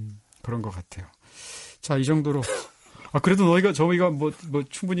그런 것 같아요. 자, 이 정도로 그래도 저희가 뭐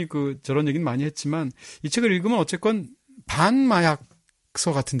충분히 저런 얘기는 많이 했지만 이 책을 읽으면 어쨌건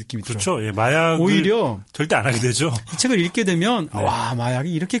반마약서 같은 느낌이 들어요. 그렇죠. 예, 마약을 오히려 절대 안 하게 되죠. 이 책을 읽게 되면 와,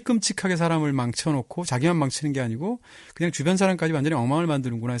 마약이 이렇게 끔찍하게 사람을 망쳐놓고 자기만 망치는 게 아니고 그냥 주변 사람까지 완전히 엉망을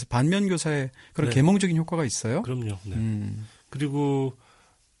만드는구나 해서 반면교사의 그런 계몽적인 효과가 있어요. 그럼요. 그리고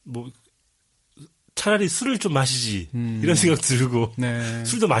뭐 차라리 술을 좀 마시지 이런 생각 들고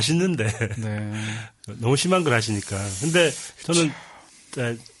술도 맛있는데 너무 심한 걸 하시니까. 근데 저는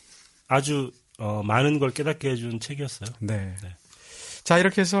아주 많은 걸 깨닫게 해준 책이었어요. 네. 자,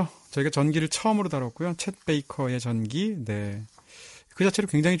 이렇게 해서 저희가 전기를 처음으로 다뤘고요. 챗 베이커의 전기. 그 자체로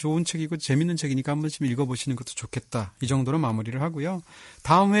굉장히 좋은 책이고 재밌는 책이니까 한 번쯤 읽어보시는 것도 좋겠다. 이 정도로 마무리를 하고요.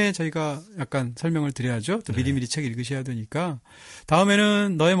 다음 회에 저희가 약간 설명을 드려야죠. 또 미리미리 책 읽으셔야 되니까.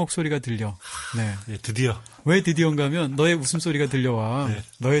 다음에는 너의 목소리가 들려. 네, 드디어. 왜 드디어인가 하면 너의 웃음소리가 들려와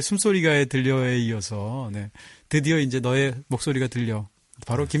너의 숨소리가 들려에 이어서 드디어 이제 너의 목소리가 들려.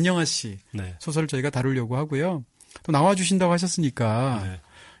 바로 김영하 씨 소설을 저희가 다루려고 하고요. 또 나와주신다고 하셨으니까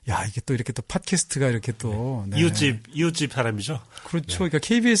야, 이게 또 이렇게 또 팟캐스트가 이렇게 또. 이웃집 사람이죠? 그렇죠. 그러니까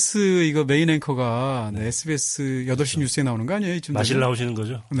KBS 이거 메인 앵커가 SBS 8시 뉴스에 나오는 거 아니에요? 이쯤 마실 나오시는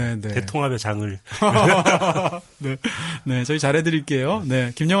거죠? 대통합의 장을. 저희 잘해드릴게요.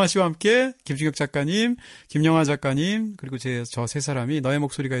 김영하 씨와 함께 김충혁 작가님, 김영하 작가님, 그리고 저 세 사람이 너의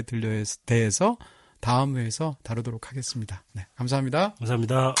목소리가 들려에 대해서 다음 회에서 다루도록 하겠습니다. 감사합니다.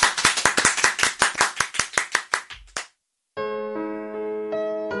 감사합니다.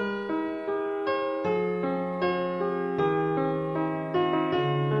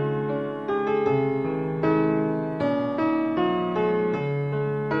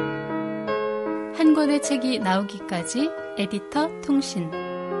 한 권의 책이 나오기까지 에디터 통신.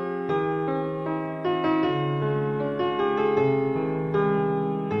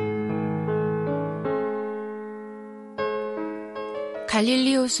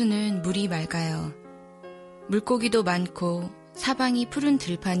 갈릴리 호수는 물이 맑아요. 물고기도 많고 사방이 푸른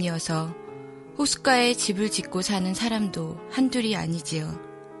들판이어서 호숫가에 집을 짓고 사는 사람도 한둘이 아니지요.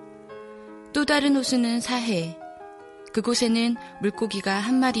 또 다른 호수는 사해. 그곳에는 물고기가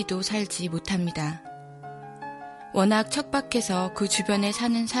한 마리도 살지 못합니다. 워낙 척박해서 그 주변에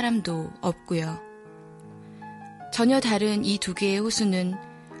사는 사람도 없고요. 전혀 다른 이 두 개의 호수는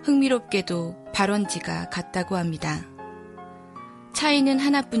흥미롭게도 발원지가 같다고 합니다. 차이는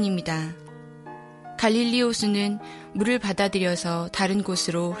하나뿐입니다. 갈릴리 호수는 물을 받아들여서 다른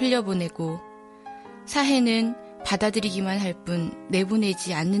곳으로 흘려보내고 사해는 받아들이기만 할 뿐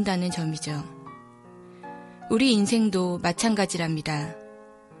내보내지 않는다는 점이죠. 우리 인생도 마찬가지랍니다.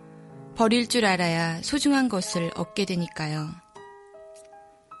 버릴 줄 알아야 소중한 것을 얻게 되니까요.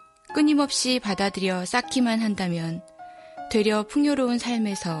 끊임없이 받아들여 쌓기만 한다면 되려 풍요로운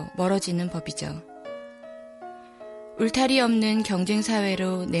삶에서 멀어지는 법이죠. 울타리 없는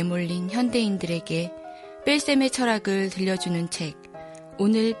경쟁사회로 내몰린 현대인들에게 뺄셈의 철학을 들려주는 책,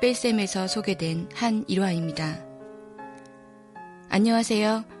 오늘 뺄셈에서 소개된 한 일화입니다.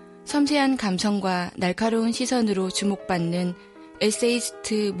 안녕하세요. 섬세한 감성과 날카로운 시선으로 주목받는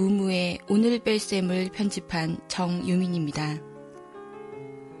에세이스트 무무의 오늘 뺄셈을 편집한 정유민입니다.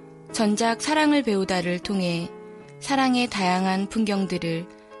 전작 사랑을 배우다를 통해 사랑의 다양한 풍경들을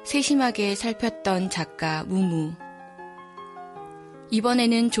세심하게 살폈던 작가 무무.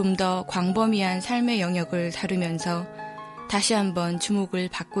 이번에는 좀 더 광범위한 삶의 영역을 다루면서 다시 한번 주목을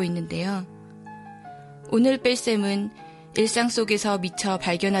받고 있는데요. 오늘 뺄셈은 일상 속에서 미처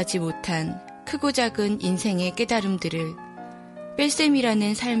발견하지 못한 크고 작은 인생의 깨달음들을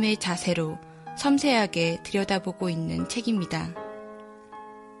뺄셈이라는 삶의 자세로 섬세하게 들여다보고 있는 책입니다.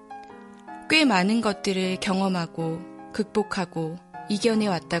 꽤 많은 것들을 경험하고 극복하고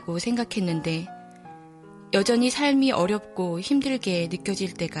이겨내왔다고 생각했는데 여전히 삶이 어렵고 힘들게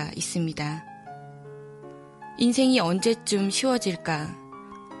느껴질 때가 있습니다. 인생이 언제쯤 쉬워질까?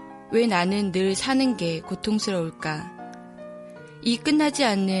 왜 나는 늘 사는 게 고통스러울까? 이 끝나지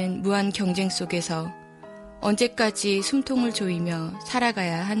않는 무한 경쟁 속에서 언제까지 숨통을 조이며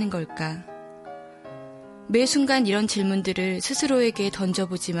살아가야 하는 걸까? 매 순간 이런 질문들을 스스로에게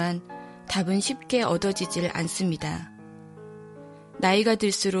던져보지만 답은 쉽게 얻어지질 않습니다. 나이가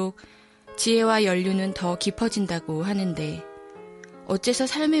들수록 지혜와 연륜은 더 깊어진다고 하는데 어째서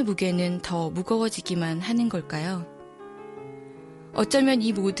삶의 무게는 더 무거워지기만 하는 걸까요? 어쩌면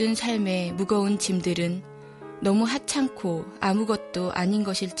이 모든 삶의 무거운 짐들은 너무 하찮고 아무것도 아닌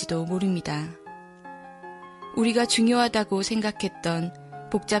것일지도 모릅니다. 우리가 중요하다고 생각했던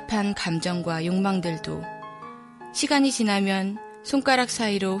복잡한 감정과 욕망들도 시간이 지나면 손가락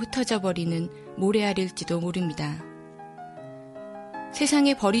사이로 흩어져 버리는 모래알일지도 모릅니다.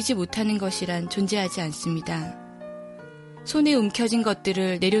 세상에 버리지 못하는 것이란 존재하지 않습니다. 손에 움켜진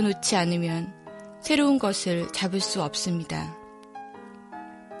것들을 내려놓지 않으면 새로운 것을 잡을 수 없습니다.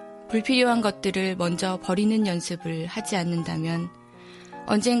 불필요한 것들을 먼저 버리는 연습을 하지 않는다면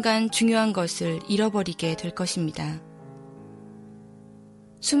언젠간 중요한 것을 잃어버리게 될 것입니다.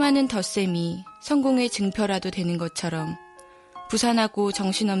 수많은 덧셈이 성공의 증표라도 되는 것처럼 부산하고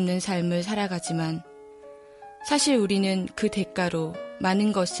정신없는 삶을 살아가지만 사실 우리는 그 대가로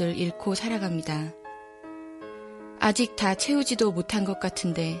많은 것을 잃고 살아갑니다. 아직 다 채우지도 못한 것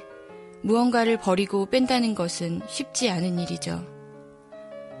같은데 무언가를 버리고 뺀다는 것은 쉽지 않은 일이죠.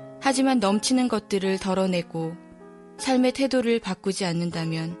 하지만 넘치는 것들을 덜어내고 삶의 태도를 바꾸지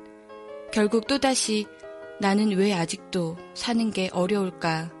않는다면 결국 또다시 나는 왜 아직도 사는 게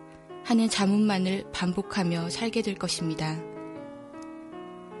어려울까 하는 자문만을 반복하며 살게 될 것입니다.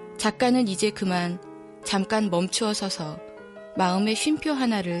 작가는 이제 그만 잠깐 멈추어 서서 마음의 쉼표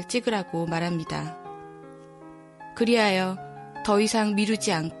하나를 찍으라고 말합니다. 그리하여 더 이상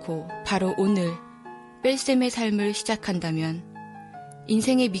미루지 않고 바로 오늘 뺄셈의 삶을 시작한다면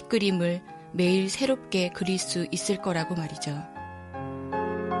인생의 밑그림을 매일 새롭게 그릴 수 있을 거라고 말이죠.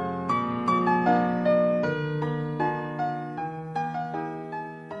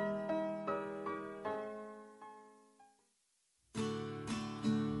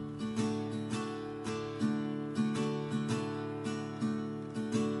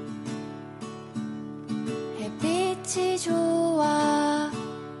 햇빛이 좋아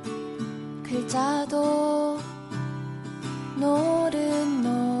글자도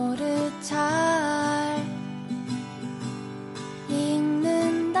노릇노릇 잘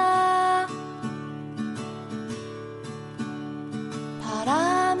읽는다.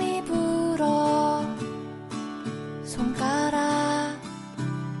 바람이 불어 손가락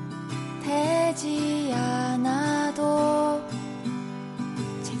대지 않아도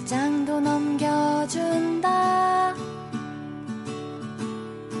책장도 넘겨준다.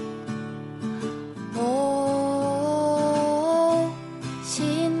 오,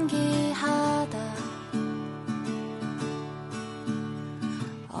 신기하다.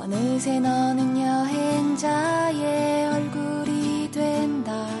 어느새 너는 여행자의 얼굴이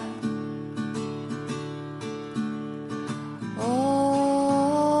된다. 오,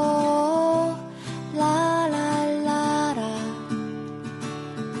 라라라라.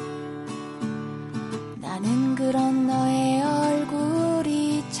 나는 그런 너의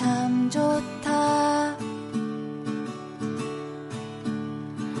얼굴이 참 좋다.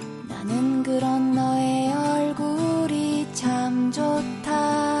 나는 그런 너의 얼굴이 참 좋다.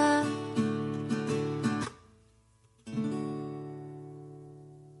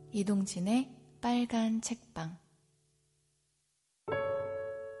 이동진의 빨간 책방.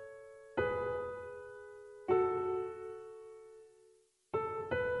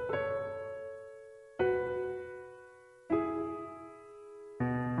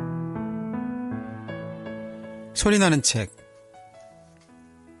 소리나는 책.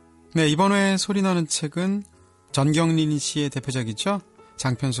 네, 이번 회 소리나는 책은 전경린 씨의 대표작이죠.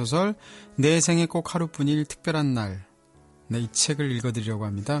 장편소설 내 생에 꼭 하루뿐일 특별한 날. 네, 이 책을 읽어드리려고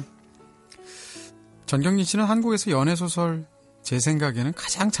합니다. 전경린 씨는 한국에서 연애소설 제 생각에는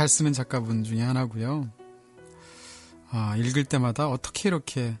가장 잘 쓰는 작가분 중에 하나고요. 읽을 때마다 어떻게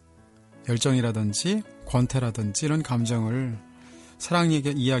이렇게 열정이라든지 권태라든지 이런 감정을 사랑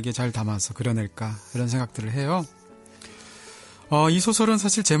이야기에 잘 담아서 그려낼까 이런 생각들을 해요. 이 소설은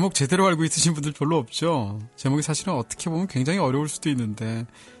사실 제목 제대로 알고 있으신 분들 별로 없죠. 제목이 사실은 어떻게 보면 굉장히 어려울 수도 있는데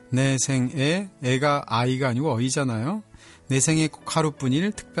내 생에, 애가 아이가 아니고 어이잖아요. 내 생에 꼭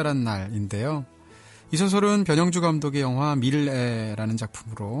하루뿐일 특별한 날인데요. 이 소설은 변영주 감독의 영화 밀애라는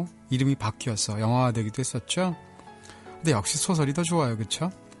작품으로 이름이 바뀌어서 영화화되기도 했었죠. 근데 역시 소설이 더 좋아요,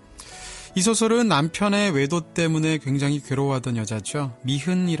 그렇죠? 이 소설은 남편의 외도 때문에 굉장히 괴로워하던 여자죠.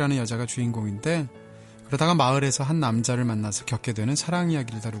 미흔이라는 여자가 주인공인데 그러다가 마을에서 한 남자를 만나서 겪게 되는 사랑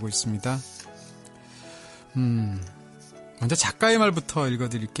이야기를 다루고 있습니다. 먼저 작가의 말부터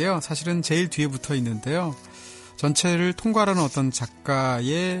읽어드릴게요. 사실은 제일 뒤에 붙어 있는데요. 전체를 통괄하는 어떤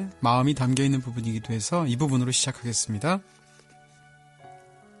작가의 마음이 담겨있는 부분이기도 해서 이 부분으로 시작하겠습니다.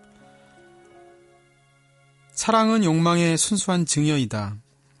 사랑은 욕망의 순수한 증여이다.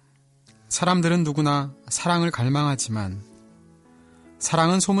 사람들은 누구나 사랑을 갈망하지만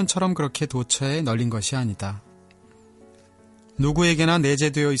사랑은 소문처럼 그렇게 도처에 널린 것이 아니다. 누구에게나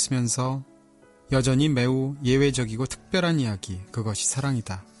내재되어 있으면서 여전히 매우 예외적이고 특별한 이야기, 그것이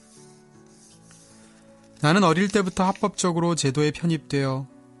사랑이다. 나는 어릴 때부터 합법적으로 제도에 편입되어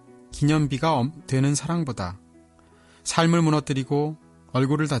기념비가 되는 사랑보다 삶을 무너뜨리고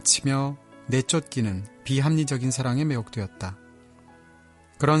얼굴을 다치며 내쫓기는 비합리적인 사랑에 매혹되었다.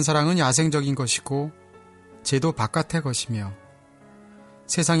 그런 사랑은 야생적인 것이고 제도 바깥의 것이며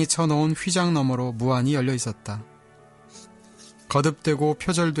세상이 쳐놓은 휘장 너머로 무한히 열려 있었다. 거듭되고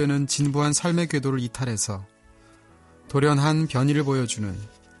표절되는 진부한 삶의 궤도를 이탈해서 돌연한 변이를 보여주는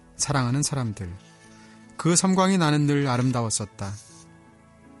사랑하는 사람들, 그 섬광이 나는 늘 아름다웠었다.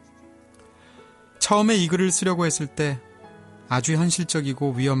 처음에 이 글을 쓰려고 했을 때 아주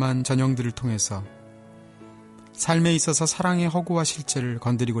현실적이고 위험한 전형들을 통해서 삶에 있어서 사랑의 허구와 실제를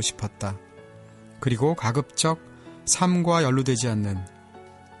건드리고 싶었다. 그리고 가급적 삶과 연루되지 않는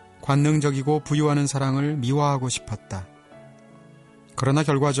관능적이고 부유하는 사랑을 미화하고 싶었다. 그러나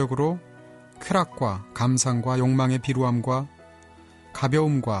결과적으로 쾌락과 감상과 욕망의 비루함과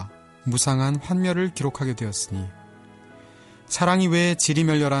가벼움과 무상한 환멸을 기록하게 되었으니 사랑이 왜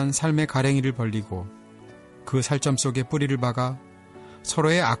지리멸렬한 삶의 가랭이를 벌리고 그 살점 속에 뿌리를 박아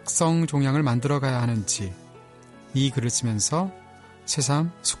서로의 악성 종양을 만들어가야 하는지 이 글을 쓰면서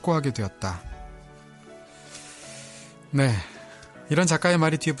새삼 숙고하게 되었다. 네, 이런 작가의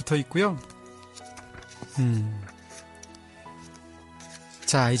말이 뒤에 붙어 있고요.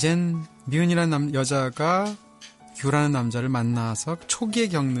 자, 이젠 미은이라는 여자가 규라는 남자를 만나서 초기에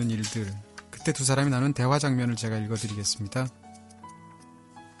겪는 일들, 그때 두 사람이 나눈 대화 장면을 제가 읽어드리겠습니다.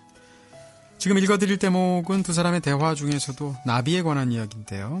 지금 읽어드릴 대목은 두 사람의 대화 중에서도 나비에 관한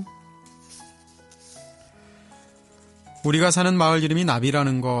이야기인데요. 우리가 사는 마을 이름이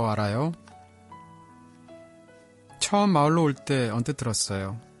나비라는 거 알아요? 처음 마을로 올 때 언뜻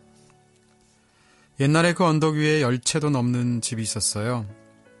들었어요. 옛날에 그 언덕 위에 10채도 넘는 집이 있었어요.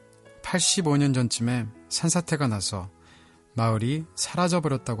 85년 전쯤에 산사태가 나서 마을이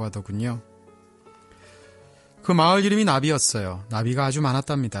사라져버렸다고 하더군요. 그 마을 이름이 나비였어요. 나비가 아주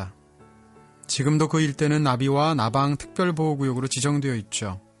많았답니다. 지금도 그 일대는 나비와 나방 특별보호구역으로 지정되어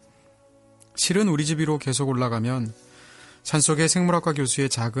있죠. 실은 우리 집 위로 계속 올라가면 산속에 생물학과 교수의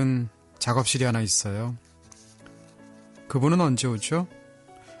작은 작업실이 하나 있어요. 그분은 언제 오죠?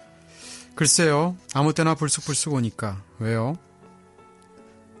 글쎄요, 아무 때나 불쑥불쑥 오니까. 왜요?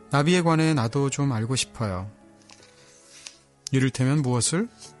 나비에 관해 나도 좀 알고 싶어요. 이를테면 무엇을?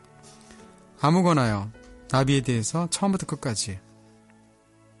 아무거나요. 나비에 대해서 처음부터 끝까지.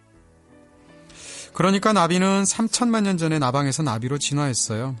 그러니까 나비는 3천만 년 전에 나방에서 나비로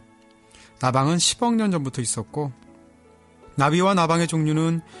진화했어요. 나방은 10억 년 전부터 있었고 나비와 나방의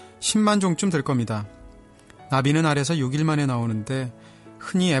종류는 10만 종쯤 될 겁니다. 나비는 알에서 6일 만에 나오는데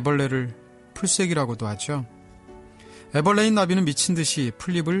흔히 애벌레를 풀쐐기라고도 하죠. 애벌레인 나비는 미친 듯이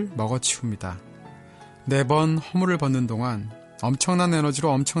풀잎을 먹어치웁니다. 4번 허물을 벗는 동안 엄청난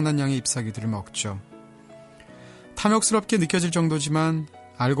에너지로 엄청난 양의 잎사귀들을 먹죠. 탐욕스럽게 느껴질 정도지만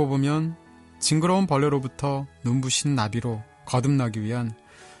알고 보면 징그러운 벌레로부터 눈부신 나비로 거듭나기 위한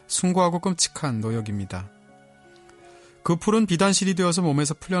숭고하고 끔찍한 노역입니다. 그 풀은 비단실이 되어서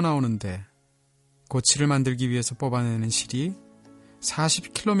몸에서 풀려나오는데 고치를 만들기 위해서 뽑아내는 실이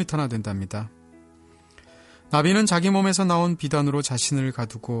 40km나 된답니다. 나비는 자기 몸에서 나온 비단으로 자신을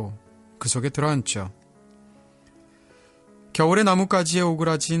가두고 그 속에 들어앉죠. 겨울에 나뭇가지에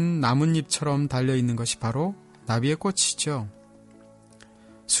오그라진 나뭇잎처럼 달려있는 것이 바로 나비의 꽃이죠.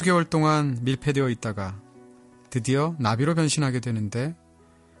 수개월 동안 밀폐되어 있다가 드디어 나비로 변신하게 되는데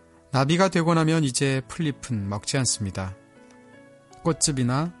나비가 되고 나면 이제 풀잎은 먹지 않습니다.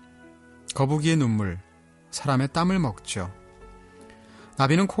 꽃즙이나 거북이의 눈물, 사람의 땀을 먹죠.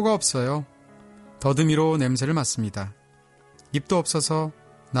 나비는 코가 없어요. 더듬이로 냄새를 맡습니다. 입도 없어서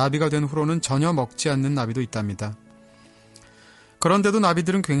나비가 된 후로는 전혀 먹지 않는 나비도 있답니다. 그런데도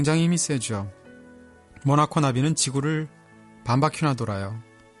나비들은 굉장히 힘이 세죠. 모나코 나비는 지구를 반바퀴나 돌아요.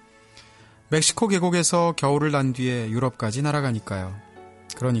 멕시코 계곡에서 겨울을 난 뒤에 유럽까지 날아가니까요.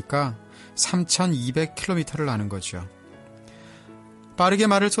 그러니까 3,200km를 나는 거죠. 빠르게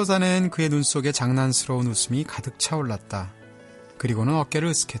말을 쏟아낸 그의 눈 속에 장난스러운 웃음이 가득 차올랐다. 그리고는 어깨를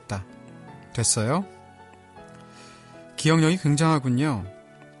으쓱했다. 됐어요? 기억력이 굉장하군요.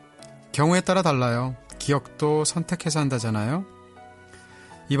 경우에 따라 달라요. 기억도 선택해서 한다잖아요.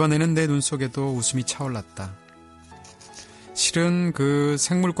 이번에는 내 눈 속에도 웃음이 차올랐다. 실은 그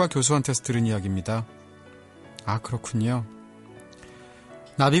생물과 교수한테서 들은 이야기입니다. 아, 그렇군요.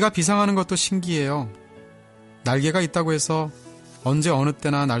 나비가 비상하는 것도 신기해요. 날개가 있다고 해서 언제 어느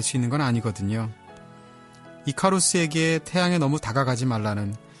때나 날 수 있는 건 아니거든요. 이카루스에게 태양에 너무 다가가지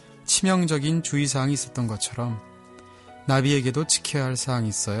말라는 치명적인 주의사항이 있었던 것처럼 나비에게도 지켜야 할 사항이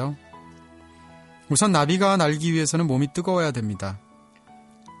있어요. 우선 나비가 날기 위해서는 몸이 뜨거워야 됩니다.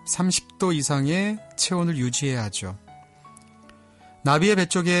 30도 이상의 체온을 유지해야 하죠. 나비의 배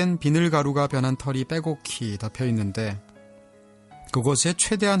쪽엔 비늘가루가 변한 털이 빼곡히 덮여 있는데 그곳에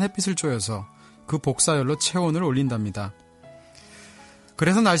최대한 햇빛을 쬐어서 그 복사열로 체온을 올린답니다.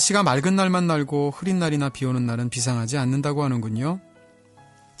 그래서 날씨가 맑은 날만 날고 흐린 날이나 비 오는 날은 비상하지 않는다고 하는군요.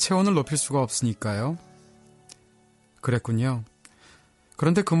 체온을 높일 수가 없으니까요. 그랬군요.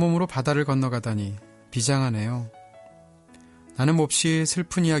 그런데 그 몸으로 바다를 건너가다니 비장하네요. 나는 몹시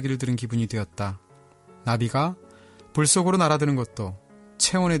슬픈 이야기를 들은 기분이 되었다. 나비가 불 속으로 날아드는 것도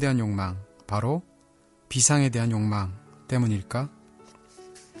체온에 대한 욕망, 바로 비상에 대한 욕망 때문일까?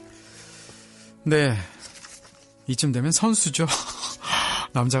 네, 이쯤 되면 선수죠.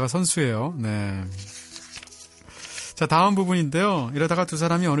 남자가 선수예요. 네. 자, 다음 부분인데요. 이러다가 두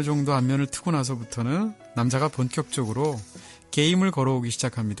사람이 어느 정도 안면을 트고 나서부터는 남자가 본격적으로 게임을 걸어오기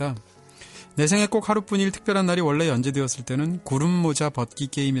시작합니다. 내 생에 꼭 하루뿐일 특별한 날이 원래 연재되었을 때는 구름모자 벗기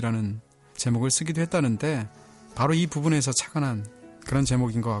게임이라는 제목을 쓰기도 했다는데 바로 이 부분에서 착안한 그런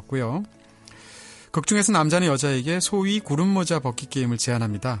제목인 것 같고요. 극 중에서 남자는 여자에게 소위 구름모자 벗기 게임을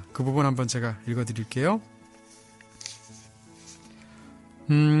제안합니다. 그 부분 한번 제가 읽어드릴게요.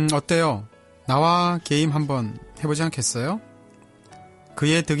 어때요? 나와 게임 한번 해보지 않겠어요?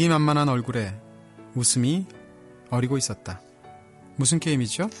 그의 득이만만한 얼굴에 웃음이 어리고 있었다. 무슨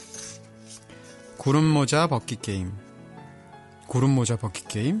게임이죠? 구름모자 벗기 게임. 구름모자 벗기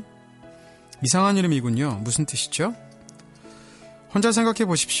게임? 이상한 이름이군요. 무슨 뜻이죠? 혼자 생각해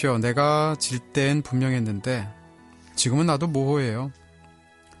보십시오. 내가 질 땐 분명했는데 지금은 나도 모호해요.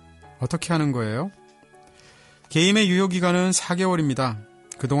 어떻게 하는 거예요? 게임의 유효기간은 4개월입니다.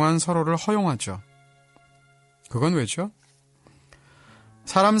 그동안 서로를 허용하죠. 그건 왜죠?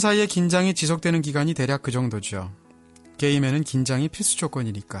 사람 사이의 긴장이 지속되는 기간이 대략 그 정도죠. 게임에는 긴장이 필수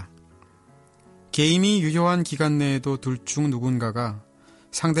조건이니까. 게임이 유효한 기간 내에도 둘 중 누군가가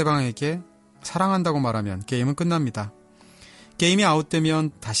상대방에게 사랑한다고 말하면 게임은 끝납니다. 게임이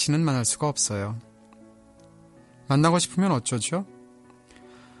아웃되면 다시는 만날 수가 없어요. 만나고 싶으면 어쩌죠?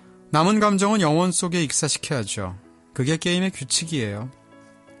 남은 감정은 영혼 속에 익사시켜야죠. 그게 게임의 규칙이에요.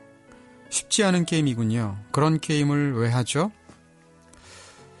 쉽지 않은 게임이군요. 그런 게임을 왜 하죠?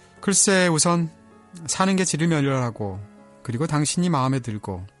 글쎄, 우선 사는 게 질을 멸렬하고 그리고 당신이 마음에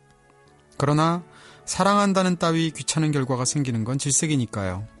들고 그러나 사랑한다는 따위 귀찮은 결과가 생기는 건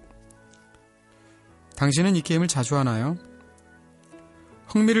질색이니까요. 당신은 이 게임을 자주 하나요?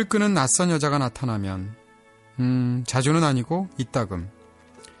 흥미를 끄는 낯선 여자가 나타나면 자주는 아니고 이따금.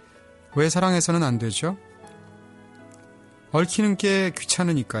 왜 사랑해서는 안 되죠? 얽히는 게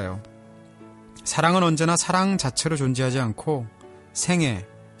귀찮으니까요. 사랑은 언제나 사랑 자체로 존재하지 않고 생애,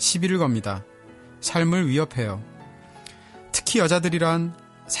 시비를 겁니다. 삶을 위협해요. 특히 여자들이란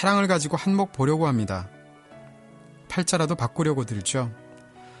사랑을 가지고 한몫 보려고 합니다. 팔자라도 바꾸려고 들죠.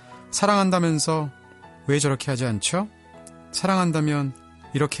 사랑한다면서 왜 저렇게 하지 않죠? 사랑한다면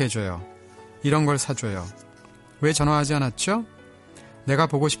이렇게 해줘요. 이런 걸 사줘요. 왜 전화하지 않았죠? 내가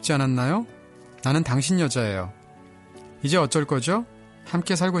보고 싶지 않았나요? 나는 당신 여자예요. 이제 어쩔 거죠?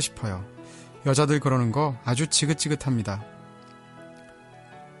 함께 살고 싶어요. 여자들 그러는 거 아주 지긋지긋합니다.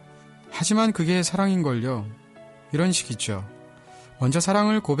 하지만 그게 사랑인걸요. 이런 식이죠. 먼저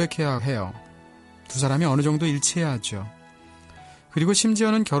사랑을 고백해야 해요. 두 사람이 어느 정도 일치해야 하죠. 그리고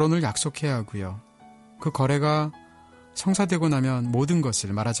심지어는 결혼을 약속해야 하고요. 그 거래가 성사되고 나면 모든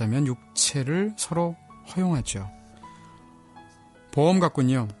것을, 말하자면 육체를 서로 허용하죠. 보험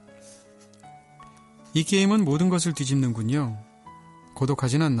같군요. 이 게임은 모든 것을 뒤집는군요.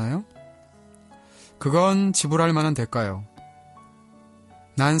 고독하진 않나요? 그건 지불할 만한 대가요.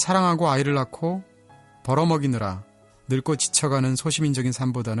 난 사랑하고 아이를 낳고 벌어먹이느라 늙고 지쳐가는 소시민적인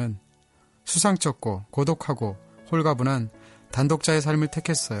삶보다는 수상쩍고 고독하고 홀가분한 단독자의 삶을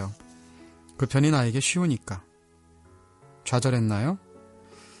택했어요. 그 편이 나에게 쉬우니까. 좌절했나요?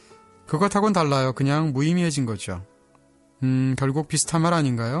 그것하고는 달라요. 그냥 무의미해진 거죠. 결국 비슷한 말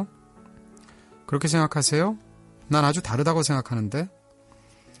아닌가요? 그렇게 생각하세요? 난 아주 다르다고 생각하는데.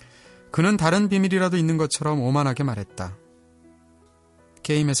 그는 다른 비밀이라도 있는 것처럼 오만하게 말했다.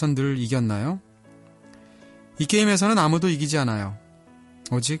 게임에선 늘 이겼나요? 이 게임에서는 아무도 이기지 않아요.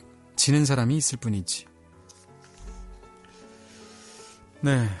 오직 지는 사람이 있을 뿐이지.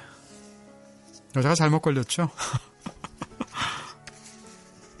 네, 여자가 잘못 걸렸죠?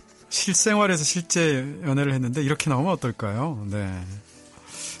 실생활에서 실제 연애를 했는데 이렇게 나오면 어떨까요? 네,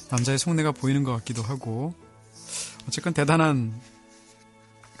 남자의 속내가 보이는 것 같기도 하고 어쨌건 대단한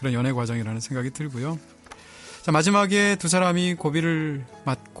그런 연애 과정이라는 생각이 들고요. 자, 마지막에 두 사람이 고비를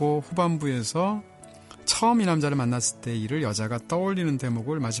맞고 후반부에서 처음 이 남자를 만났을 때 일을 여자가 떠올리는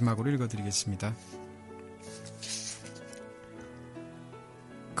대목을 마지막으로 읽어드리겠습니다.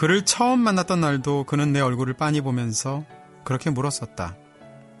 그를 처음 만났던 날도 그는 내 얼굴을 빤히 보면서 그렇게 물었었다.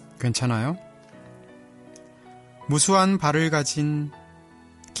 괜찮아요? 무수한 발을 가진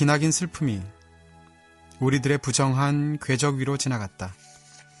기나긴 슬픔이 우리들의 부정한 궤적 위로 지나갔다.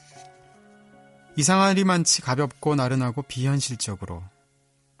 이상하리만치 가볍고 나른하고 비현실적으로.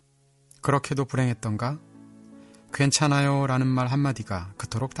 그렇게도 불행했던가? 괜찮아요 라는 말 한마디가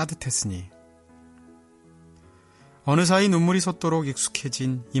그토록 따뜻했으니. 어느 사이 눈물이 솟도록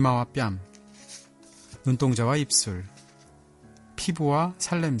익숙해진 이마와 뺨, 눈동자와 입술, 피부와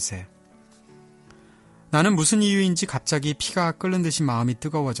살냄새. 나는 무슨 이유인지 갑자기 피가 끓는 듯이 마음이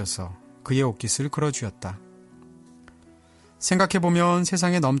뜨거워져서 그의 옷깃을 끌어쥐었다. 생각해보면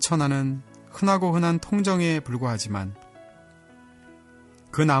세상에 넘쳐나는 흔하고 흔한 통정에 불과하지만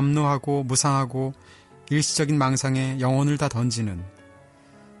그 남루하고 무상하고 일시적인 망상에 영혼을 다 던지는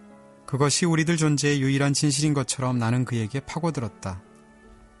그것이 우리들 존재의 유일한 진실인 것처럼 나는 그에게 파고들었다.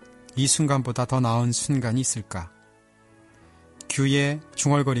 이 순간보다 더 나은 순간이 있을까? 규의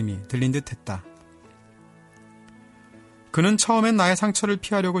중얼거림이 들린 듯 했다. 그는 처음엔 나의 상처를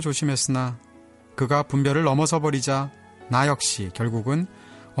피하려고 조심했으나 그가 분별을 넘어서 버리자 나 역시 결국은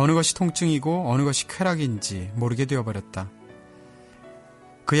어느 것이 통증이고 어느 것이 쾌락인지 모르게 되어버렸다.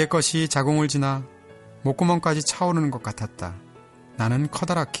 그의 것이 자궁을 지나 목구멍까지 차오르는 것 같았다. 나는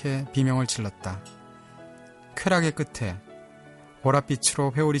커다랗게 비명을 질렀다. 쾌락의 끝에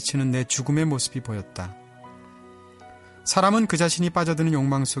보랏빛으로 회오리치는 내 죽음의 모습이 보였다. 사람은 그 자신이 빠져드는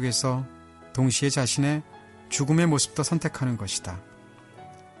욕망 속에서 동시에 자신의 죽음의 모습도 선택하는 것이다.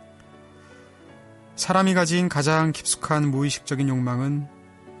 사람이 가진 가장 깊숙한 무의식적인 욕망은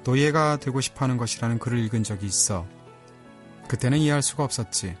노예가 되고 싶어하는 것이라는 글을 읽은 적이 있어. 그때는 이해할 수가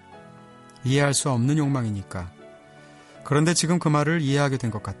없었지. 이해할 수 없는 욕망이니까. 그런데 지금 그 말을 이해하게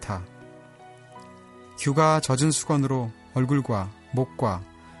된 것 같아. 규가 젖은 수건으로 얼굴과 목과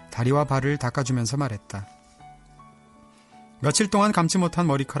다리와 발을 닦아주면서 말했다. 며칠 동안 감지 못한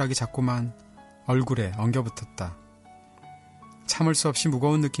머리카락이 자꾸만 얼굴에 엉겨붙었다. 참을 수 없이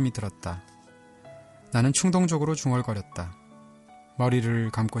무거운 느낌이 들었다. 나는 충동적으로 중얼거렸다.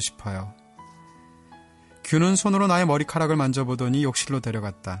 머리를 감고 싶어요. 규는 손으로 나의 머리카락을 만져보더니 욕실로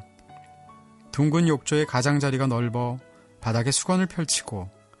데려갔다. 둥근 욕조의 가장자리가 넓어 바닥에 수건을 펼치고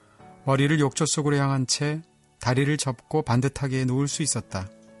머리를 욕조 속으로 향한 채 다리를 접고 반듯하게 누울 수 있었다.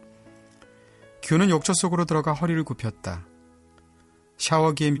 규는 욕조 속으로 들어가 허리를 굽혔다.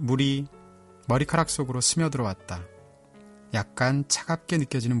 샤워기의 물이 머리카락 속으로 스며들어왔다. 약간 차갑게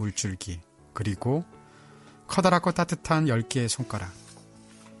느껴지는 물줄기, 그리고 커다랗고 따뜻한 10개의 손가락.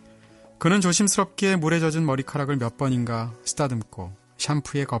 그는 조심스럽게 물에 젖은 머리카락을 몇 번인가 쓰다듬고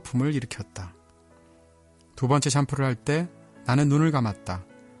샴푸의 거품을 일으켰다. 두 번째 샴푸를 할 때 나는 눈을 감았다.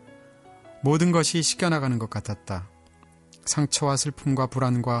 모든 것이 씻겨나가는 것 같았다. 상처와 슬픔과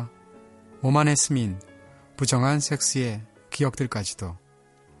불안과 몸 안에 스민 부정한 섹스의 기억들까지도.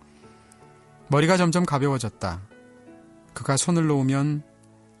 머리가 점점 가벼워졌다. 그가 손을 놓으면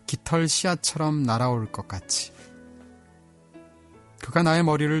깃털 씨앗처럼 날아올 것 같이. 그가 나의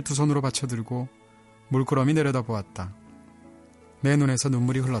머리를 두 손으로 받쳐들고 물끄러미 내려다보았다. 내 눈에서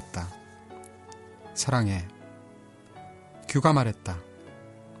눈물이 흘렀다. 사랑해. 규가 말했다.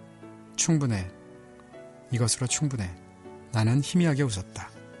 충분해. 이것으로 충분해. 나는 희미하게 웃었다.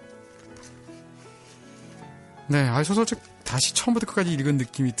 네, 소설책 다시 처음부터 끝까지 읽은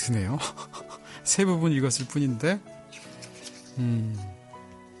느낌이 드네요. 세 부분 읽었을 뿐인데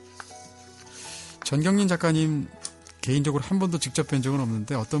전경린 작가님 개인적으로 한 번도 직접 뵌 적은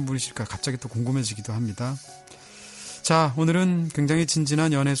없는데 어떤 분이실까 갑자기 또 궁금해지기도 합니다. 자, 오늘은 굉장히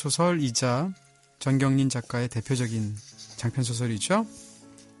진진한 연애소설이자 전경린 작가의 대표적인 장편소설이죠.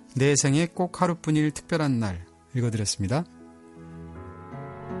 내 생에 꼭 하루뿐일 특별한 날 읽어드렸습니다.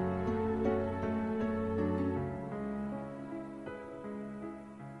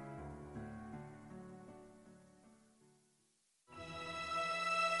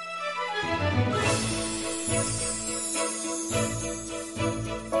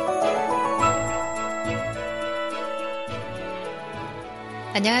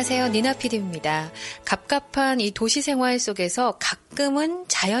 안녕하세요. 니나 PD입니다. 갑갑한 이 도시 생활 속에서 가끔은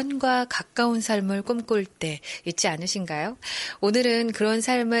자연과 가까운 삶을 꿈꿀 때 있지 않으신가요? 오늘은 그런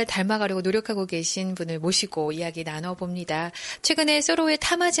삶을 닮아가려고 노력하고 계신 분을 모시고 이야기 나눠봅니다. 최근에 서로의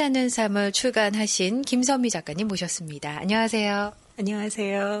탐하지 않는 삶을 출간하신 김선미 작가님 모셨습니다. 안녕하세요.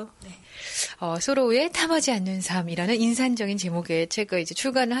 안녕하세요. 네. 소로우의 탐하지 않는 삶이라는 인상적인 제목의 책을 이제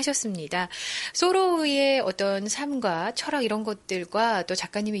출간을 하셨습니다. 소로우의 어떤 삶과 철학 이런 것들과 또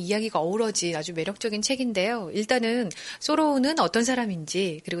작가님의 이야기가 어우러진 아주 매력적인 책인데요. 일단은 소로우는 어떤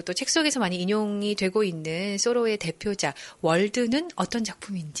사람인지, 그리고 또 책 속에서 많이 인용이 되고 있는 소로우의 대표작 월드는 어떤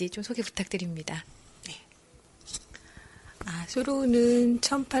작품인지 좀 소개 부탁드립니다. 소로우는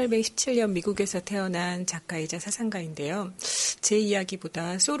 1817년 미국에서 태어난 작가이자 사상가인데요. 제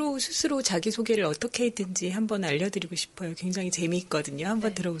이야기보다 소로우 스스로 자기소개를 어떻게 했든지 한번 알려드리고 싶어요. 굉장히 재미있거든요.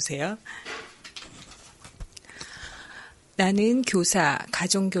 한번 들어보세요. 나는 교사,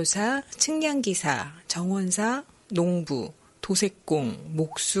 가정교사, 측량기사, 정원사, 농부, 도색공,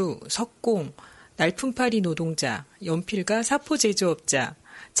 목수, 석공, 날품팔이 노동자, 연필가, 사포 제조업자,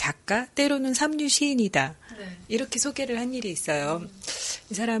 작가, 때로는 삼류 시인이다. 네. 이렇게 소개를 한 일이 있어요.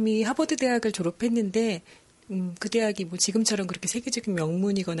 이 사람이 하버드 대학을 졸업했는데 그 대학이 뭐 지금처럼 그렇게 세계적인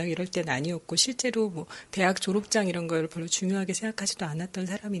명문이거나 이럴 때는 아니었고 실제로 뭐 대학 졸업장 이런 걸 별로 중요하게 생각하지도 않았던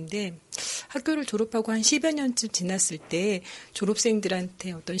사람인데 학교를 졸업하고 한 10여 년쯤 지났을 때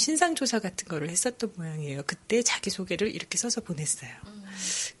졸업생들한테 어떤 신상조사 같은 거를 했었던 모양이에요. 그때 자기소개를 이렇게 써서 보냈어요.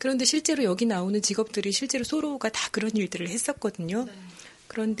 그런데 실제로 여기 나오는 직업들이 실제로 소로우가 다 그런 일들을 했었거든요. 네.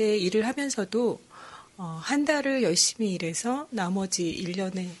 그런데 일을 하면서도 한 달을 열심히 일해서 나머지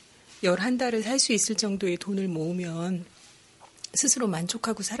 1년에 11달을 살 수 있을 정도의 돈을 모으면 스스로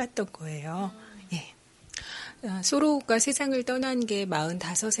만족하고 살았던 거예요. 예. 소로우가 세상을 떠난 게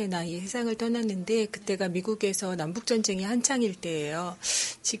 45세 나이에 세상을 떠났는데 그때가 미국에서 남북전쟁이 한창일 때예요.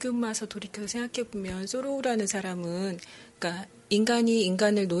 지금 와서 돌이켜서 생각해보면 소로우라는 사람은 그러니까 인간이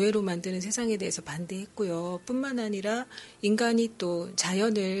인간을 노예로 만드는 세상에 대해서 반대했고요. 뿐만 아니라 인간이 또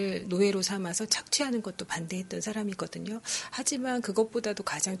자연을 노예로 삼아서 착취하는 것도 반대했던 사람이거든요. 하지만 그것보다도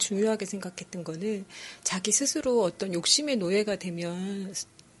가장 중요하게 생각했던 거는 자기 스스로 어떤 욕심의 노예가 되면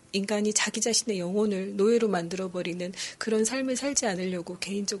인간이 자기 자신의 영혼을 노예로 만들어버리는 그런 삶을 살지 않으려고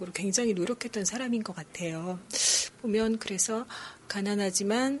개인적으로 굉장히 노력했던 사람인 것 같아요. 보면 그래서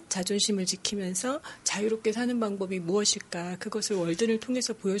가난하지만 자존심을 지키면서 자유롭게 사는 방법이 무엇일까 그것을 월든을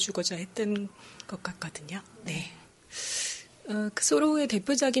통해서 보여주고자 했던 것 같거든요. 네. 그 소로우의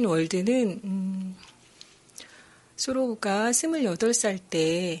대표작인 월드는 소로우가 28살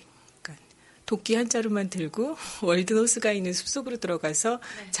때 도끼 한 자루만 들고 월드노스가 있는 숲속으로 들어가서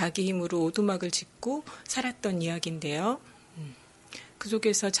자기 힘으로 오두막을 짓고 살았던 이야기인데요. 그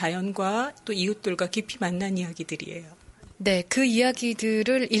속에서 자연과 또 이웃들과 깊이 만난 이야기들이에요. 네, 그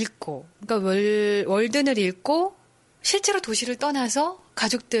이야기들을 읽고, 그러니까 월든을 읽고 실제로 도시를 떠나서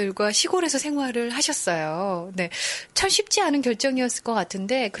가족들과 시골에서 생활을 하셨어요. 네, 참 쉽지 않은 결정이었을 것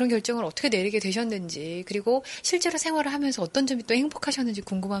같은데 그런 결정을 어떻게 내리게 되셨는지, 그리고 실제로 생활을 하면서 어떤 점이 또 행복하셨는지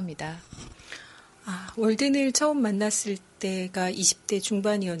궁금합니다. 월든을 처음 만났을 때가 20대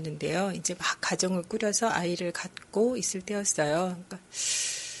중반이었는데요. 이제 막 가정을 꾸려서 아이를 갖고 있을 때였어요. 그러니까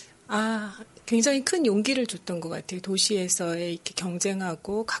굉장히 큰 용기를 줬던 것 같아요. 도시에서의 이렇게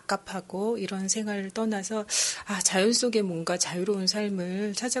경쟁하고 갑갑하고 이런 생활을 떠나서 자연 속에 뭔가 자유로운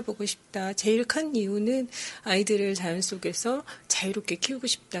삶을 찾아보고 싶다. 제일 큰 이유는 아이들을 자연 속에서 자유롭게 키우고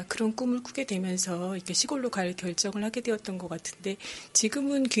싶다. 그런 꿈을 꾸게 되면서 이렇게 시골로 갈 결정을 하게 되었던 것 같은데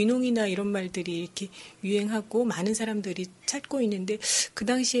지금은 귀농이나 이런 말들이 이렇게 유행하고 많은 사람들이 찾고 있는데 그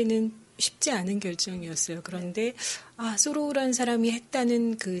당시에는 쉽지 않은 결정이었어요. 그런데 소로우라는 사람이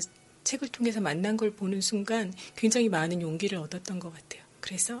했다는 그 책을 통해서 만난 걸 보는 순간 굉장히 많은 용기를 얻었던 것 같아요.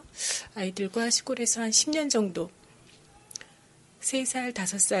 그래서 아이들과 시골에서 한 10년 정도 3살,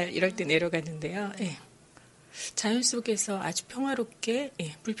 5살 이럴 때 내려갔는데요. 예. 자연 속에서 아주 평화롭게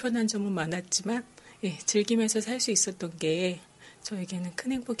불편한 점은 많았지만 즐기면서 살 수 있었던 게 저에게는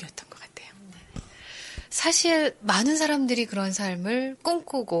큰 행복이었던 것 같아요. 사실 많은 사람들이 그런 삶을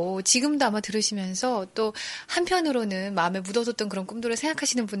꿈꾸고 지금도 아마 들으시면서 또 한편으로는 마음에 묻어뒀던 그런 꿈들을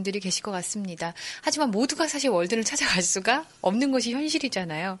생각하시는 분들이 계실 것 같습니다. 하지만 모두가 사실 월든을 찾아갈 수가 없는 것이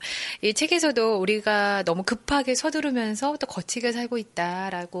현실이잖아요. 이 책에서도 우리가 너무 급하게 서두르면서 또 거치게 살고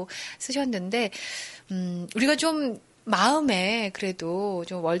있다라고 쓰셨는데 우리가 좀 마음에 그래도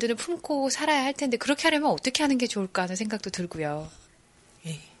좀 월든을 품고 살아야 할 텐데 그렇게 하려면 어떻게 하는 게 좋을까 하는 생각도 들고요.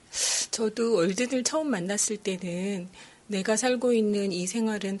 저도 월든을 처음 만났을 때는 내가 살고 있는 이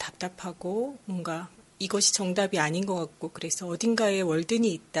생활은 답답하고 뭔가 이것이 정답이 아닌 것 같고 그래서 어딘가에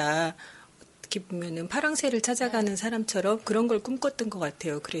월든이 있다. 어떻게 보면은 파랑새를 찾아가는 사람처럼 그런 걸 꿈꿨던 것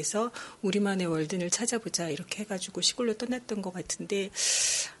같아요. 그래서 우리만의 월든을 찾아보자 이렇게 해가지고 시골로 떠났던 것 같은데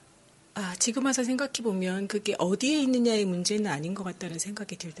지금 와서 생각해보면 그게 어디에 있느냐의 문제는 아닌 것 같다는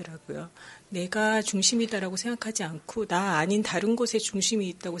생각이 들더라고요. 내가 중심이다라고 생각하지 않고 나 아닌 다른 곳에 중심이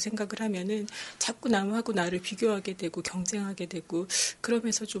있다고 생각을 하면은 자꾸 남하고 나를 비교하게 되고 경쟁하게 되고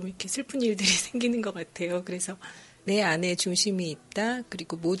그러면서 좀 이렇게 슬픈 일들이 생기는 것 같아요. 그래서 내 안에 중심이 있다.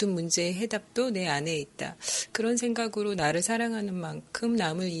 그리고 모든 문제의 해답도 내 안에 있다. 그런 생각으로 나를 사랑하는 만큼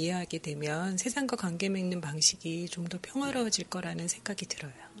남을 이해하게 되면 세상과 관계 맺는 방식이 좀 더 평화로워질 거라는 생각이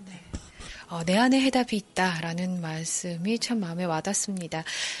들어요. 네. 내 안에 해답이 있다라는 말씀이 참 마음에 와닿습니다.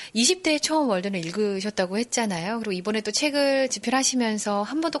 20대에 처음 월드는 읽으셨다고 했잖아요. 그리고 이번에 또 책을 집필하시면서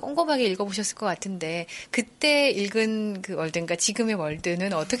한 번 더 꼼꼼하게 읽어보셨을 것 같은데 그때 읽은 그 월드인가 지금의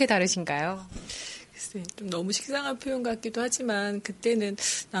월드는 어떻게 다르신가요? 좀 너무 식상한 표현 같기도 하지만 그때는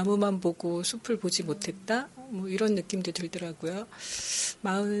나무만 보고 숲을 보지 못했다? 뭐 이런 느낌도 들더라고요.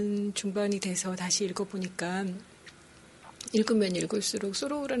 40 중반이 돼서 다시 읽어보니까 읽으면 읽을수록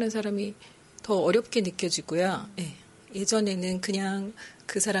소로우라는 사람이 더 어렵게 느껴지고요. 네. 예전에는 그냥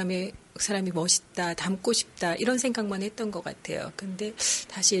그 사람이 멋있다, 닮고 싶다 이런 생각만 했던 것 같아요. 근데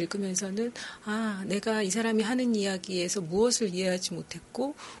다시 읽으면서는 내가 이 사람이 하는 이야기에서 무엇을 이해하지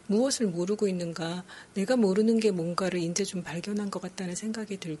못했고 무엇을 모르고 있는가, 내가 모르는 게 뭔가를 이제 좀 발견한 것 같다는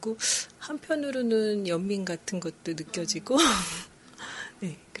생각이 들고 한편으로는 연민 같은 것도 느껴지고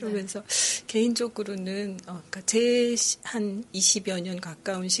네, 그러면서 개인적으로는 그러니까 제 한 20여 년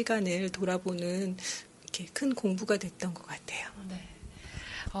가까운 시간을 돌아보는 이렇게 큰 공부가 됐던 것 같아요. 네.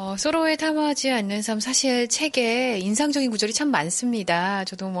 서로에 탐하지 않는 삶 사실 책에 인상적인 구절이 참 많습니다.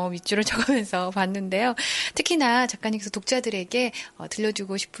 저도 밑줄을 적으면서 봤는데요. 특히나 작가님께서 독자들에게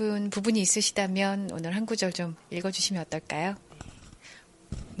들려주고 싶은 부분이 있으시다면 오늘 한 구절 좀 읽어주시면 어떨까요?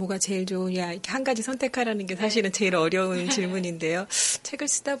 뭐가 제일 좋으냐, 이렇게 한 가지 선택하라는 게 사실은 제일 어려운 질문인데요. 책을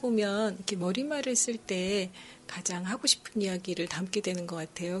쓰다 보면 이렇게 머리말을 쓸 때 가장 하고 싶은 이야기를 담게 되는 것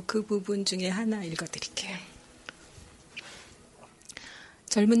같아요. 그 부분 중에 하나 읽어드릴게요.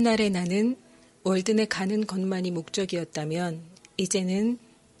 젊은 날의 나는 월든에 가는 것만이 목적이었다면 이제는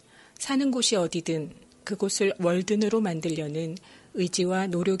사는 곳이 어디든 그곳을 월든으로 만들려는 의지와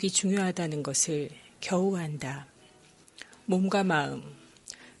노력이 중요하다는 것을 겨우 안다. 몸과 마음,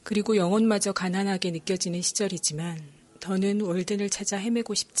 그리고 영혼마저 가난하게 느껴지는 시절이지만 더는 월든을 찾아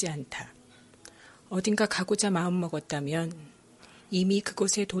헤매고 싶지 않다. 어딘가 가고자 마음먹었다면 이미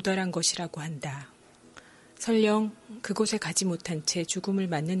그곳에 도달한 것이라고 한다. 설령 그곳에 가지 못한 채 죽음을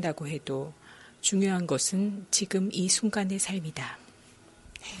맞는다고 해도 중요한 것은 지금 이 순간의 삶이다.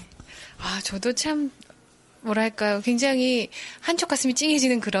 저도 참 뭐랄까요. 굉장히 한쪽 가슴이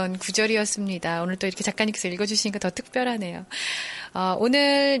찡해지는 그런 구절이었습니다. 오늘 또 이렇게 작가님께서 읽어주시니까 더 특별하네요.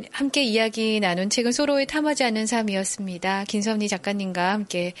 오늘 함께 이야기 나눈 책은 서로에 탐하지 않는 삶이었습니다. 김선희 작가님과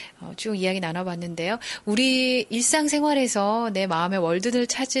함께 쭉 이야기 나눠봤는데요. 우리 일상생활에서 내 마음의 월든을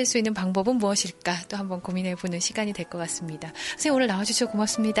찾을 수 있는 방법은 무엇일까 또 한번 고민해보는 시간이 될 것 같습니다. 선생님 오늘 나와주셔서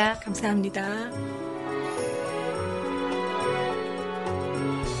고맙습니다. 감사합니다.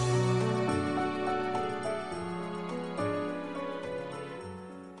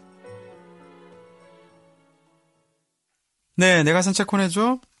 네, 내가 산책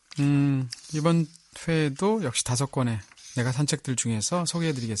코너죠. 이번 회에도 역시 5권의 내가 산책들 중에서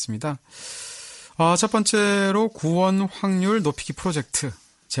소개해드리겠습니다. 첫 번째로 구원 확률 높이기 프로젝트.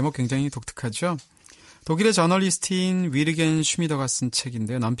 제목 굉장히 독특하죠. 독일의 저널리스트인 위르겐 슈미더가 쓴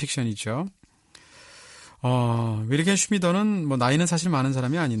책인데요. 넌픽션이죠. 위르겐 슈미더는 나이는 사실 많은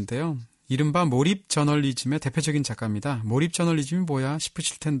사람이 아닌데요. 이른바 몰입 저널리즘의 대표적인 작가입니다. 몰입 저널리즘이 뭐야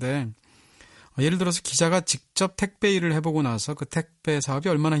싶으실 텐데 예를 들어서 기자가 직접 택배 일을 해보고 나서 그 택배 사업이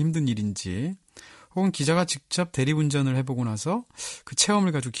얼마나 힘든 일인지, 혹은 기자가 직접 대리운전을 해보고 나서 그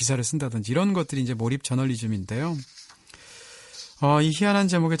체험을 가지고 기사를 쓴다든지 이런 것들이 이제 몰입 저널리즘인데요. 이 희한한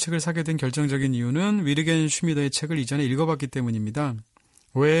제목의 책을 사게 된 결정적인 이유는 위르겐 슈미더의 책을 이전에 읽어봤기 때문입니다.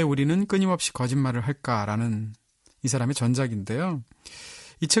 왜 우리는 끊임없이 거짓말을 할까라는 이 사람의 전작인데요.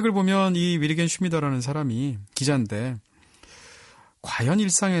 이 책을 보면 이 위르겐 슈미더라는 사람이 기자인데 과연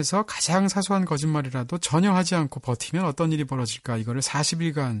일상에서 가장 사소한 거짓말이라도 전혀 하지 않고 버티면 어떤 일이 벌어질까, 이거를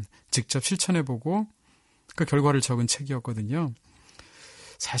 40일간 직접 실천해보고 그 결과를 적은 책이었거든요.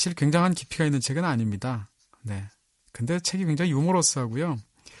 사실 굉장한 깊이가 있는 책은 아닙니다. 네. 근데 책이 굉장히 유머러스하고요.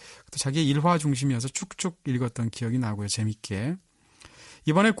 또 자기의 일화 중심이어서 쭉쭉 읽었던 기억이 나고요. 재밌게.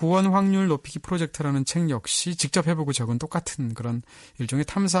 이번에 구원 확률 높이기 프로젝트라는 책 역시 직접 해보고 적은 똑같은 그런 일종의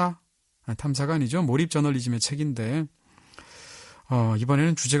탐사가 아니죠. 몰입 저널리즘의 책인데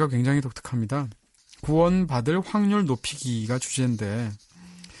이번에는 주제가 굉장히 독특합니다. 구원받을 확률 높이기가 주제인데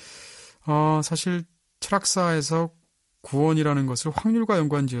사실 철학사에서 구원이라는 것을 확률과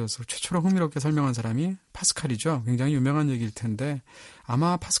연관지어서 최초로 흥미롭게 설명한 사람이 파스칼이죠. 굉장히 유명한 얘기일 텐데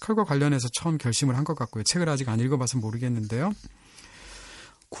아마 파스칼과 관련해서 처음 결심을 한 것 같고요. 책을 아직 안 읽어봐서 모르겠는데요.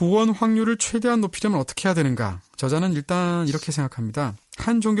 구원 확률을 최대한 높이려면 어떻게 해야 되는가? 저자는 일단 이렇게 생각합니다.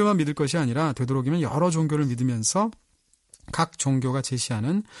 한 종교만 믿을 것이 아니라 되도록이면 여러 종교를 믿으면서 각 종교가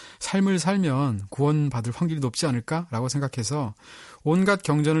제시하는 삶을 살면 구원받을 확률이 높지 않을까라고 생각해서 온갖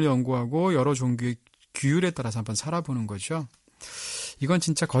경전을 연구하고 여러 종교의 규율에 따라서 한번 살아보는 거죠. 이건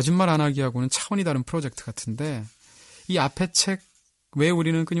진짜 거짓말 안 하기하고는 차원이 다른 프로젝트 같은데 이 앞에 책 왜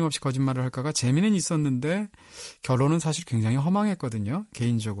우리는 끊임없이 거짓말을 할까가 재미는 있었는데 결론은 사실 굉장히 허망했거든요.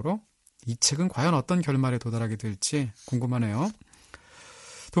 개인적으로. 이 책은 과연 어떤 결말에 도달하게 될지 궁금하네요.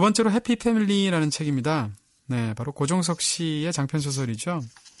 두 번째로 해피 패밀리라는 책입니다. 네, 바로 고종석 씨의 장편소설이죠.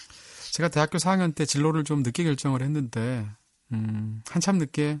 제가 대학교 4학년 때 진로를 좀 늦게 결정을 했는데 한참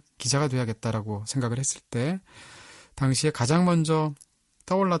늦게 기자가 돼야겠다라고 생각을 했을 때 당시에 가장 먼저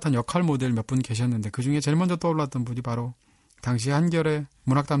떠올랐던 역할 모델 몇 분 계셨는데 그중에 제일 먼저 떠올랐던 분이 바로 당시 한겨레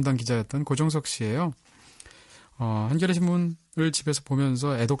문학 담당 기자였던 고종석 씨예요. 한겨레 신문을 집에서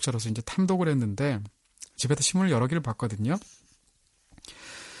보면서 애독자로서 이제 탐독을 했는데 집에서 신문을 여러 개를 봤거든요.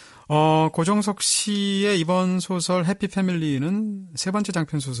 고종석 씨의 이번 소설 해피 패밀리는 세 번째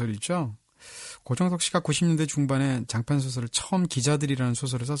장편 소설이죠. 고종석 씨가 90년대 중반에 장편 소설을 처음 기자들이라는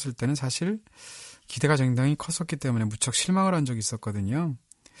소설을 썼을 때는 사실 기대가 굉장히 컸었기 때문에 무척 실망을 한 적이 있었거든요.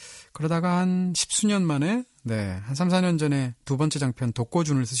 그러다가 한 10수년 만에 한 3, 4년 전에 두 번째 장편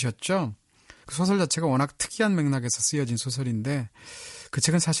독고준을 쓰셨죠. 그 소설 자체가 워낙 특이한 맥락에서 쓰여진 소설인데 그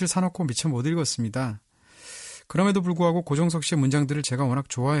책은 사실 사놓고 미처 못 읽었습니다. 그럼에도 불구하고 고종석 씨의 문장들을 제가 워낙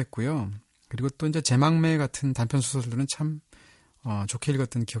좋아했고요. 그리고 또 이제 제망매 같은 단편 소설들은 참 좋게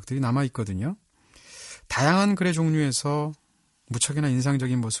읽었던 기억들이 남아있거든요. 다양한 글의 종류에서 무척이나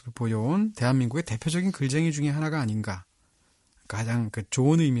인상적인 모습을 보여온 대한민국의 대표적인 글쟁이 중에 하나가 아닌가. 가장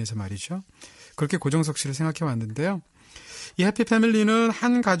좋은 의미에서 말이죠. 그렇게 고종석 씨를 생각해 왔는데요. 이 해피 패밀리는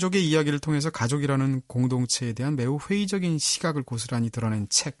한 가족의 이야기를 통해서 가족이라는 공동체에 대한 매우 회의적인 시각을 고스란히 드러낸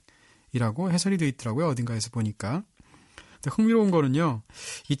책이라고 해설이 되어 있더라고요. 어딘가에서 보니까. 근데 흥미로운 거는요.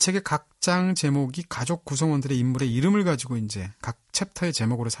 이 책의 각 장 제목이 가족 구성원들의 인물의 이름을 가지고 이제 각 챕터의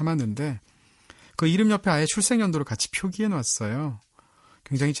제목으로 삼았는데 그 이름 옆에 아예 출생연도를 같이 표기해 놨어요.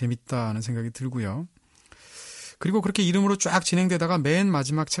 굉장히 재밌다는 생각이 들고요. 그리고 그렇게 이름으로 쫙 진행되다가 맨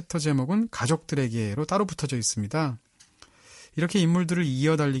마지막 챕터 제목은 가족들에게로 따로 붙어져 있습니다. 이렇게 인물들을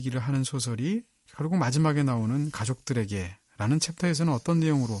이어달리기를 하는 소설이 결국 마지막에 나오는 가족들에게라는 챕터에서는 어떤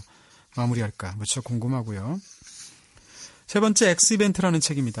내용으로 마무리할까 무척 궁금하고요. 세 번째 X이벤트라는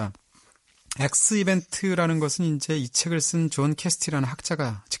책입니다. X이벤트라는 것은 이제 이 책을 쓴 존 캐스티라는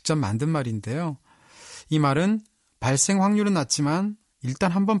학자가 직접 만든 말인데요. 이 말은 발생 확률은 낮지만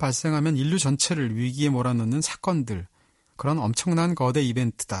일단 한번 발생하면 인류 전체를 위기에 몰아넣는 사건들, 그런 엄청난 거대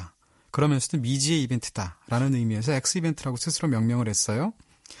이벤트다. 그러면서도 미지의 이벤트다라는 의미에서 X이벤트라고 스스로 명명을 했어요.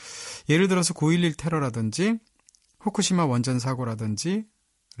 예를 들어서 9.11 테러라든지 후쿠시마 원전 사고라든지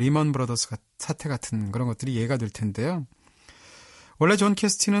리먼 브러더스 사태 같은 그런 것들이 예가 될 텐데요. 원래 존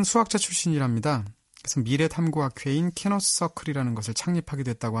캐스티는 수학자 출신이랍니다. 그래서 미래 탐구학회인 캐너스 서클이라는 것을 창립하게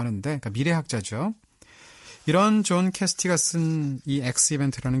됐다고 하는데, 그러니까 미래학자죠. 이런 존 캐스티가 쓴 이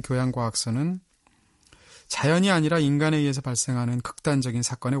X이벤트라는 교양과학서는 자연이 아니라 인간에 의해서 발생하는 극단적인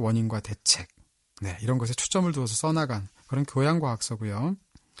사건의 원인과 대책, 이런 것에 초점을 두어서 써나간 그런 교양과학서고요.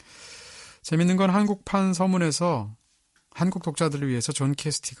 재밌는 건 한국판 서문에서 한국 독자들을 위해서 존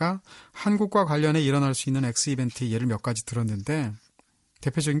캐스티가 한국과 관련해 일어날 수 있는 X이벤트의 예를 몇 가지 들었는데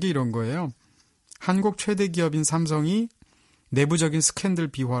대표적인 게 이런 거예요. 한국 최대 기업인 삼성이 내부적인 스캔들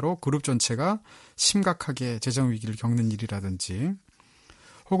비화로 그룹 전체가 심각하게 재정 위기를 겪는 일이라든지,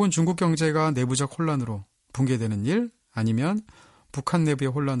 혹은 중국 경제가 내부적 혼란으로 붕괴되는 일, 아니면 북한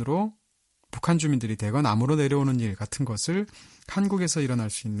내부의 혼란으로 북한 주민들이 대거 남으로 내려오는 일 같은 것을 한국에서 일어날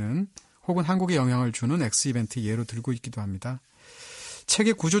수 있는, 혹은 한국에 영향을 주는 X이벤트 예로 들고 있기도 합니다.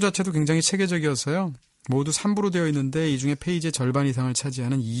 책의 구조 자체도 굉장히 체계적이어서요. 모두 3부로 되어 있는데 이 중에 페이지의 절반 이상을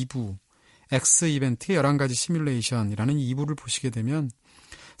차지하는 2부, X이벤트의 11가지 시뮬레이션이라는 2부를 보시게 되면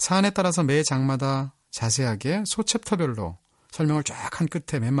사안에 따라서 매 장마다 자세하게 소챕터별로 설명을 쫙 한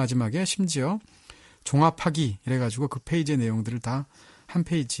끝에 맨 마지막에 심지어 종합하기 이래가지고 그 페이지의 내용들을 다 한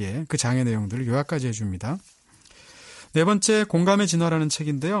페이지에 그 장의 내용들을 요약까지 해줍니다. 네 번째, 공감의 진화라는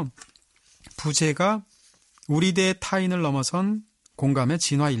책인데요. 부제가 우리 대의 타인을 넘어선 공감의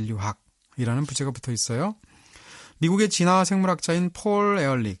진화 인류학이라는 부제가 붙어 있어요. 미국의 진화 생물학자인 폴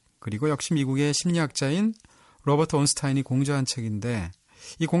에얼릭, 그리고 역시 미국의 심리학자인 로버트 온스타인이 공저한 책인데,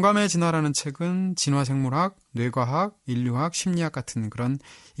 이 공감의 진화라는 책은 진화생물학, 뇌과학, 인류학, 심리학 같은 그런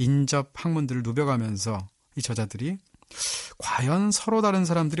인접 학문들을 누벼가면서 이 저자들이 과연 서로 다른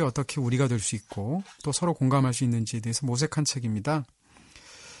사람들이 어떻게 우리가 될 수 있고 또 서로 공감할 수 있는지에 대해서 모색한 책입니다.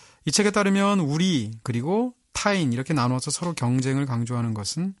 이 책에 따르면 우리 그리고 타인 이렇게 나눠서 서로 경쟁을 강조하는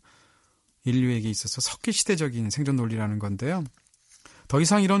것은 인류에게 있어서 석기시대적인 생존 논리라는 건데요. 더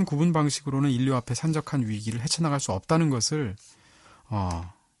이상 이런 구분 방식으로는 인류 앞에 산적한 위기를 헤쳐나갈 수 없다는 것을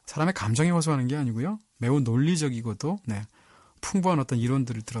사람의 감정에 호소하는 게 아니고요. 매우 논리적이고도 풍부한 어떤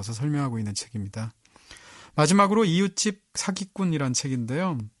이론들을 들어서 설명하고 있는 책입니다. 마지막으로 이웃집 사기꾼이란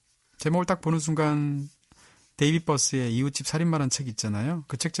책인데요. 제목을 딱 보는 순간 데이빗 버스의 이웃집 살인마란 책 있잖아요.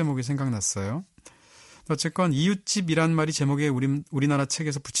 그 책 제목이 생각났어요. 어쨌건 이웃집이란 말이 제목에 우리나라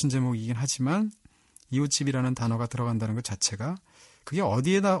책에서 붙인 제목이긴 하지만 이웃집이라는 단어가 들어간다는 것 자체가 그게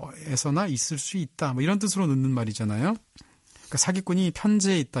어디에서나 있을 수 있다. 뭐 이런 뜻으로 넣는 말이잖아요. 그러니까 사기꾼이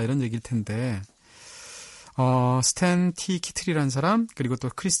편재에 있다 이런 얘기일 텐데 스탠 T 키틀이라는 사람 그리고 또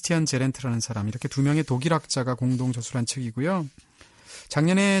크리스티안 제렌트라는 사람 이렇게 두 명의 독일학자가 공동 저술한 책이고요.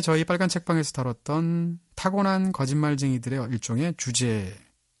 작년에 저희 빨간 책방에서 다뤘던 타고난 거짓말쟁이들의 일종의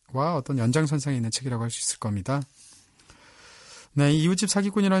주제와 어떤 연장선상에 있는 책이라고 할 수 있을 겁니다. 네, 이웃집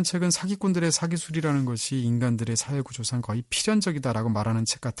사기꾼이라는 책은 사기꾼들의 사기술이라는 것이 인간들의 사회구조상 거의 필연적이다라고 말하는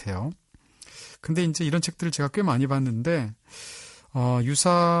책 같아요. 근데 이제 이런 책들을 제가 꽤 많이 봤는데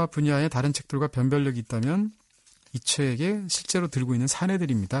유사 분야의 다른 책들과 변별력이 있다면 이 책에 실제로 들고 있는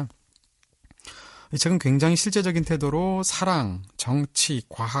사례들입니다. 이 책은 굉장히 실제적인 태도로 사랑, 정치,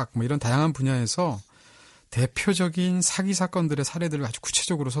 과학 뭐 이런 다양한 분야에서 대표적인 사기 사건들의 사례들을 아주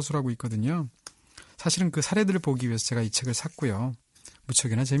구체적으로 서술하고 있거든요. 사실은 그 사례들을 보기 위해서 제가 이 책을 샀고요.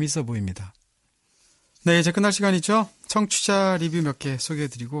 무척이나 재미있어 보입니다. 네, 이제 끝날 시간이죠. 청취자 리뷰 몇 개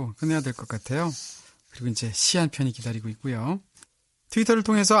소개해드리고 끝내야 될 것 같아요. 그리고 이제 시 한 편이 기다리고 있고요. 트위터를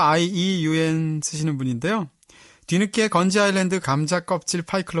통해서 IEUN 쓰시는 분인데요. 뒤늦게 건지 아일랜드 감자 껍질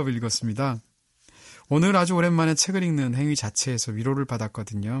파이클럽을 읽었습니다. 오늘 아주 오랜만에 책을 읽는 행위 자체에서 위로를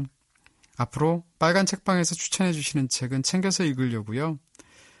받았거든요. 앞으로 빨간 책방에서 추천해 주시는 책은 챙겨서 읽으려고요.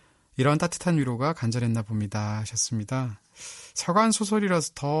 이런 따뜻한 위로가 간절했나 봅니다 하셨습니다. 서간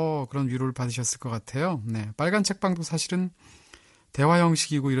소설이라서 더 그런 위로를 받으셨을 것 같아요. 네, 빨간 책방도 사실은 대화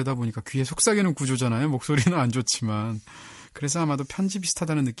형식이고 이러다 보니까 귀에 속삭이는 구조잖아요. 목소리는 안 좋지만. 그래서 아마도 편지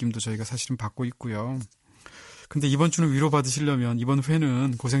비슷하다는 느낌도 저희가 사실은 받고 있고요. 근데 이번 주는 위로 받으시려면 이번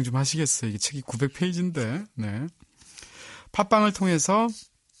회는 고생 좀 하시겠어요. 이게 책이 900페이지인데. 네. 팟빵을 통해서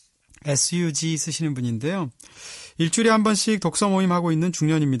SUG 쓰시는 분인데요. 일주일에 한 번씩 독서 모임 하고 있는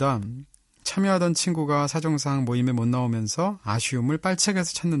중년입니다. 참여하던 친구가 사정상 모임에 못 나오면서 아쉬움을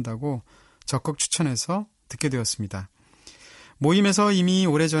빨책에서 찾는다고 적극 추천해서 듣게 되었습니다. 모임에서 이미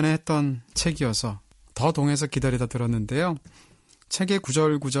오래전에 했던 책이어서 더 동해서 기다리다 들었는데요. 책의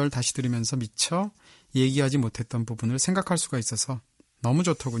구절구절 다시 들으면서 미처 얘기하지 못했던 부분을 생각할 수가 있어서 너무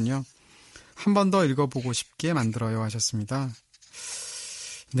좋더군요. 한 번 더 읽어보고 싶게 만들어요 하셨습니다.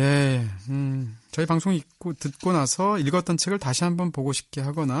 네, 저희 방송 듣고 나서 읽었던 책을 다시 한번 보고 싶게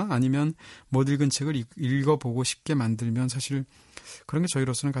하거나 아니면 못 읽은 책을 읽어보고 싶게 만들면 사실 그런 게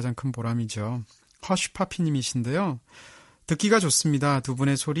저희로서는 가장 큰 보람이죠. 허쉬파피님이신데요. 듣기가 좋습니다. 두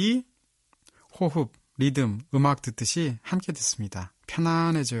분의 소리, 호흡, 리듬, 음악 듣듯이 함께 듣습니다.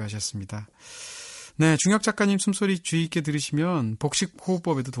 편안해져요 하셨습니다. 네, 중혁 작가님 숨소리 주의 있게 들으시면 복식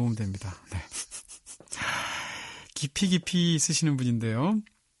호흡법에도 도움됩니다. 네. 깊이 쓰시는 분인데요.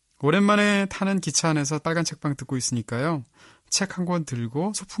 오랜만에 타는 기차 안에서 빨간 책방 듣고 있으니까요. 책 한 권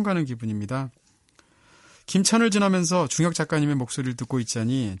들고 소풍 가는 기분입니다. 김천을 지나면서 중혁 작가님의 목소리를 듣고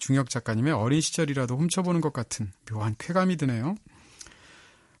있자니 중혁 작가님의 어린 시절이라도 훔쳐보는 것 같은 묘한 쾌감이 드네요.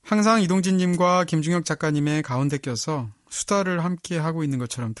 항상 이동진님과 김중혁 작가님의 가운데 껴서 수다를 함께 하고 있는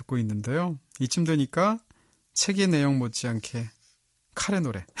것처럼 듣고 있는데요. 이쯤 되니까 책의 내용 못지않게 카레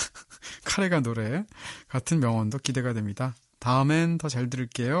노래, 카레가 노래 같은 명언도 기대가 됩니다. 다음엔 더 잘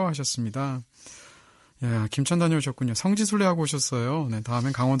들을게요 하셨습니다. 야, 김천 다녀오셨군요. 성지순례하고 오셨어요. 네,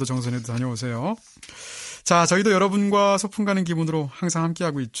 다음엔 강원도 정선에도 다녀오세요. 자, 저희도 여러분과 소풍 가는 기분으로 항상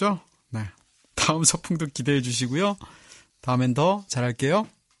함께하고 있죠. 네, 다음 소풍도 기대해 주시고요. 다음엔 더 잘할게요.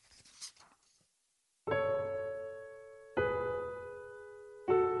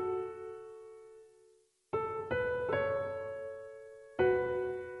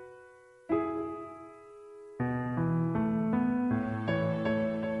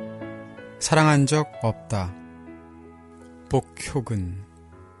 사랑한 적 없다. 복효근.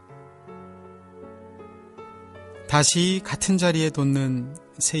 다시 같은 자리에 돋는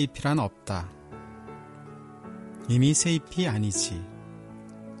새잎이란 없다. 이미 새잎이 아니지.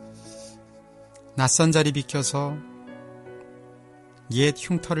 낯선 자리 비껴서 옛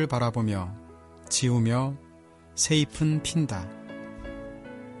흉터를 바라보며 지우며 새잎은 핀다.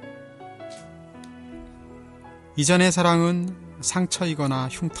 이전의 사랑은 상처이거나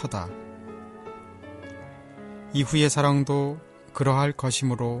흉터다. 이후의 사랑도 그러할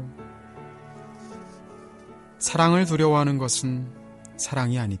것이므로 사랑을 두려워하는 것은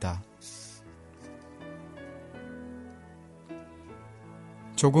사랑이 아니다.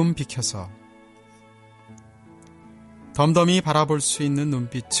 조금 비켜서 덤덤히 바라볼 수 있는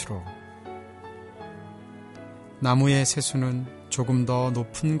눈빛으로 나무의 새수는 조금 더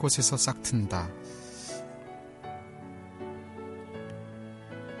높은 곳에서 싹튼다.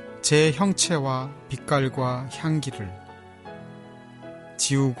 제 형체와 빛깔과 향기를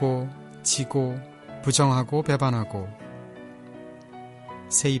지우고 지고 부정하고 배반하고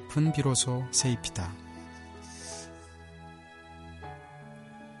새잎은 비로소 새잎이다.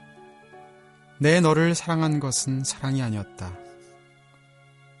 내 너를 사랑한 것은 사랑이 아니었다.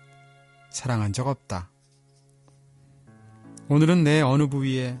 사랑한 적 없다. 오늘은 내 어느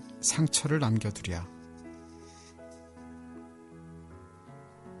부위에 상처를 남겨두랴.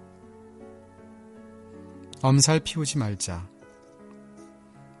 엄살 피우지 말자.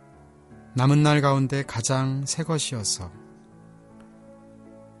 남은 날 가운데 가장 새 것이어서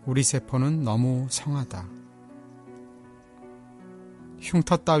우리 세포는 너무 성하다.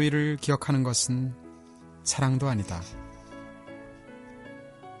 흉터 따위를 기억하는 것은 사랑도 아니다.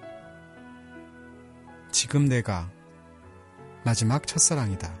 지금 내가 마지막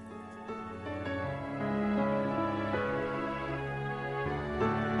첫사랑이다.